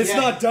strippers. It's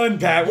not done,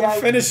 Pat. Yeah.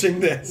 We're finishing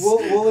this.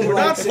 We're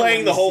not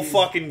playing the whole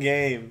fucking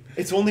game.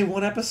 It's only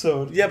one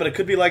episode. Yeah, but it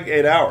could be like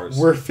 8 hours.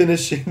 We're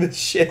finishing this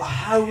shit.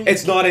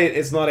 It's not 8.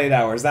 It's not 8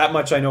 hours. That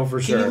much I know for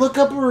Can sure. you look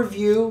up a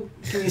review?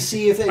 Can you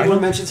see if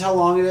anyone mentions how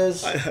long it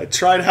is? I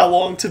tried how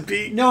long to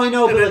beat. No, I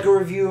know, but like a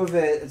review of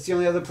it. It's the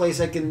only other place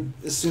I can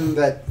assume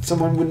that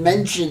someone would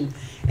mention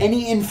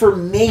any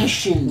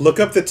information.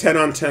 Look up the 10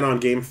 on 10 on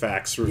Game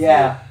Facts review.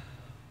 Yeah.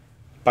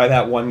 By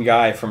that one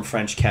guy from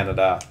French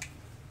Canada.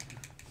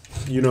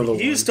 You know the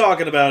He's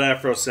talking about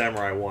Afro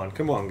Samurai 1.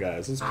 Come on,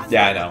 guys.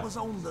 Yeah, I know.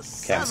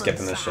 Okay, I'm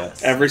skipping this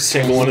shit. Every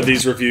single one of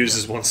these reviews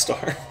is 1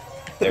 star.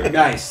 There we go.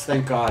 Nice,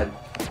 thank God.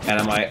 And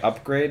am I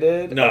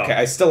upgraded? No. Okay,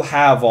 I still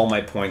have all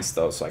my points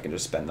though, so I can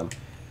just spend them.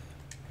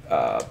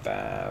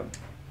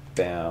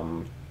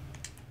 Bam.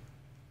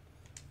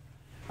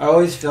 I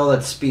always feel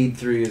that Speed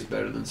 3 is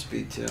better than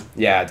Speed 2.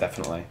 Yeah,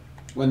 definitely.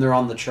 When they're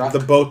on the truck. The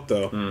boat,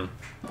 though.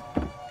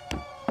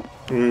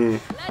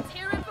 Let's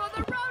hear it for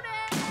the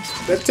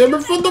Ronin! The timber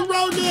for the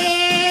Ronin!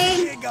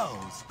 Here goes.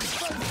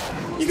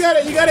 You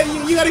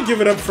gotta give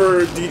it up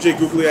for DJ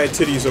Googly Eyed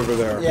Titties over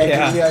there.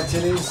 Yeah, Googly Eyed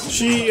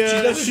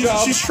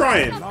Titties. She's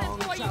trying.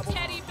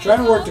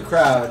 Trying to work the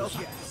crowd.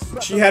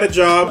 She had a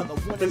job,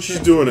 and she's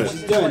doing it.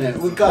 She's doing it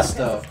with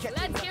gusto.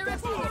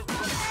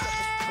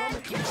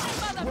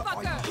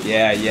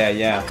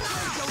 Yeah.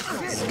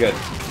 This is good.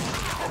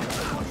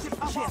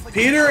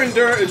 Peter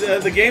endured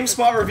the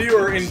GameSpot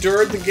reviewer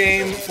endured the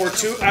game for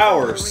 2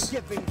 hours,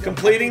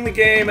 completing the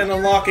game and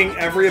unlocking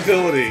every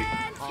ability.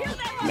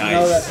 Nice.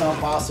 No, that's not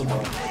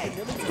possible.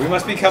 We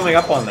must be coming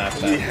up on that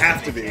We then.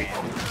 have to be.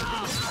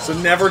 So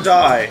never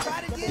die.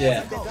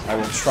 Yeah. I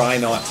will try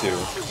not to.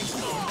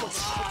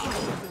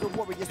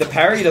 The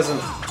parry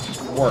doesn't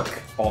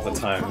work all the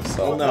time,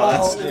 so. No,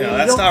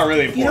 that's not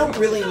really You important.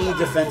 don't really need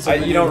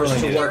defensive you don't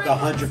maneuvers really to need it. work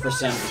 100% of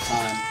the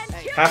time.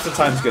 Half the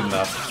time's good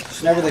enough.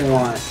 It's never they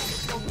want.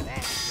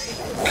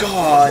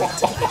 God.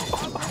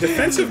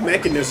 Defensive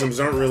mechanisms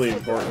aren't really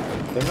important.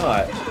 They're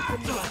not.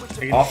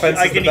 Offense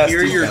I is the can best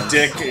hear your defense.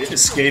 dick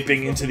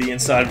escaping into the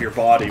inside of your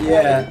body.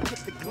 Yeah.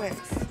 It's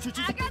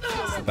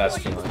the best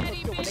feeling.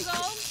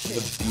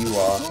 The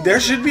Bua. There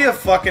should be a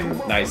fucking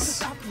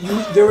Nice.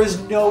 There is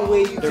no way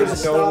you could have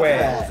There's no stopped way.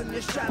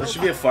 that. There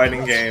should be a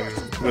fighting game,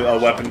 a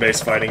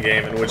weapon-based fighting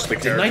game in which the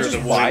Didn't I character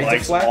just that buy really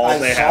likes Deflect? all I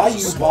they saw have you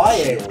is buy small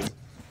it. shield.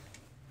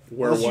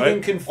 Where Unless you what?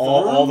 can confirm.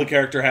 All the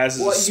character has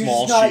is What, a you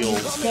small just not- shield.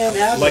 You just can't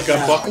have Like it a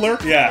now. buckler?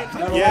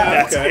 Yeah, Yeah,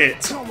 that's okay.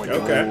 it.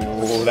 Okay.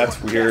 Oh,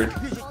 that's weird.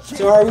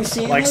 So are we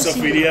seeing Like this?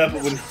 Sophia,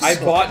 but with I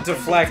bought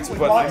Deflect,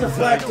 but Bought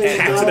Deflect and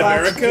Captain not allowed to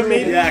America, do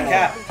maybe? it. yeah,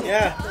 cat,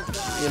 yeah,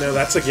 You know,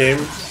 that's a game.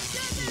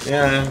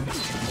 yeah.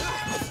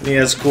 He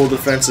has cool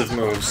defensive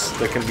moves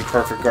that can be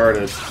perfect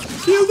guarded.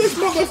 Kill this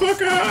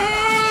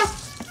motherfucker!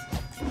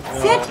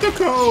 Fuck the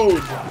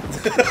code!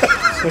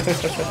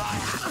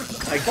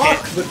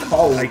 Fuck the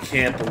code. I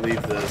can't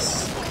believe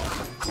this.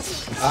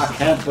 I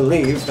can't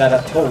believe that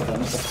I told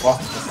them to fuck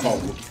the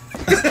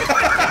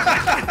code.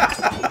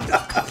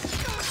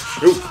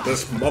 Shoot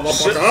this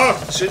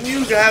motherfucker! Shouldn't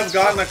you have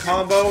gotten a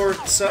combo or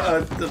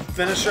the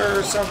finisher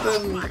or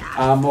something?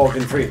 I'm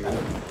Morgan Freeman.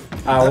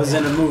 I was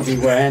in a movie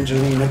where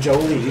Angelina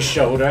Jolie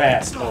showed her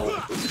asshole.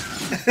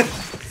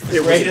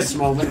 It Greatest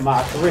moment of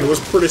my career. was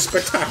pretty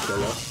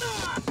spectacular.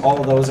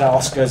 All those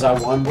Oscars I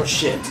won were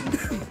shit.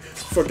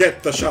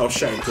 Forget the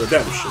Shawshank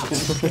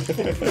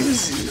Redemption.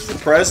 He's the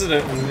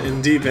president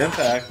in Deep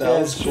Impact. That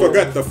was cool.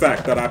 Forget the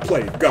fact that I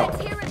played God.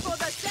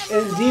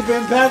 In Deep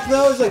Impact,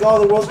 though, it's like, oh,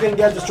 the world's gonna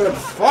get destroyed.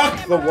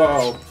 Fuck the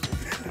world.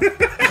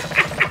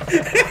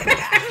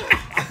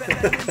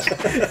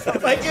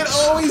 Like, it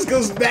always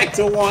goes back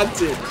to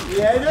Wanted.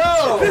 Yeah, I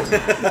know.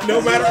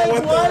 No matter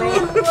what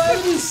Why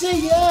would he say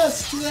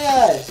yes to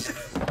that?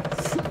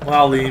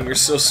 Wow, Liam, you're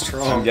so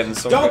strong. I'm getting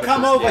so Don't good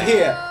come at this over game.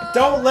 here.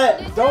 Don't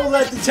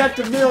let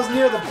Detective Mills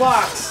near the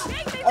box.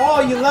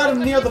 Oh, you let him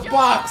near the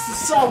box. You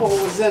saw what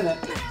was in it.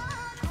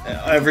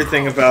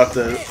 Everything about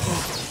the...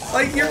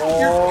 Like, you're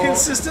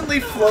consistently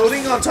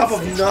floating on top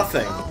of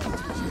nothing.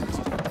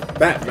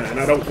 Batman,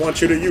 I don't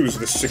want you to use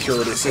this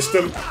security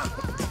system.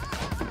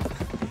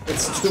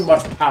 It's too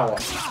much power.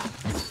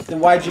 Then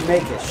why'd you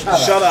make it?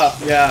 Shut up,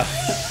 yeah.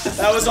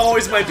 That was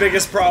always my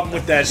biggest problem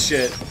with that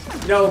shit.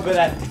 No,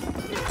 but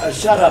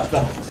shut up,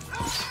 though.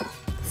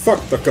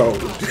 Fuck the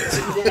code.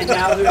 And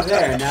now they're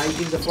there. Now you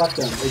can deflect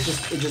them. It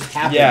just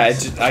happens. Yeah,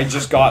 I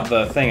just got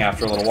the thing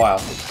after a little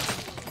while.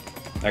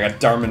 I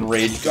got Darman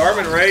Rage.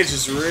 Darman Rage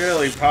is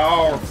really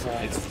powerful.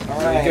 It's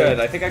really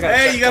good. I think I got.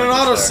 Hey, you got an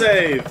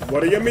autosave.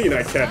 What do you mean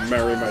I can't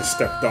marry my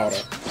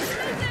stepdaughter?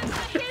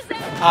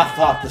 I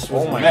thought this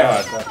was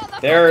America.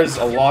 God. There's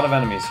a lot of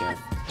enemies here.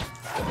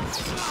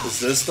 Is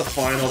this the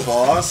final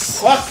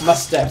boss? Fuck my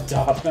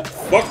stepdaughter.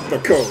 Fuck the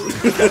code.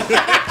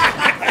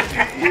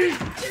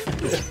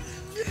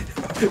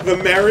 The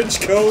marriage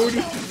code?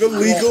 The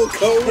legal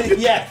code?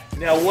 Yeah.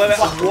 Now,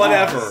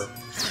 whatever.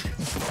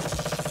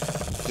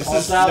 This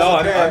is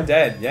I'm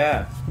dead.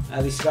 Yeah.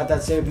 At least you got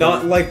that save.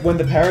 Not like when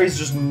the parry's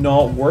just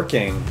not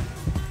working.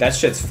 That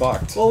shit's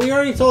fucked. Well, we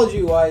already told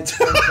you why it's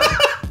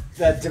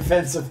that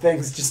defensive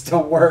things just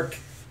don't work.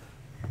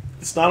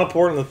 It's not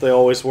important that they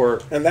always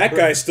work. And that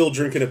guy's still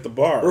drinking at the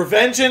bar.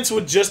 Revengeance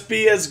would just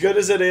be as good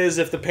as it is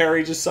if the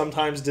parry just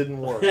sometimes didn't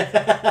work.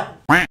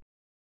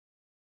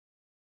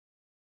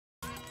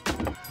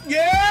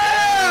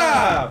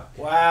 Yeah!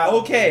 Wow.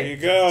 Okay. There you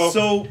go.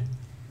 So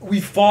we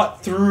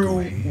fought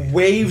through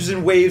waves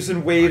and waves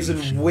and waves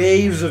and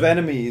waves of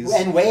enemies.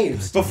 And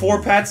waves.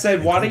 Before Pat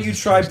said, why don't you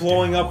try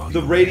blowing up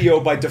the radio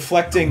by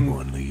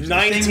deflecting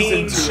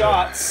 19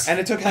 shots. And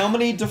it took how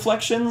many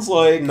deflections?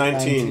 Like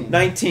 19.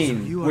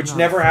 19, which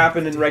never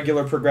happened in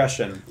regular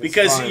progression.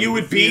 Because you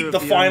would beat the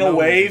final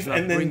wave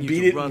and then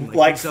beat it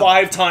like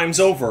 5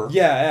 times over.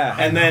 Yeah.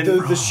 And then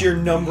the sheer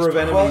number of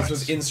enemies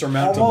was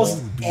insurmountable.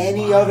 Almost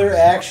any other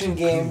action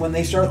game when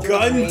they start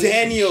Gun waves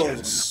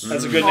Daniels.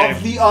 That's a good name.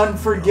 of the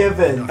Unforgiven.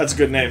 That's a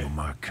good name.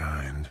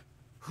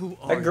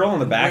 That girl in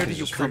the back is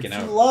just freaking She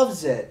out.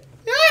 loves it.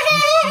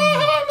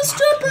 I'm a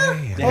stripper.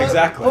 Yeah,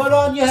 exactly. Put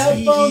on your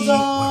headphones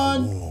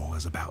on.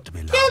 Kill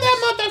that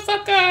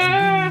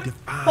motherfucker!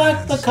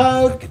 Fuck the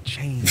code.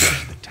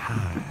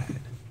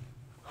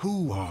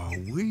 Who are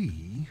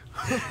we?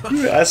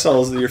 You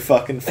assholes, you're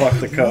fucking fuck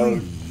the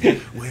code.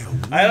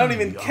 I don't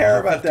even care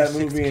about that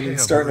movie and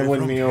it's starting to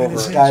win me over.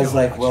 This guy's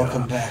like,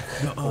 welcome back,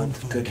 old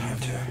good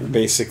hunter.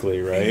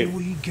 Basically, right?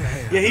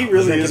 Yeah, he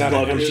really is Drinking out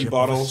of Bloodborne. empty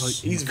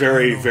bottles. He's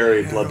very,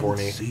 very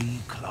Bloodborne-y.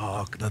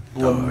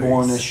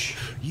 Bloodborne-ish.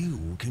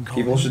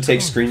 People should take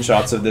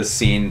screenshots of this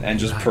scene and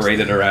just parade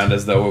it around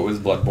as though it was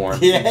Bloodborne.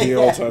 Yeah, The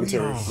old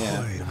hunter.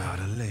 Yeah.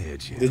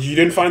 You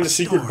didn't find the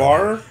secret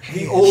bar?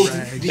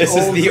 This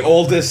is the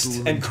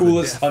oldest and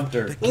coolest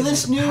hunter. Well,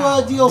 this new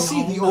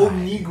DLC, the old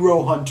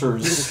Negro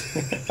Hunters.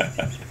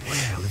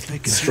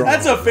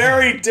 That's a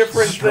very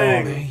different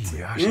thing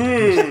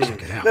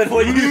than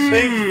what you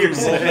think you're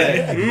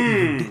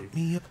saying.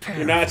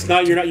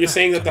 You're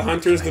saying that the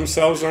hunters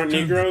themselves aren't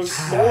Negroes?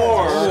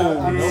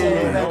 I'm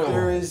saying that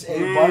there is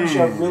a bunch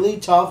of really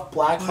tough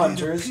black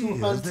hunters who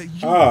hunt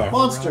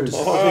monsters.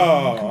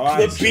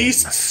 The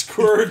beast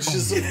scourge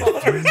is a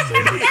monster.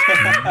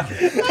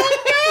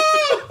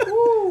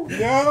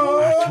 No.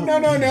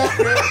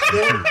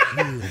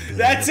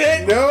 That's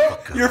it? No.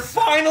 You're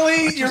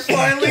finally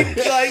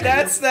like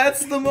that's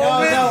the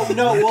moment.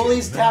 No,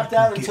 Woolie's tapped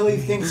out until he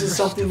thinks there's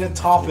something to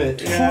top it.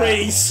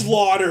 Prey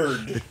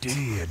slaughtered.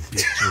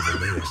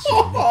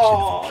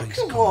 Oh,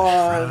 come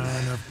on.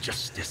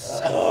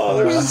 Oh,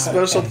 there's a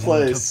special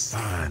place.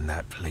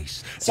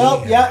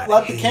 So, yeah,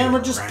 let the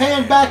camera just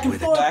pan back and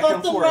forth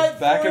left and right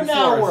for an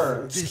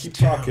hour. Just keep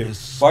talking.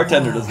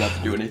 Bartender doesn't have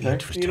to do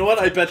anything. You know what?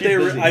 I bet they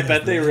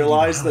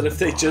realized that if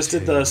they just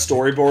did the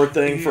storyboard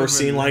thing for a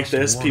scene like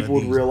this, people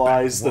would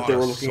realize that they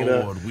were looking at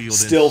a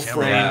still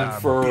frame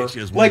for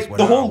like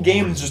the whole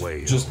game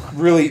just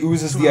really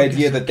oozes the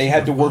idea that they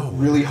had to work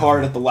really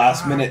hard at the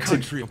last minute to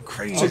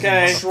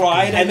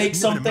try to make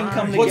something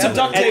come together. Put some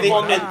duct tape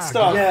on that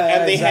stuff. Yeah,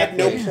 And they had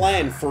no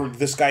plan for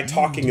this guy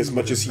talking as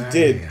much as he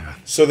did.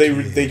 So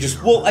they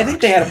just... Well, I think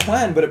they had a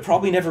plan, but it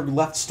probably never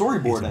left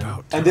storyboard in.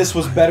 And this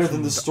was better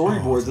than the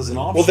storyboards as an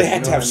option. Well, they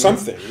had to have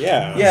something,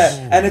 yeah.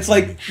 Yeah, and it's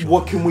like,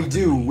 what can we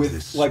do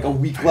with like a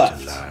week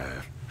left?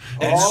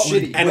 And it's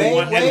shitty. And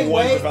one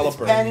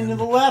developer. It's panning to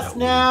the left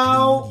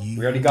now. We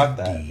already got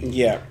that.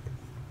 Yeah.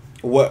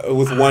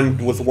 With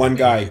one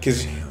guy,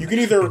 because you can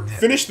either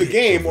finish the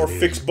game or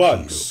fix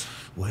bugs.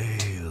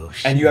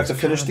 and you have to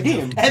finish the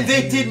game. And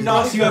they did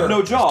not. Plus, you have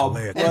no job.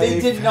 And they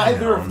did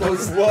neither of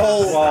those.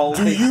 Well,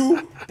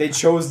 they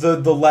chose the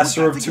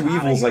lesser of two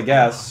evils, I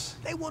guess.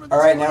 All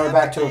right, now we're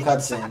back to a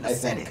cutscene, I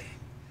think.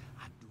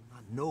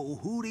 Know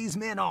who these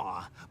men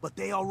are, but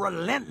they are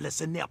relentless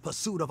in their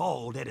pursuit of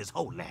all that is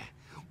holy.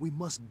 We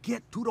must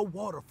get to the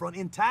waterfront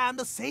in time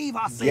to save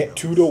ourselves. Get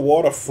to the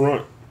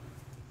waterfront.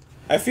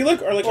 I feel like,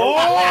 like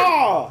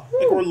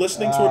we're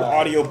listening to an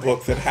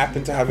audiobook that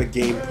happened to have a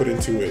game put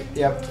into it.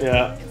 Yep.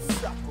 Yeah.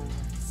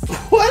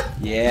 What?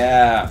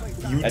 Yeah.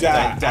 You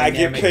die. I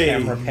get paid.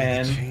 Camera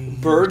pan.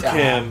 Bird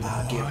cam.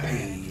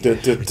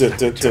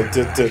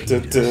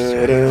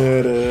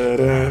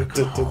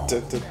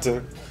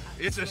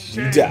 It's a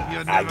shame you die.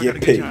 you're I never get gonna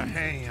paid. your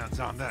hands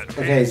on that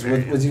Okay, so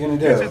what's he gonna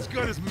do? It's as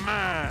good as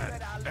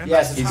mine.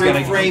 Yes, it's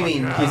great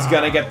framing. He's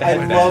gonna get the I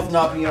headband. love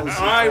not being able to see.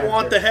 I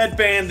want the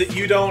headband that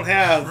you don't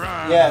have.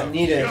 Yeah,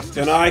 need it.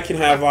 Then I can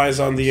have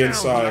eyes on the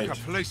inside. Like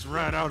a place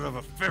right out of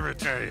a fairy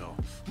tale.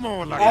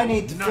 More like I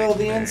need to fill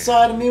the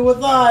inside of me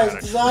with eyes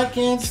because I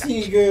can't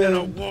see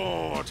good.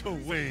 war to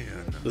win.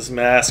 This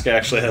mask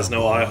actually has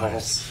no eye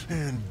holes.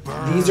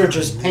 These are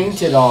just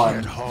painted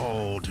on.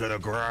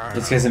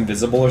 This guy's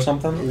invisible or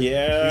something?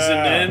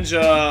 Yeah. He's a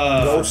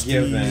ninja.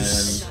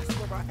 Ghosties.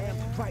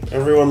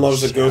 Everyone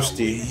loves a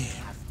ghostie.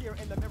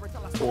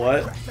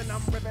 What?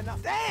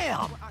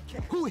 Damn!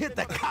 Who hit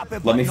the copy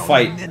Let me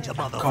fight.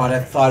 God, I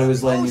thought it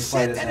was letting you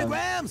fight at him.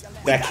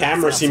 That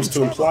camera seems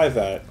to imply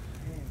that.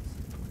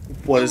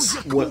 What is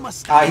what?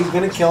 He's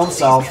gonna kill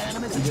himself.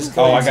 He just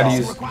killed I gotta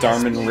himself. use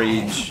Darman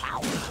Rage.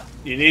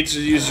 You need to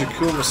use your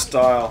Kuma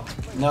style.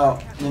 No,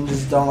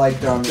 ninjas don't like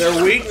Darman.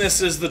 Their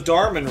weakness is the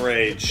Darman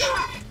Rage.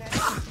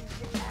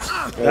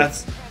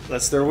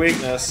 That's their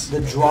weakness.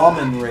 The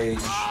Drawman Rage.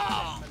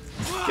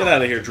 Get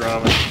out of here,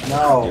 Drama.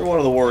 No. You're one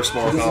of the worst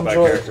Mortal Kombat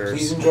characters.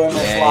 Please enjoy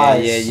my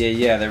flies.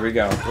 Yeah, there we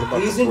go.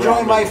 Please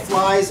enjoy my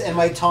flies and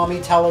my Tommy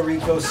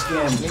Tallarico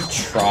skin.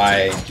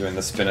 Try doing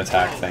the spin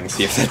attack thing,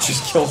 see if that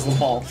just kills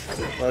them all.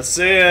 Let's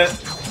see it.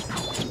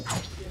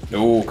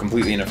 No,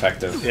 completely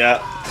ineffective.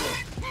 Yeah.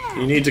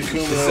 You need to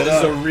Kuma This it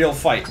is a up. real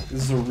fight.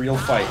 This is a real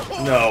fight.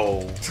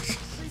 No.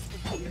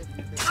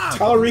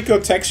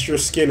 Tallarico texture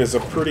skin is a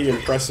pretty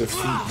impressive feat.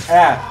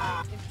 Ah.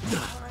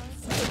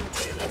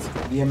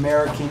 The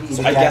American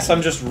So I guess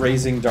I'm just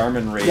raising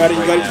Darman Rage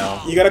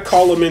now. You gotta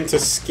call him in to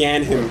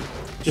scan him,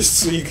 just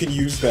so you can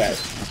use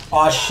that.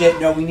 Aw shit,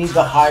 no, we need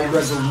the high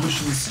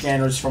resolution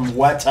scanners from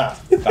Weta.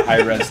 The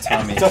high res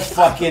Tommy. To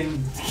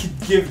fucking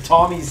give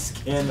Tommy's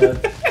skin a...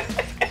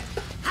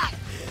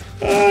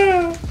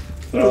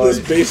 Look at this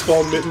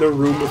baseball mitt in a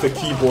room with a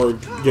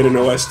keyboard. Get an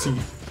OST.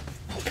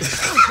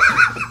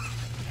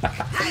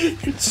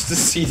 Just the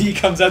CD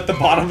comes out the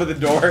bottom of the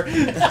door.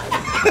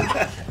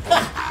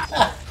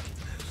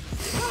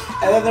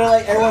 And then they're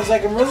like, everyone's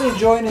like, I'm really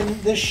enjoying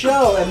this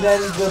show. And then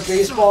the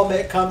baseball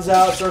mitt comes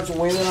out, starts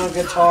wailing on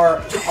guitar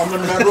on the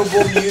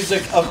memorable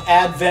music of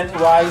Advent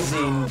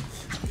Rising.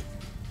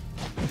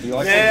 You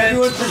like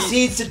Everyone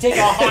proceeds to take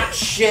a hot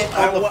shit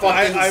on the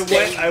fucking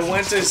stage. I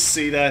went to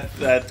see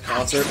that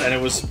concert and it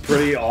was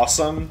pretty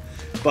awesome,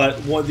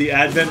 but the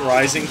Advent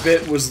Rising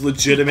bit was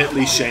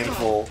legitimately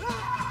shameful.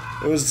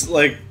 It was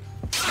like,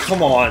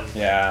 come on.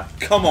 Yeah.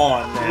 Come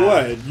on, man.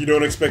 What? You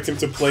don't expect him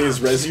to play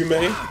his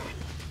resume?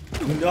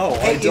 No,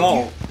 Hey, I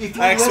don't. if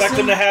you I expect listen-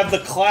 them to have the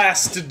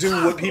class to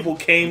do what people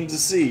came to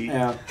see.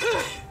 Yeah.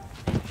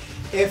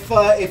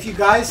 If you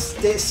guys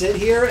sit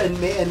here and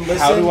listen,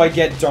 How do I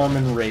get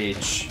Darman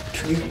Rage?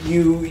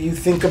 You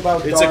think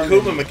about It's Darman. a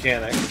Kuma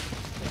mechanic.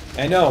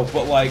 I know,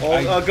 but like,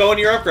 Go in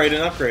your upgrade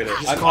and upgrade it.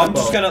 I'm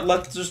just gonna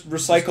let's just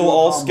recycle do a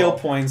all combo. skill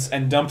points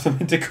and dump them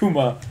into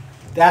Kuma.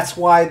 That's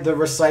why the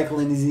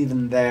recycling is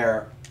even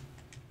there.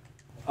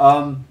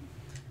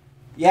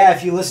 Yeah,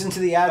 if you listen to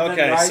the Advent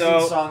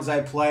Rising songs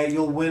I play,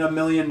 you'll win $1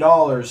 million.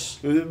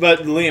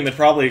 But Liam, it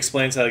probably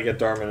explains how to get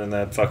Darman in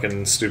that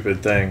fucking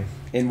stupid thing.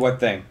 In what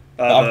thing?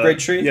 The upgrade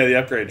tree? Yeah, the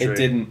upgrade tree. It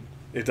didn't.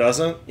 It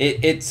doesn't?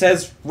 It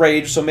says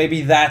rage, so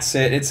maybe that's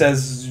it. It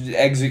says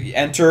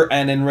enter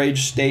an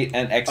enraged state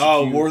and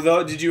execute.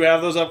 Oh, did you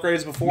have those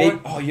upgrades before?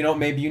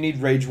 Maybe you need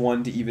rage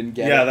 1 to even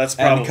get it. Yeah, that's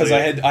probably because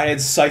it. I had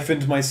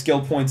siphoned my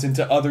skill points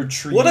into other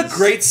trees. What a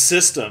great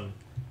system.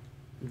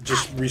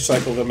 Just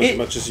recycle them as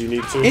much as you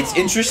need to. It's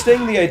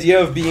interesting, the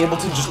idea of being able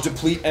to just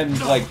deplete and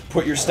like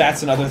put your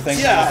stats and other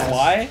things on the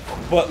fly,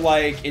 but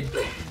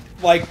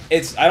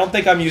I don't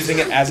think I'm using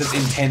it as it's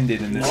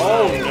intended in this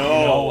game.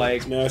 No,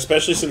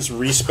 especially since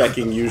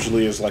respecking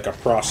usually is like a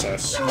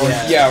process. Or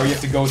you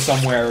have to go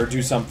somewhere or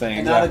do something.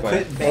 And exactly.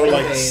 not a quit Or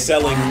like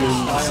selling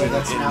moves.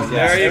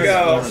 There you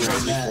go.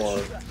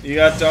 You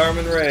got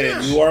Darman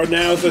Rage. You are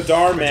now the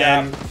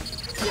Darman.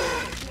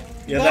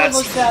 You gotta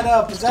look that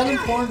up. Is that an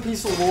important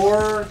piece of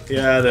lore?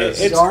 Yeah, it is.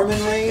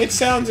 Darman Rage? It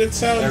sounds.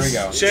 There we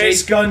go.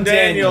 Chase Gun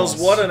Daniels,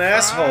 what an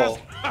asshole.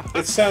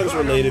 It sounds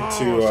related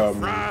to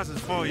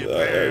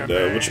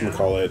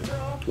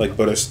whatchamacallit, like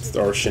Buddhist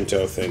or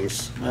Shinto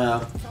things.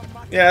 Yeah.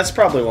 Yeah, it's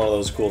probably one of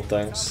those cool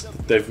things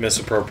that they've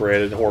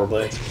misappropriated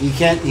horribly. He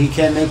can't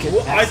make it.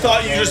 Well, I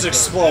thought you just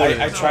exploded.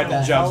 I tried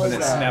to jump and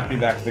it snapped me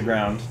back to the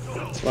ground.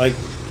 Like,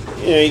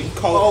 yeah, you can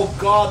call Oh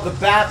god, the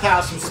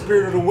bathhouse from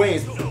Spirited Away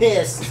is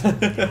pissed.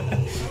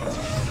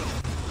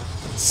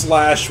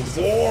 /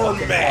 war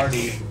mech.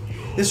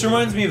 This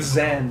reminds me of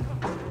Zen.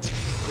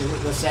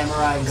 The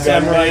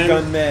samurai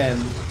Gunman.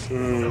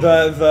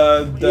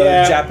 The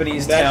Yeah,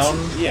 Japanese town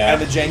yeah,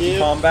 and the janky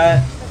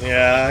combat.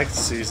 Yeah, I can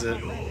seize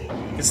it.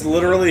 It's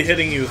literally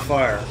hitting you with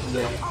fire.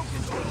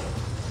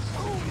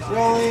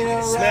 Rolling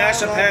around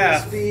Smash a at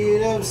path. the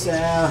speed of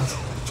sound.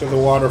 To the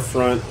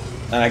waterfront.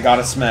 And I got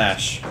a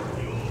smash.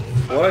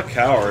 What a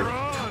coward.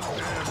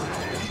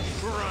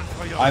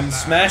 I'm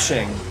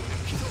smashing.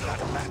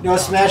 No,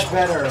 smash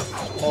better.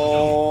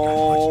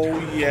 Oh,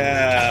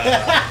 yeah.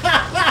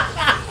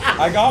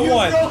 I got You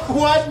one. broke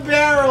one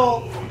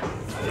barrel.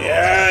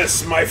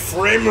 Yes, my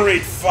frame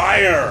rate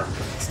fire.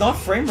 It's not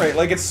frame rate,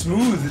 like it's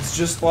smooth. It's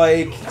just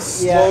like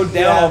slowed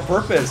down on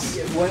purpose.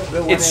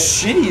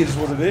 It's shitty, is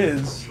what it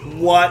is.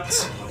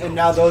 What? And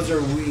now those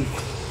are weak.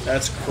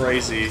 That's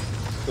crazy.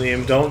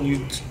 Liam, don't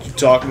you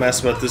talk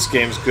mess about this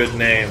game's good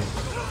name.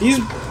 These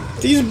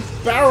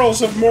barrels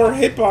have more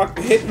hit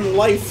and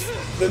life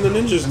than the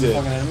ninjas did.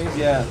 Fucking enemies,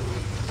 yeah.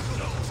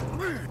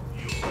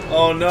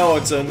 Oh no,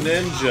 it's a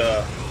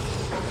ninja.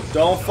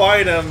 Don't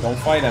fight him. Don't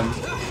fight him.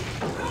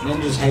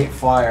 Ninjas hate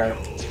fire.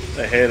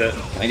 I hate it.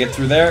 Can I get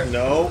through there?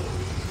 No.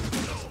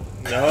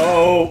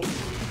 No.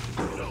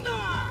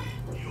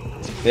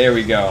 There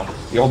we go.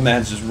 The old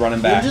man's just running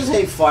back. Ninjas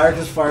hate fire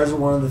because fire is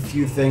one of the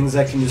few things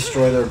that can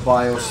destroy their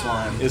bio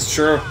slime. It's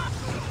true.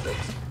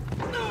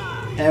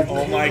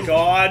 Oh my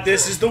god,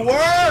 this is the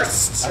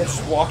worst! I'm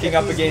just walking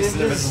up against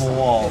an invisible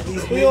wall.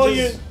 Well,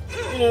 you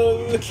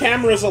know, the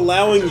camera's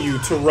allowing you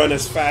to run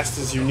as fast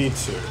as you need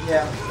to.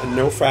 Yeah. And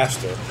no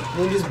faster.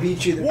 Ninjas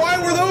beat you. Why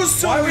were those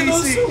so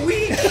easy?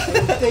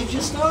 They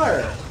just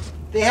are.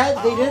 They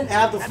didn't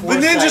have the The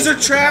foresight. ninjas are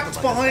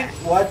trapped behind.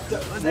 What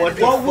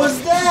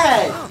was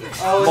that?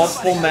 Oh,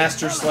 Multiple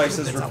master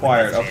slices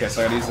required. Okay,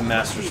 so I gotta use the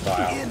master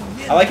style.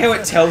 I like how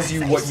it tells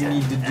you what you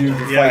need to do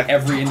to fight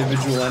every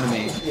individual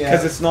enemy.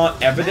 Because it's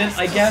not evident,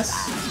 I guess.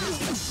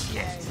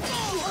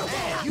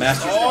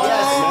 Master style.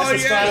 Master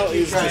style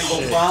is the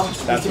shit.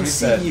 That's what he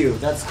said. You.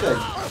 That's good.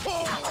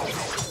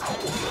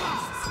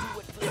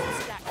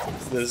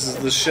 This is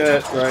the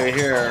shit right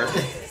here.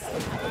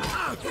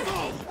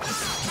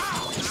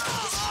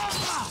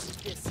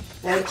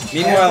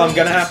 Meanwhile, I'm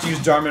gonna have to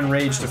use Dharman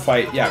Rage to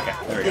fight. Yeah, okay,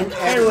 there we go. In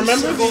every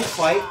single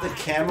fight, the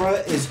camera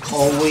is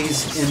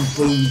always in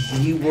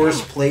the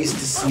worst place to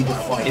see the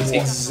fight. It's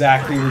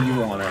exactly where you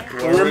want it.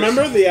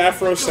 Remember the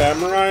Afro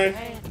Samurai?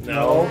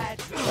 No.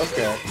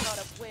 Okay.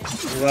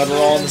 Glad we're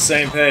all on the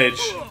same page.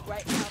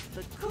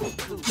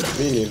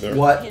 Me neither.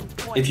 What?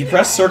 If you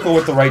press circle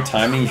with the right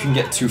timing, you can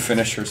get two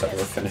finishers out of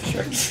a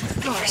finisher.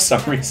 For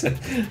some reason.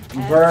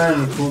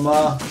 Burn,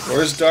 Kuma.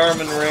 Where's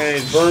Dharman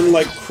Rage? Burn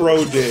like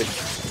Crow did.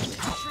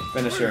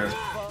 Finisher.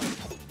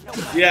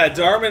 Yeah,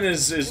 Dharman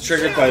is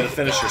triggered by the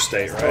finisher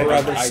state, right? Or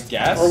rather, I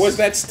guess. Or was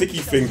that Sticky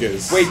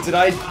Fingers? Wait, did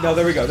I? No,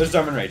 there we go. There's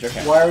Dharman Rage.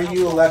 Okay. Why are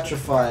you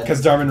electrified? Because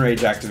Dharman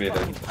Rage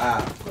activated.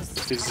 Ah.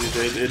 Because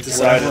it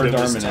decided it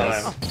was Dharman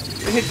time.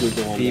 Hit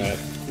Google on Beep. that.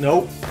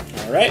 Nope.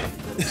 Alright.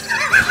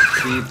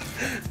 Beep.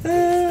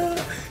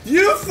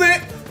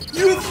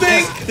 You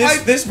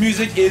think This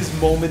music is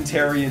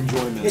momentary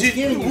enjoyment.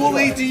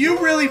 Wooly, do you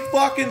really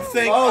fucking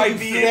think I'd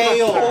be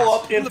able to pull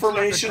up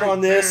information on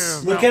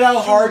this? Look at how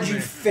hard you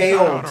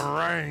failed.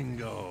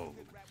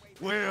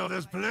 Well,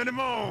 there's plenty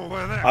more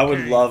where that I would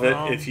came love it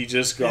from. if he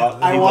just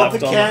got. I he want the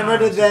left on- camera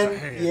to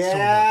then.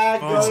 Yeah,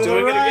 go It's to the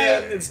doing it right.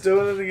 again. It's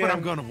doing it again. But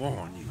I'm gonna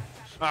warn you.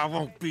 I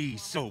won't be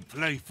so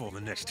playful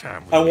the next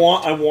time. I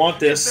want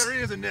this There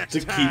is a next to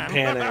keep time.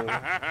 panning.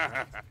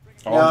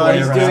 No,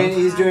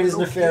 he's doing his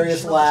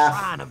nefarious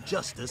laugh. Of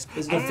justice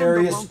His and the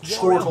nefarious monk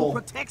warrior who chortle.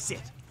 protects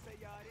it.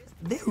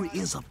 There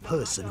is a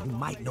person who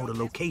might know the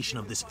location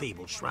of this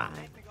fabled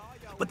shrine,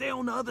 but they're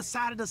on the other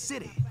side of the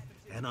city.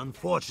 And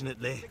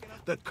unfortunately,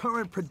 the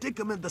current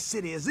predicament the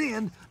city is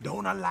in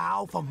don't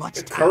allow for much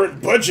The time.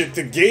 current budget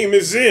the game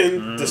is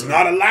in does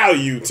not allow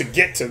you to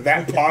get to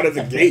that part of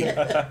the game.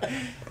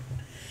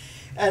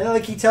 And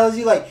like he tells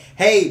you, like,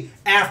 hey,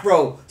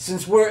 Afro,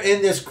 since we're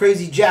in this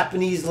crazy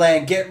Japanese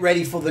land, get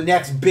ready for the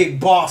next big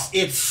boss.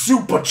 It's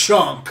Super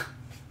Chunk.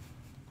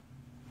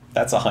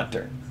 That's a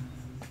hunter.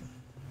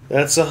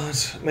 That's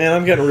man.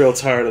 I'm getting real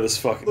tired of this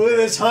fucking. Look at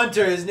this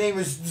hunter. His name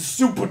is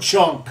Super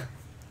Chunk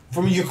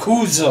from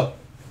Yakuza.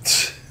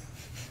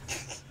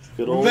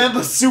 Good old.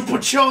 Remember Super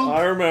Chunk?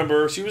 I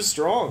remember. She was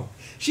strong.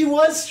 She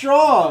was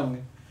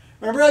strong.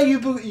 Remember how you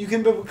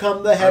can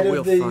become the head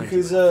of the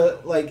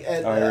Yakuza, like,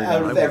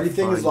 out of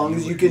everything as long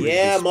as you can.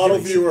 Yeah, model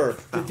viewer.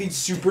 Defeat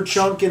Super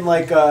Chunk in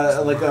like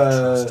a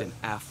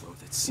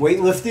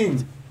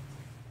weightlifting.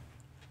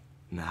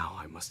 Now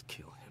I must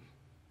kill him.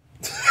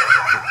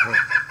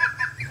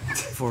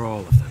 For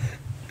all of them.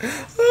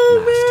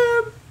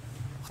 Oh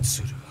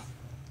Master, Otsuru,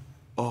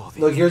 all the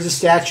Look, here's a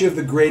statue of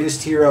the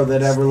greatest hero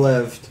that ever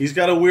lived. He's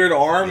got a weird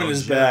arm in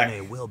his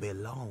back. Will be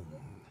long.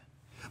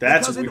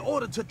 That's because in weird.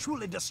 order to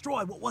truly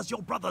destroy what was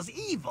your brother's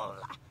evil,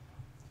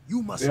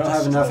 you must We don't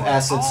have enough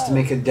assets to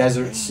make a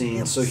desert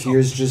scene, so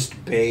here's just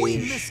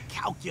beige.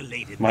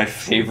 My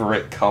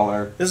favorite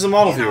color. This is a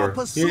model viewer.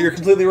 You're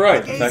completely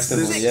right.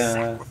 Effectively, yeah.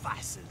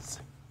 Sacrifices,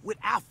 with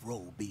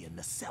Afro being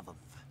the 7th.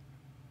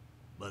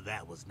 But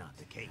that was not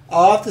the case.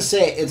 I'll have to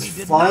say, it's We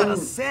did fun not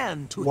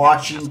ascend to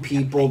watching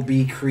people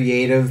be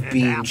creative,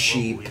 being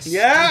cheap.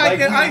 Yeah,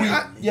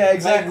 yeah,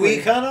 exactly. Like we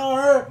kind of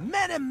are.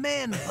 Many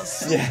men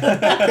pursue.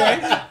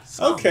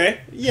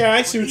 Okay. Yeah,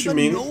 I see what you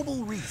mean.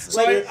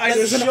 So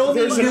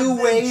there's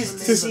new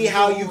ways to see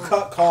how you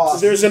cut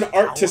costs. There's an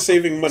art to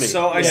saving money.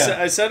 So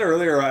I said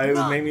earlier,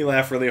 it made me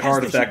laugh really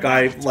hard if that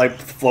guy like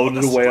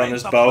floated away on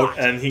his boat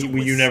and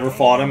you never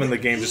fought him and the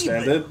game just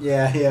ended.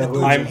 Yeah.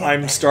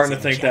 I'm starting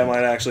to think that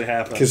might actually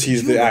happen. Because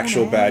he's the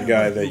actual bad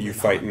guy that you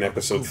fight in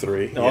episode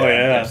 3. Oh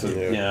yeah.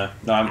 Yeah.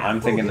 No, I'm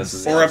thinking this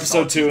is. Or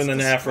episode 2, and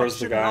then Afro's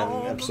the guy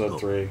in episode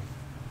 3,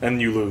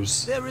 and you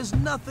lose. There is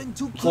nothing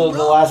to So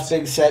the last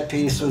big set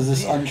piece was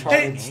this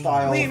Uncharted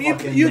style. Liam,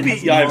 you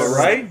beat Yaiba,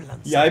 right?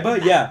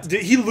 Yaiba, yeah.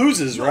 He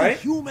loses, right?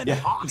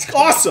 Yeah. It's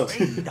awesome.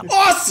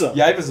 Awesome.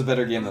 Yaiba's a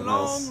better game than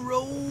this.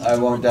 I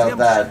won't doubt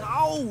that.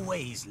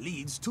 Always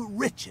leads to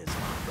riches,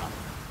 my brother.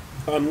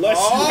 Unless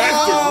you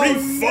have to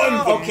refund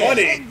the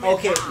money.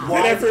 Okay,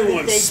 why that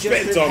everyone they just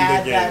spent have on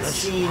had the that game.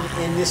 scene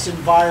in this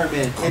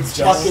environment? It's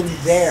fucking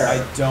there. I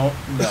don't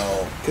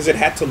know. Because it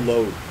had to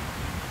load.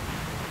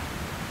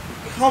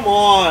 Come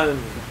on.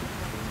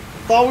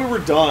 Thought we were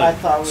done. I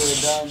thought we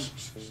were done.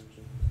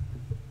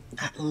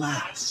 At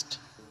last,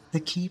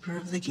 the keeper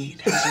of the gate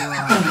has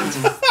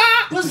arrived.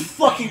 Those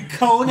fucking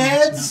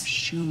coneheads!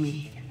 Shoo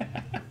me.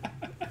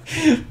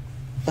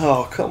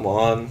 Oh, come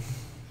on.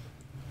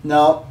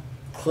 No.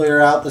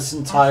 Clear out this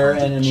entire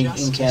enemy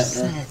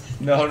encampment.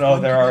 No,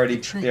 they already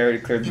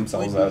cleared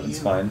themselves out. It's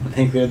fine.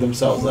 They cleared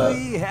themselves out.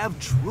 We have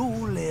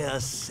truly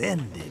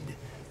ascended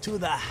to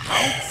the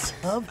heights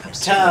of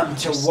Time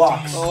to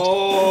walk.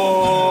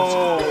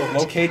 Oh,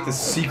 locate the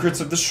secrets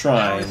of the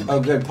shrine.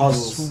 Oh, good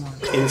puzzles.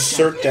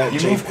 Insert that.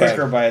 You move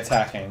quicker by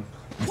attacking.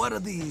 What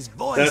are these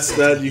voices? That's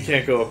that. You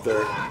can't go up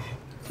there.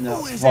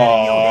 No.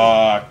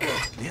 Fuck.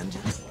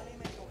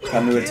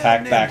 Time to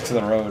attack back to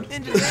the road.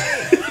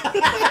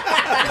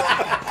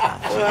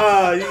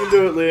 You can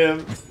do it,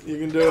 Liam. You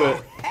can do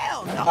it.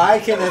 I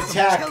can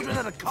attack,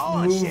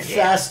 move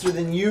faster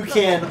than you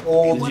can,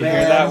 old Did you man.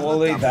 hear that,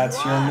 Wooly?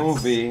 That's your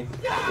movie.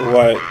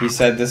 What? He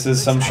said this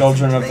is some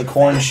Children of the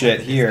Corn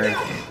shit here.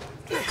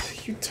 What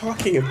are you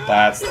talking about?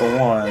 That's the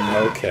one.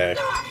 Okay.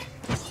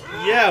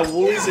 Yeah,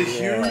 Wooly's a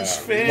huge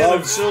fan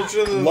of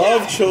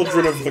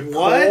Children of the Corn.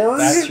 What?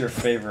 That's your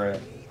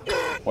favorite.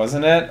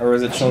 Wasn't it? Or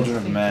was it Children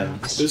of Men?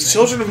 It was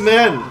Children of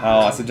Men.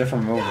 Oh, it's a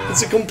different movie.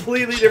 It's a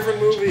completely different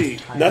movie.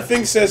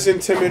 Nothing says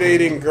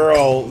intimidating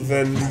girl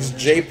than these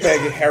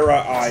JPEG Hera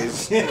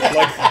eyes,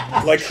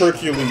 like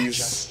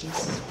Hercules.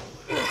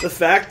 The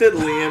fact that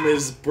Liam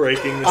is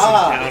breaking this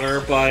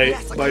encounter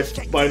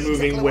by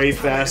moving way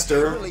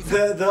faster.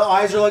 The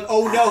eyes are like,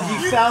 oh no,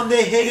 he found the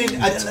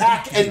hidden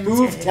attack and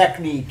move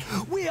technique.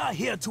 We are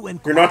here to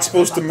You're not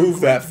supposed to move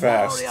that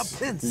fast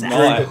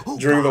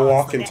during the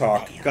walk and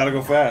talk. Gotta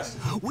go fast.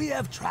 We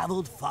have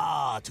traveled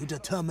far to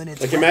determine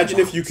its Like imagine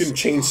if you can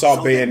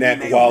chainsaw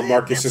bayonet while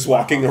Marcus is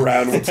walking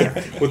around with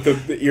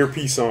the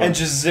earpiece on. And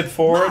just zip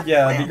forward?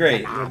 Yeah, that'd be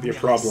great. That'd be a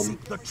problem.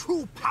 the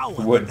true power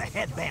Would. that the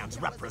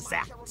headbands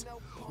represent.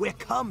 We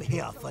come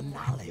here for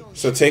knowledge.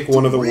 So take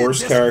one of the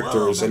worst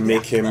characters and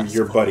make him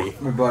your buddy.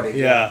 My buddy.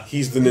 Yeah.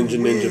 He's the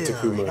Ninja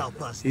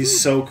Takuma. He's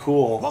so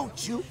cool.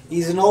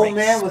 He's an old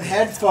man with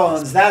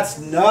headphones. That's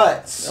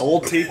nuts.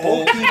 Old people.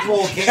 Old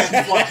people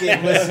can't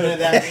fucking listen to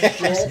that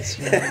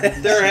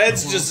shit. Their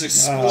heads just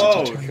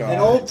explode. An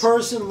old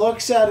person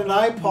looks at an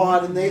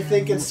iPod and they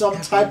think it's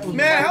some type of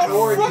Man, how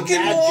minority fucking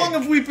magic. long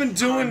have we been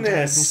doing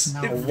this?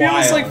 It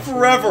feels like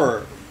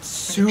forever.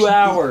 2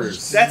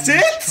 hours. That's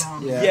it?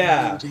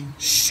 Yeah.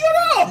 Shut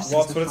up!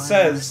 Well, that's what it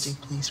says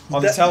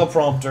on the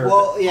teleprompter.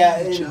 Well,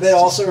 yeah, but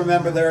also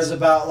remember there is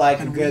about like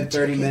a good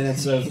 30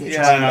 minutes of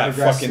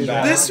fucking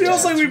bad. This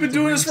feels like we've been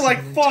doing this for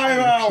like 5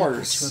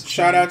 hours.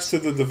 Shout outs to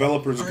the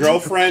developer's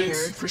girlfriend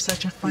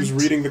who's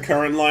reading the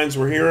current lines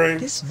we're hearing.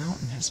 This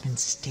mountain has been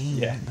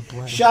stained in the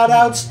blood. Shout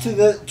outs to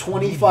the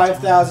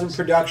 25,000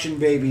 production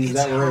babies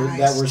that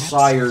were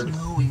sired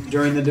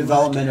during the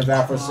development of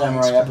Afro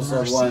Samurai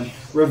Episode 1.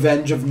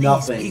 Revenge of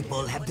Nothing.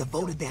 People have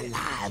devoted their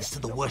lives to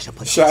the worship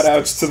of Shout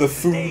outs to the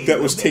food that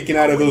was taken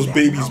out of those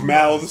babies'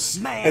 mouths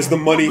as the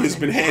money has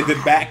been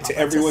handed back to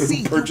everyone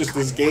who purchased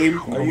this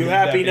game. Are you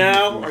happy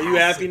now? Are you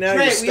happy now? You're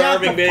Great, we have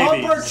starving to pump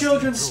baby. our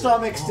children's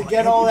stomachs to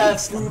get all that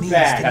food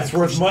back. That's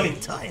worth money.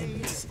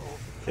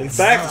 In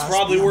fact, it's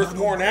probably worth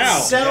more now.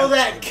 Sell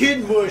that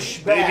kid mush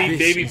back.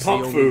 Baby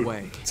pump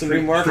food. It's a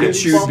new market.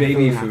 Chew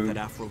baby food. That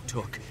Afro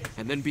took,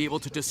 and then be able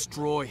to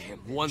destroy him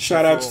once.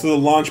 Shout outs to the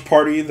launch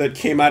party that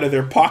came out of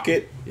their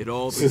pocket. It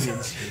all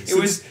begins. It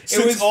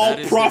was all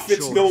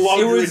profits no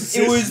longer exist.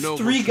 It was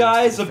 3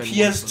 guys, a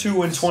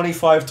PS2, and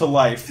 25 to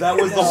life. That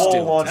was the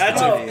whole launch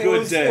That's party. a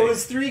good day. It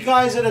was 3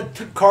 guys at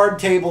a card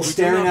table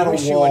staring at a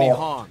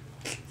wall.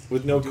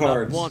 With no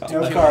cards.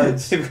 No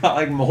cards. They've got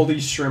like moldy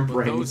shrimp Those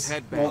rings.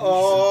 headbands,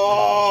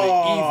 Oh.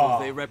 the evil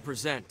they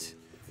represent.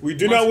 We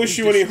do not wish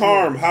you any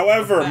harm.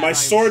 However, my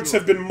swords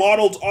have been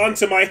modeled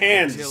onto my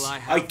hands.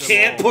 I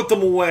can't put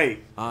them away.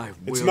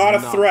 It's not a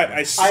threat,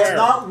 I I swear. am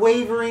not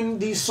wavering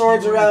these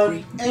swords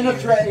around in a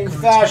threatening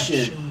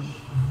fashion.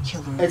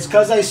 It's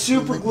because I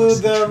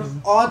superglued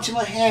them onto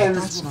my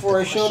hands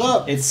before I showed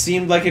up. It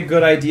seemed like a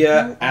good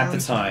idea at the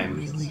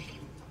time.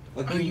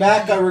 Looking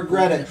back, I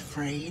regret it.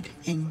 Afraid,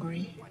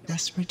 angry,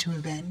 desperate to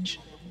avenge,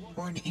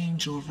 or an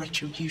angel of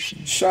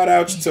retribution. Shout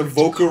outs to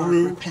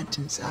Vokaroo.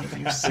 Repentance out of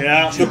your soul.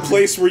 Yeah, the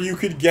place where you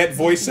could get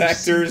voice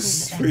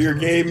actors for your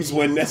games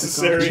when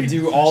necessary.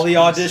 Do all the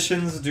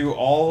auditions, do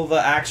all the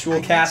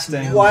actual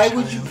casting. Why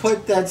would you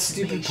put that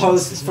stupid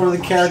post in front of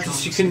the characters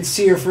so you couldn't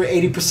see her for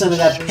 80% of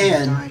that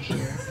pen?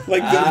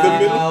 Like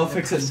I'll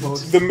fix it in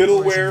post. the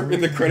middleware in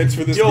the credits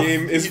for this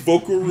game is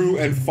Vokaroo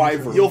and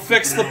Fiverr. You'll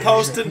fix the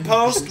post in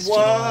post?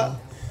 What?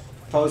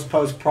 Post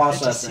The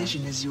processing.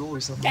 decision is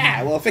yours alone.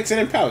 Yeah, we'll fix it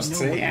in post.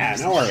 So yeah,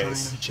 no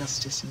worries.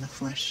 Justice in the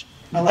flesh.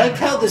 I like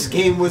how this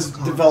game was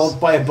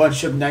developed by a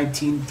bunch of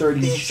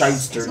 1930s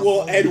shysters.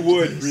 Well, Ed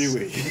Wood,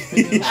 really.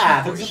 Fix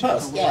the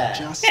post.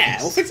 Yeah.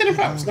 Yeah, we'll fix it in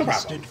post. No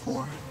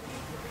problem.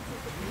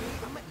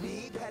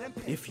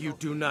 If you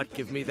do not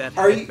give me that Is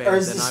headband, then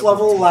this I will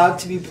level take allowed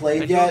to be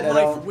played and yet? your I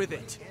life don't. with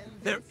it.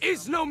 There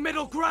is no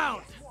middle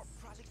ground.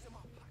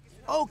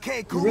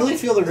 Okay, You really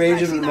feel the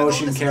range of an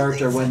emotion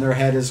character when their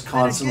head is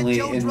constantly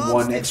in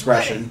one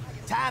expression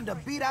Time to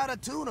beat out a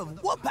tune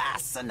of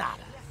Whoop-Ass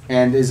Sonata.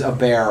 and is a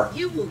bear.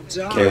 Okay,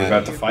 we're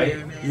about to fight.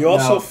 You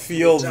also No.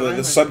 feel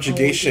the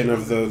subjugation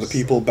of the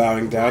people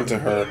bowing down to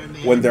her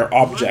when they're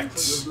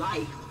objects.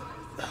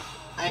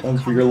 Run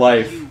for your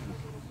life.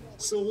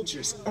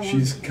 Soldiers.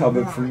 She's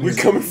coming for you. We're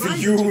coming for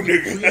you,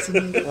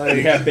 nigga.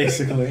 Like, yeah,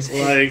 basically.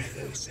 Like,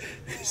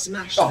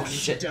 Smash Oh, them to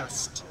shit.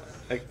 dust.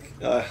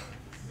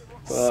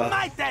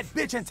 Smite that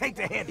bitch and take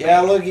the head.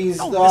 Yeah, look, it's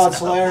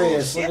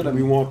hilarious. Look at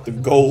We him. want the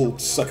gold,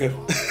 sucker.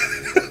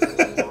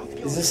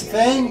 Is this a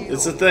thing?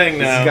 it's a thing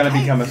This is now. gonna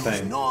become a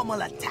thing.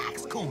 Normal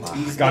attacks, Kuma.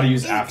 He's gotta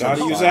use Afro.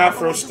 Gotta use style.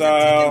 Afro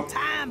style.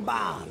 Time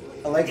bomb.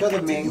 I like how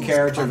the main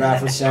character of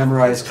Afro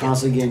Samurai is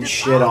constantly getting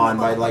shit on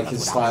by like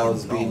his style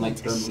as being like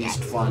the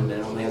least fun and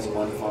it only has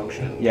one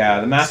function.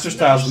 Yeah, the master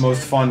style is the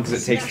most fun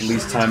because it takes the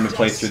least time to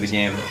play through the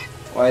game.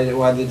 Why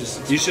they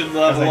just? You should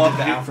Because level I up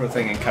did the Afro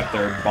thing and cut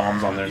their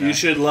bombs on their neck. You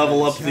should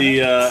level up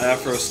the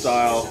Afro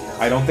style.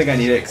 I don't think I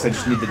need it because I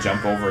just need the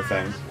jump over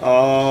thing.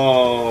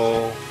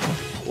 Oh,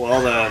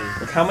 well then.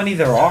 Look how many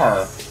there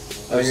are.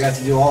 Oh, you have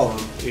to do all of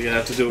them. You're gonna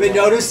have to do But it.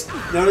 all.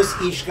 notice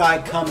each guy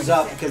comes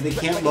up because they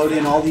can't load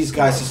in all these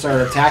guys to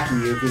start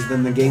attacking you because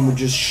then the game would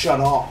just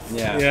shut off.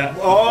 Yeah. Yeah.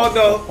 Oh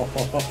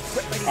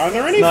no. Are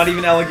there any? It's not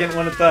even elegant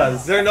when it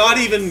does. They're not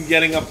even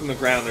getting up from the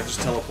ground. They're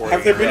just teleporting.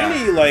 Have there been Yeah.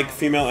 any like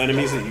female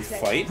enemies that you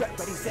fight?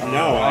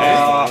 No,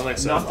 I don't think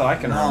so. Not that I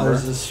can No, remember.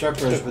 there's the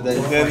strippers, but they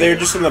didn't they're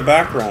just in the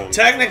background.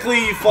 Technically,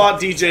 you fought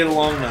DJ the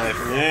Long Knife.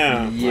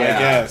 Yeah, Yeah. I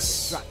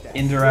guess.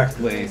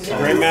 Indirectly. So.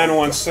 Great man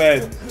once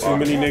said, "Too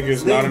many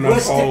niggas, not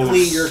enough Linguistically,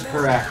 hoes." you're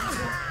correct.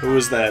 Who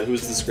was that?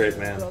 Who's this great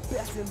man?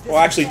 Well,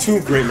 actually, 2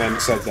 great men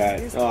said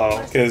that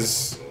Oh,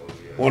 because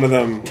one of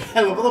them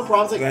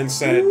LeBron's like, then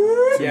said,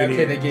 "Too Yeah, many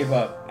okay, they gave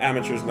up.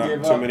 amateurs, not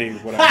Gave too up. many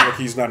whatever.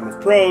 Rookies, not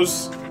enough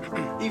pros."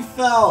 he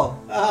fell.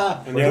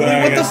 And the other guy,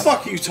 I what the guess,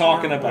 fuck are you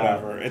talking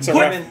about? Whatever. It's a Put,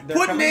 ref-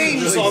 put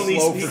names on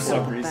these slow people. for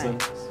some reason.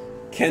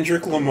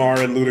 Kendrick Lamar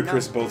and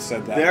Ludacris both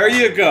said that. There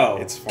you go.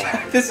 It's fine.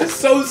 This is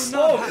so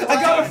slow. I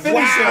gotta finish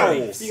Wow.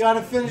 it. You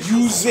gotta finish.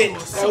 Use it.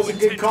 That was a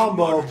good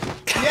combo.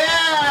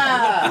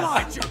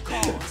 Yeah.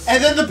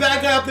 And then the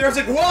bad guy up there is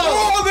like, whoa,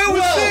 Oh, that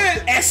was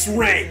whoa, it. S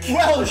rank.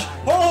 Welsh.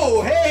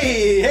 Oh,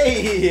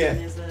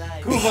 hey.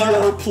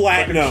 Pure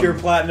platinum. Pure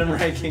platinum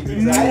rankings.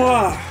 Exactly.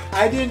 Mwah.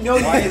 I didn't know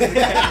Why is it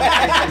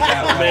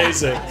that way?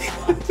 Amazing.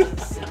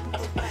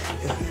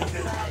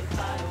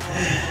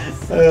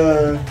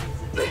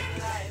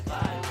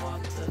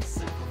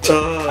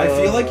 I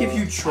feel like if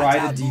you try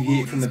to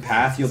deviate from the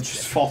path, you'll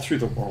just fall through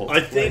the world. I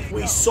think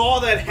we saw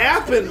that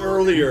happen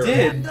earlier.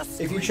 did.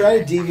 If you try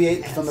to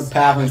deviate from the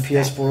path on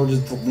PS4, will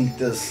just delete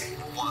this.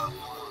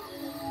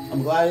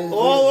 I'm glad I didn't.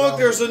 Oh look,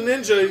 there's a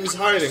ninja. He was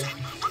hiding.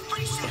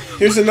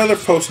 Here's another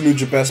post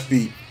Nuja Best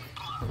beat.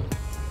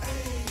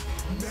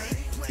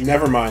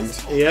 Never mind.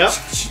 Yep.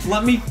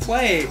 Let me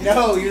play.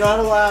 No, you're not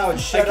allowed.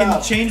 Shut I can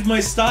up. change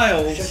my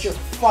styles. Shut your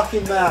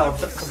fucking mouth.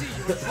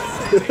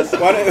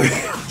 Why don't-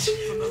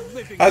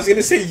 I was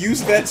gonna say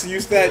use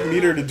that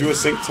meter to do a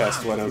sync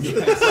test. Why don't you?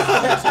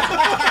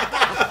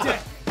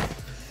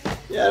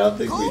 Yeah, I don't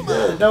think we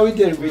did. No, we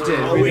did. We did.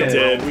 Oh,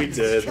 we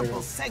did.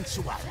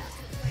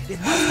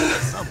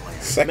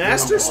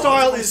 Master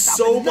style is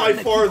so by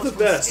far the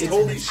best.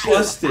 Holy shit.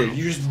 Busted.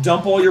 You just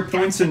dump all your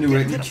points into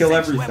it and you kill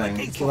everything.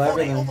 Kill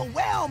everything.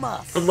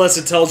 Unless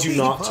it tells you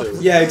not to.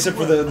 Yeah, except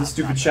for the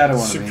stupid shadow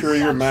enemy.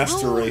 Superior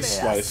Master Race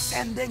Slice.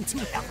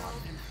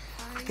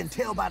 I can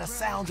tell by the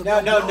sounds of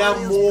now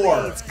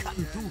more.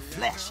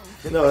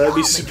 No, that'd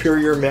be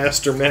Superior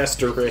Master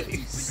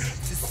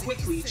Race.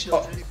 Quickly,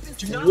 children.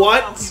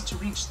 What?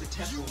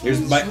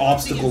 Here's my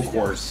obstacle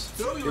course.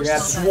 You're gonna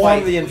have to Swarm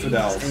fight the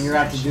infidels. and you're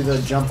gonna have to do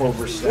the jump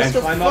over stuff. And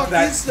climb up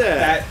that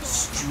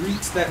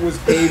street that was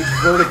paved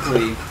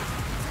vertically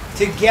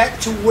to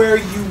get to where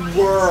you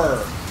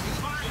were.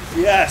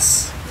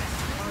 Yes.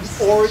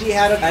 You already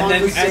had a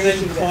conversation.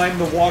 And then climb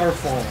the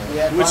waterfall.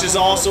 Yeah, which is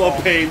also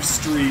a paved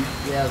street.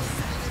 Yes.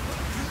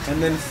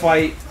 And then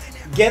fight.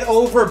 Get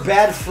over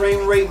bad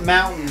frame rate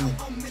mountain.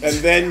 And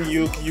then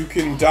you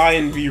can die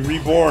and be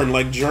reborn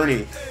like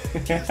Journey.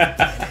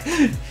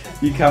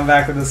 You come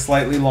back with a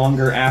slightly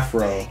longer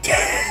afro.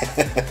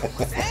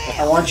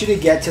 I want you to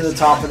get to the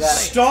top of that.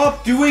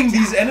 Stop doing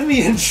these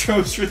enemy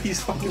intros for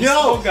these fucking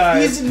slow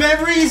guys.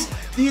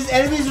 These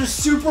enemies are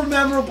super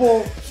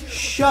memorable.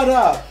 Shut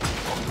up.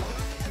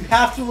 You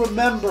have to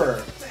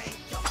remember.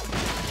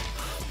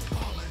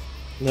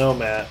 No,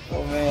 Matt.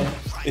 Oh man.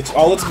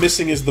 All it's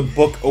missing is the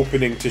book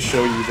opening to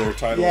show you their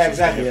titles. Yeah,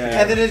 exactly. Yeah.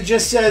 And then it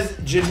just says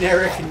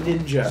generic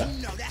ninja.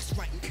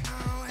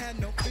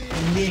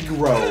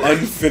 Negro.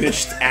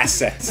 Unfinished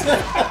assets. The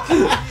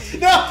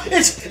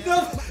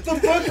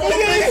book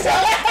opens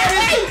up.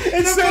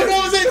 And the book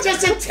opens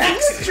just a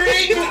text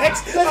string.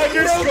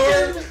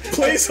 Underscore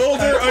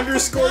placeholder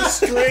underscore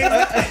string.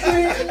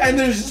 And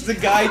there's just the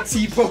guy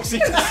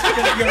T-posing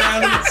spinning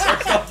around in a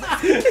circle.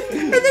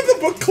 And then the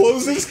book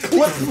closes,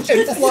 clip,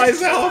 and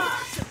flies out.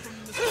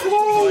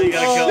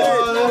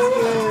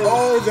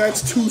 Oh,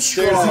 that's too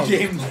strong. There's a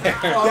game there.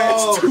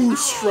 That's too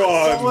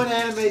strong. Someone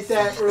animate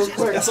that real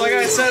quick. It's like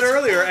I said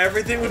earlier,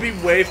 everything would be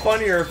way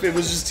funnier if it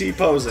was just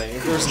T-posing.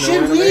 If there was no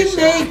Should animation.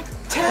 we make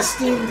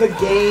testing the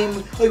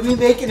game like we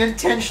make an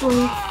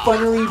intentionally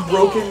funnily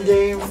broken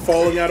game?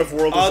 Falling out of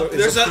world.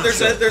 There's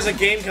a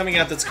game coming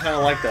out that's kind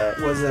of like that.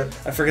 What is it?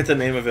 I forget the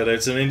name of it.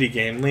 It's an indie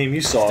game. Liam, you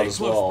saw it as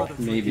well.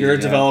 Maybe You're a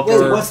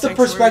developer. Wait, what's the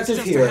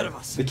perspective here?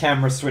 The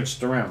camera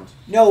switched around.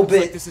 No,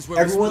 but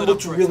everyone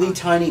looked really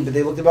tiny, but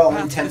they looked about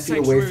only 10 feet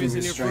away from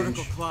you. Strange.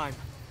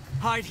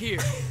 Hide here.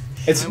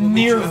 It's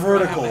near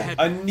vertical.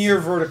 A near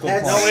vertical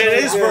That's climb. No,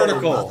 it is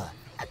vertical.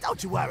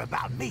 Don't you worry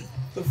about me.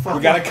 We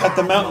gotta cut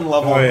the mountain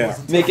level. Oh, yeah.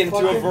 Make it into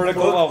a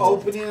vertical level.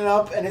 Opening it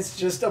up, and it's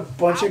just a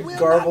bunch of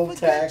garbled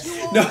text.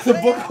 No, the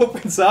book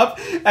opens up,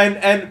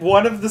 and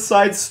one of the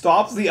sides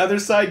stops, the other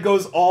side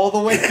goes all the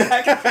way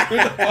back through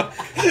the book.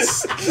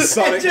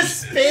 Sonic, It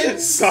just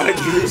spins. Sonic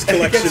Dreams It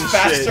collection gets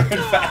faster shit.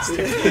 and faster.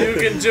 You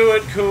can do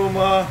it,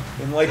 Kuma.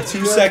 In like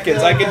 2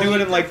 seconds. I can do it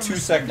in like 2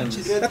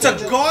 seconds. That's a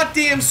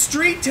goddamn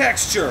street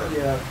texture.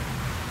 Yeah.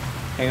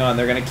 Hang on,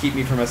 they're gonna keep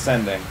me from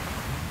ascending.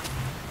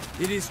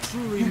 It is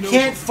truly You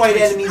can't fight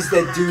enemies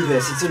that do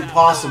this. It's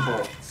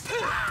impossible.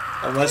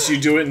 Unless you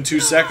do it in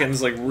 2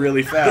 seconds, like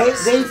really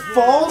fast. They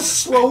fall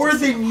slower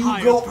than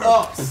you go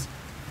up.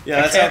 Yeah,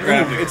 that's I how can't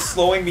gravity. move. It's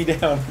slowing me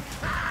down.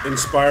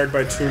 Inspired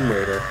by Tomb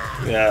Raider.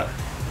 Yeah.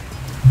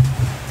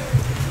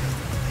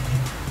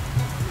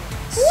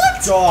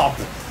 Stop.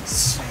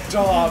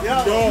 Stop.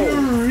 No.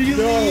 You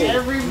really?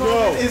 Every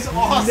moment is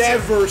awesome.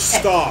 Never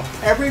stop.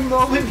 Every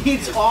moment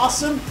needs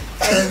awesome.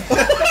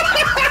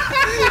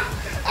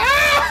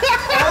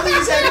 All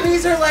these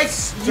enemies are like,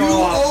 you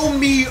owe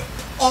me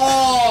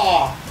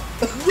awe.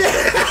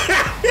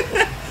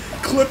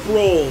 Clip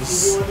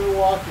rolls. Even when they're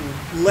walking.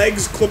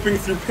 Legs clipping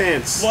through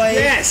pants. Like-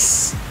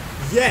 Yes.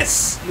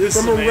 Yes. This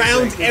From is amazing.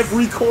 around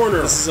every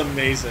corner. This is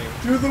amazing.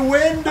 Through the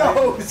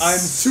windows. I'm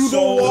To the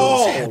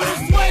wall.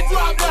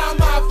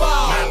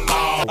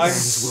 I'm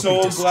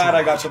so glad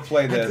I got to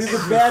play Through this.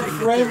 the bad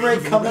frame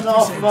rate coming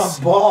off my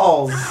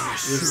balls.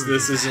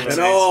 This is amazing. And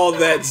all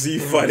that Z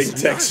fighting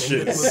text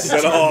shit.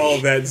 And all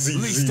that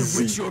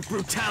Z. Your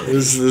brutality.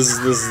 This is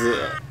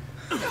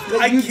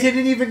That you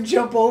didn't even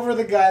jump over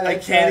the guy that I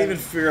can't even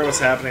figure out what's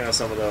happening on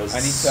some of those. I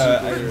need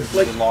to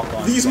Like, lock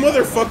on. these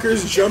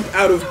motherfuckers jump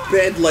out of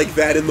bed like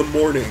that in the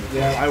morning.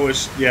 I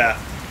wish. Yeah.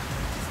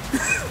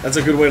 That's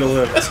a good way to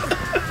live.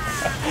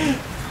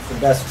 The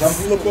best.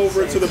 Flip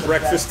over to the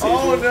breakfast table.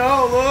 Oh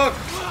no! Look.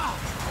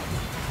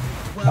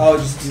 Oh,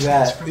 just do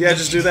that. Yeah,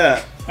 just do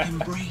that.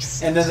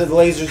 Embrace. And then the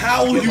lasers.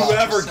 How will give you up.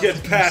 ever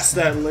get past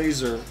that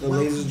laser? The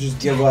lasers just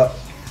give up.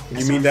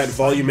 You mean that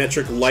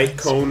volumetric light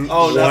cone?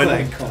 Oh, one?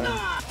 nothing.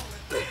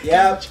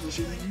 Yep.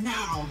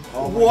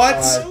 Oh my What?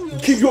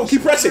 God.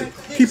 Keep pressing.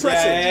 Keep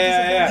pressing.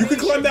 Yeah. You can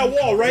climb that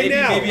wall right Maybe,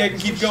 now. maybe I can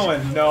keep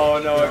going. No,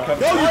 it comes.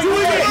 No, you're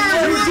doing it.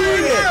 You're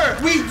doing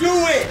it. We do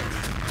it.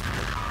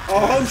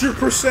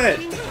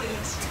 100%.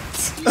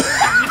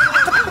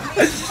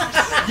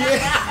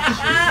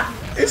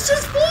 It's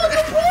just falling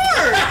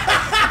apart.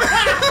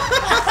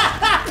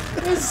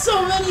 There's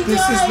so many This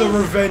guys. is the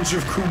revenge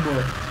of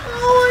Kuma.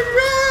 Oh my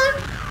God.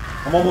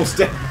 I'm almost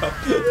dead.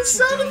 The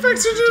sound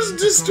effects are just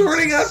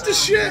distorting up to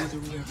shit.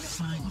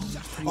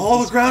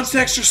 All the ground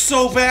text are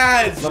so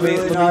bad. Let me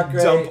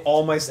dump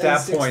all my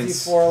stat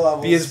points.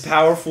 Be as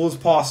powerful as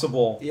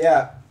possible.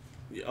 Yeah.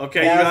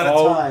 Okay, you got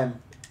it.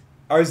 Time.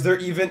 Or is there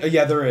even?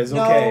 Yeah, there is.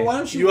 No, Okay. why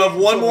don't You have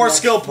one more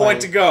skill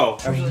point to go.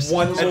 I have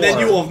one more. And then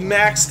you will have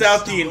maxed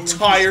out the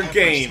entire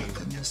game.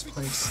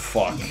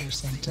 Fuck.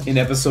 In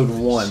episode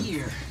 1.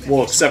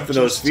 Well, except for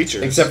those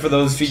features. Except for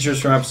those features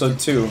from episode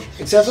 2.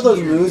 Except for those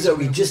moves that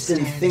we just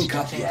didn't think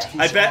of yet.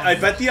 I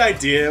bet the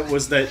idea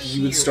was that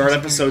you would start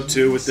episode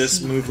 2 with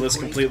this move list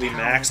completely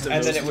maxed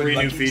and those then it would, 3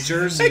 like, new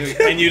features,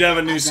 and you'd have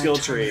a new skill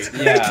tree.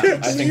 Yeah,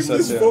 I think so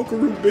This too. vocal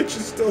room bitch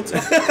is still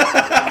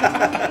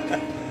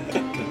talking.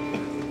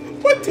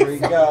 There we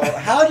go.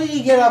 How did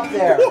he get up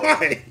there?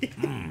 Why?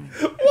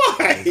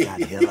 Why? It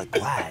got hella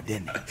quiet,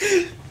 didn't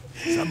it?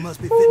 Some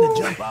must be fitting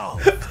to jump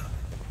off.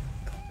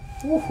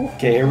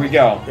 Okay, here we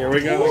go. Here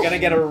we go. We're gonna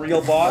get a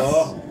real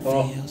boss.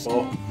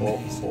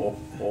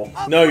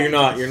 No, you're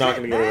not. You're not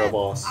gonna get a real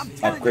boss.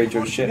 Upgrade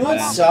your shit, You know what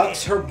man.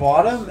 sucks? Her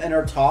bottom and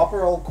her top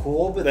are all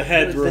cool, but The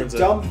head ruins the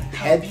it. dumb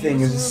head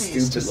thing is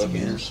stupid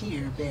looking.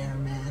 Here, Bear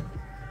Man.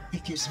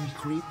 It gives me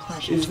great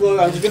pleasure. Just look,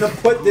 I'm just gonna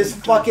put this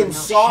fucking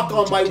sock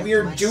on my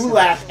weird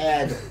dewlap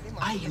head.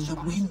 I am the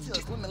wind,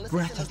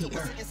 breath of the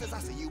earth.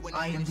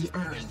 I am the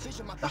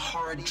earth, the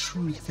hard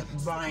truth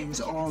that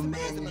binds all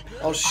men.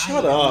 Oh,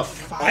 shut up.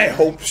 I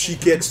hope she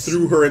gets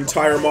through her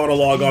entire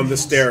monologue on the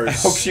stairs. I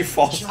hope she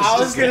falls. I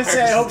was gonna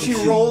say, I hope she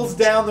rolls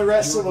down the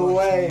rest of the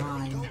way.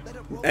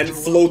 And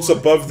floats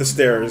above the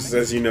stairs,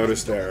 as you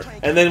notice there.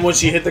 And then when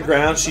she hit the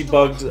ground, she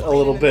bugged a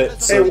little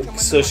bit so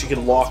she could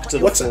walk to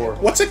the floor.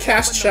 What's a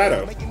cast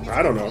shadow?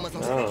 I don't know.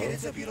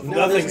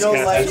 No, there's no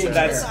lighting.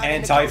 That's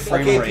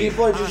anti-frame Okay, rate.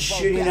 people are just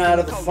shooting out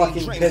of the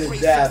fucking pit of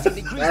death.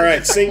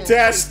 Alright, sync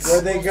test.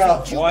 Where'd they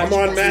go? Come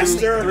on,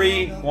 master.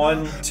 3,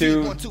 1,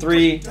 2,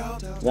 3,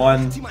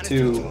 1,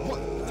 2,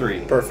 3.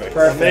 Perfect.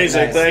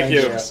 Amazing, Nice, thank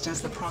you.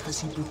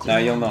 Now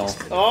you'll know.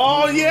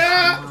 Oh,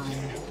 yeah!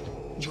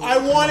 I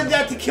wanted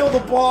that to kill the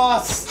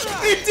boss.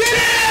 It did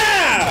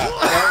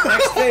it!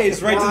 Next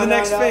phase, right to the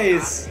next No.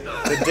 phase.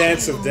 The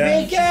dance of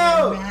death. Make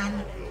out!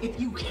 Man, if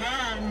you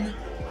can,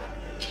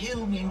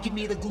 kill me and give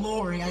me the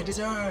glory I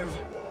deserve.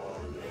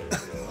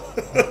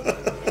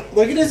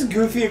 Look at his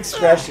goofy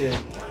expression.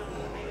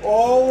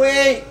 Oh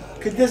wait,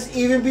 could this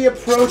even be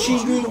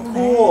approaching being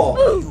cool?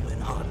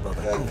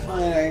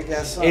 I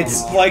guess so.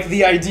 It's like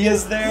the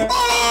idea's there.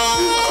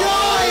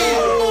 Oh!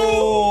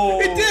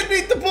 It did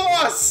beat the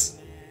boss!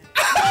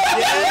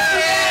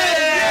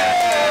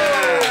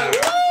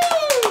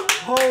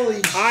 Holy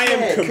shit! I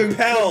am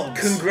compelled.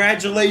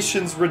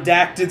 Congratulations,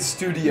 Redacted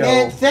Studio.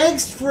 And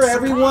thanks for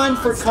everyone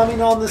for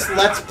coming on this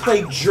Let's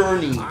Play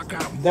journey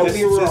that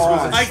we were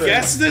on. I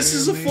guess this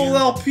is a full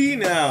LP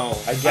now.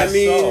 I guess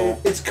so.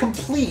 It's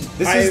complete.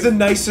 This is the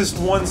nicest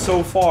one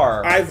so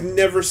far. I've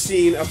never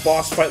seen a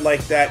boss fight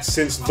like that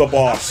since The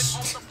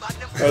Boss.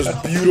 That was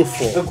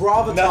beautiful. The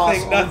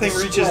gravitas. Nothing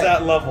reaches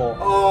that level.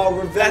 Oh,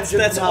 Revenge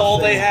That's of all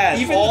they Nothing. had.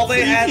 Even all the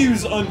they had.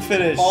 preview's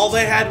unfinished. All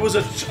they had was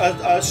a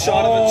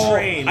shot of a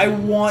train. I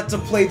want to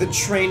play the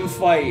train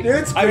fight. Dude,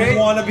 it's great. I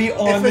want to be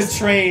on the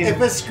train. If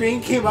a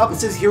screen came up and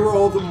says, "Here are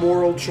all the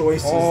moral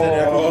choices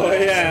that everyone." Oh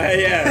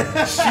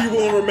yeah. She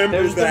will remember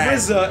There's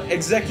that. the RZA,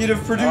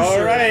 executive producer.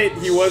 All right,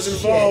 he was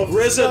involved.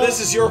 RZA, this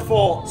is your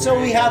fault. So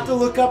we have to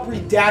look up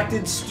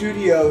Redacted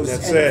Studios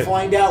That's and it.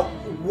 find out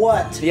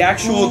what The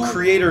actual who,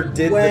 creator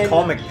did the when,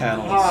 comic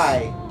panels.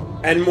 Hi.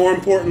 And more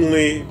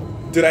importantly,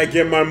 did I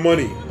get my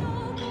money?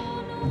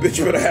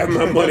 Bitch better have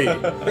my money.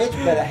 Bitch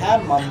better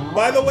have my money.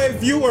 By the way,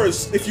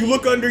 viewers, if you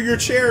look under your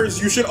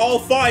chairs, you should all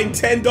find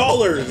 $10.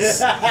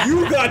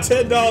 You got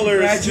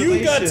 $10.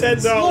 You got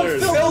 $10.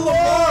 Look, Phil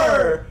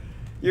Lamar!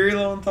 Yuri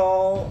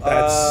Lowenthal.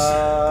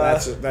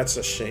 That's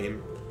a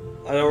shame.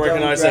 I don't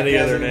recognize any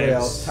other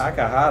names.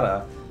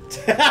 Takahata.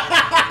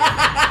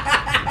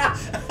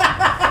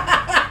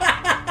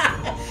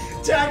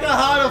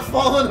 Takahata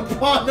falling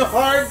upon the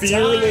hard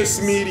Fearless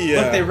times.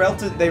 Media. Look,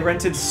 they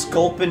rented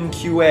Sculpin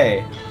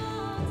QA.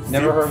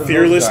 Never heard of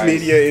Fearless those guys.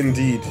 Media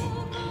indeed.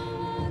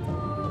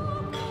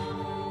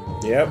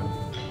 Yep.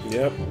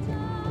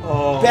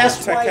 Oh,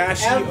 Best wife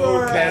Takashi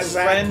ever. Best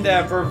friend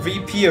ever,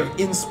 VP of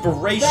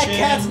Inspiration. That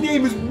cat's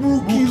name is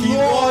Mookie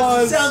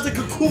Laws. Sounds like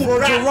a cool Virgil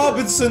rapper.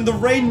 Robinson, the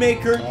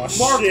Rainmaker.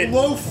 Mark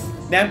Loaf.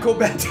 Namco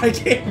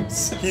Bandai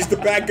Games. He's the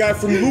bad guy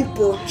from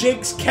Looper.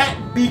 Jake's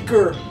Cat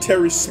Beaker.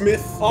 Terry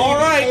Smith. All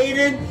right.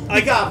 Aiden. We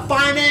got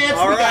finance.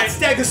 All we right.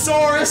 got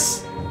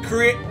Stegosaurus.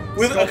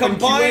 With a Sculpin QA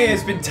combined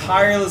has been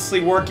tirelessly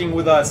working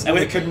with us, and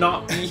we could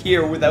not be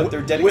here without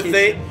their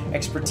dedication,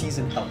 expertise,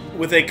 and help.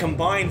 with a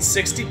combined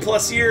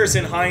 60+ years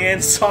in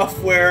high-end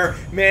software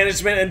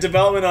management and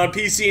development on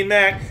PC and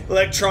Mac,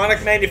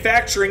 electronic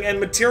manufacturing and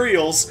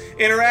materials,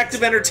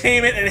 interactive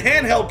entertainment, and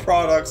handheld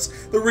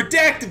products, the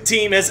Redacted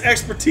team has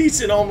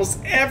expertise in almost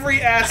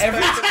every aspect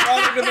of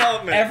product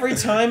development. Every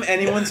time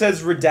anyone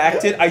says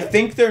Redacted, I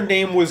think their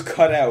name was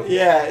cut out.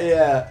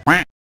 Yeah.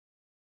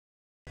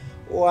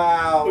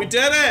 Wow. We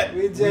did it!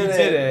 We did it.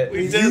 did it.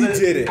 We You did it.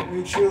 did it.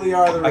 We truly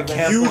are the I revenge.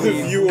 can't You, the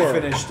believe viewer. we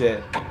finished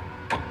it.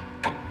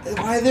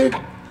 Why are their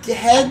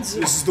heads?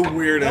 This is the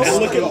weirdest. And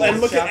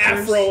look at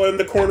Chapters. Afro in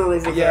the corner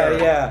over there.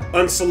 Yeah.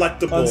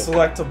 Unselectable.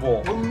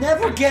 Unselectable. We'll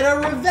never get a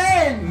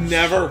revenge.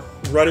 Never.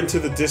 Run into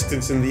the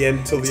distance in the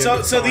end till the end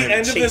of So time. the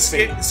end of this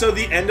game, so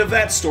the end of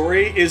that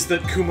story is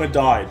that Kuma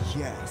died.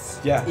 Yes.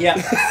 Yeah.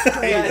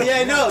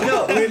 Yeah,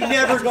 no. We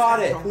never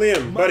got it.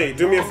 Liam, buddy,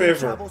 do me a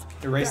favor.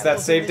 Erase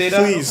that save data.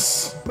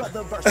 Please.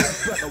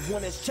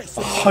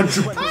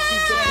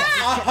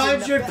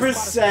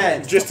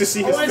 100%. Just to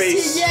see his I wanna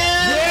face. see-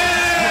 yeah!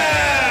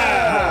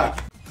 Yeah!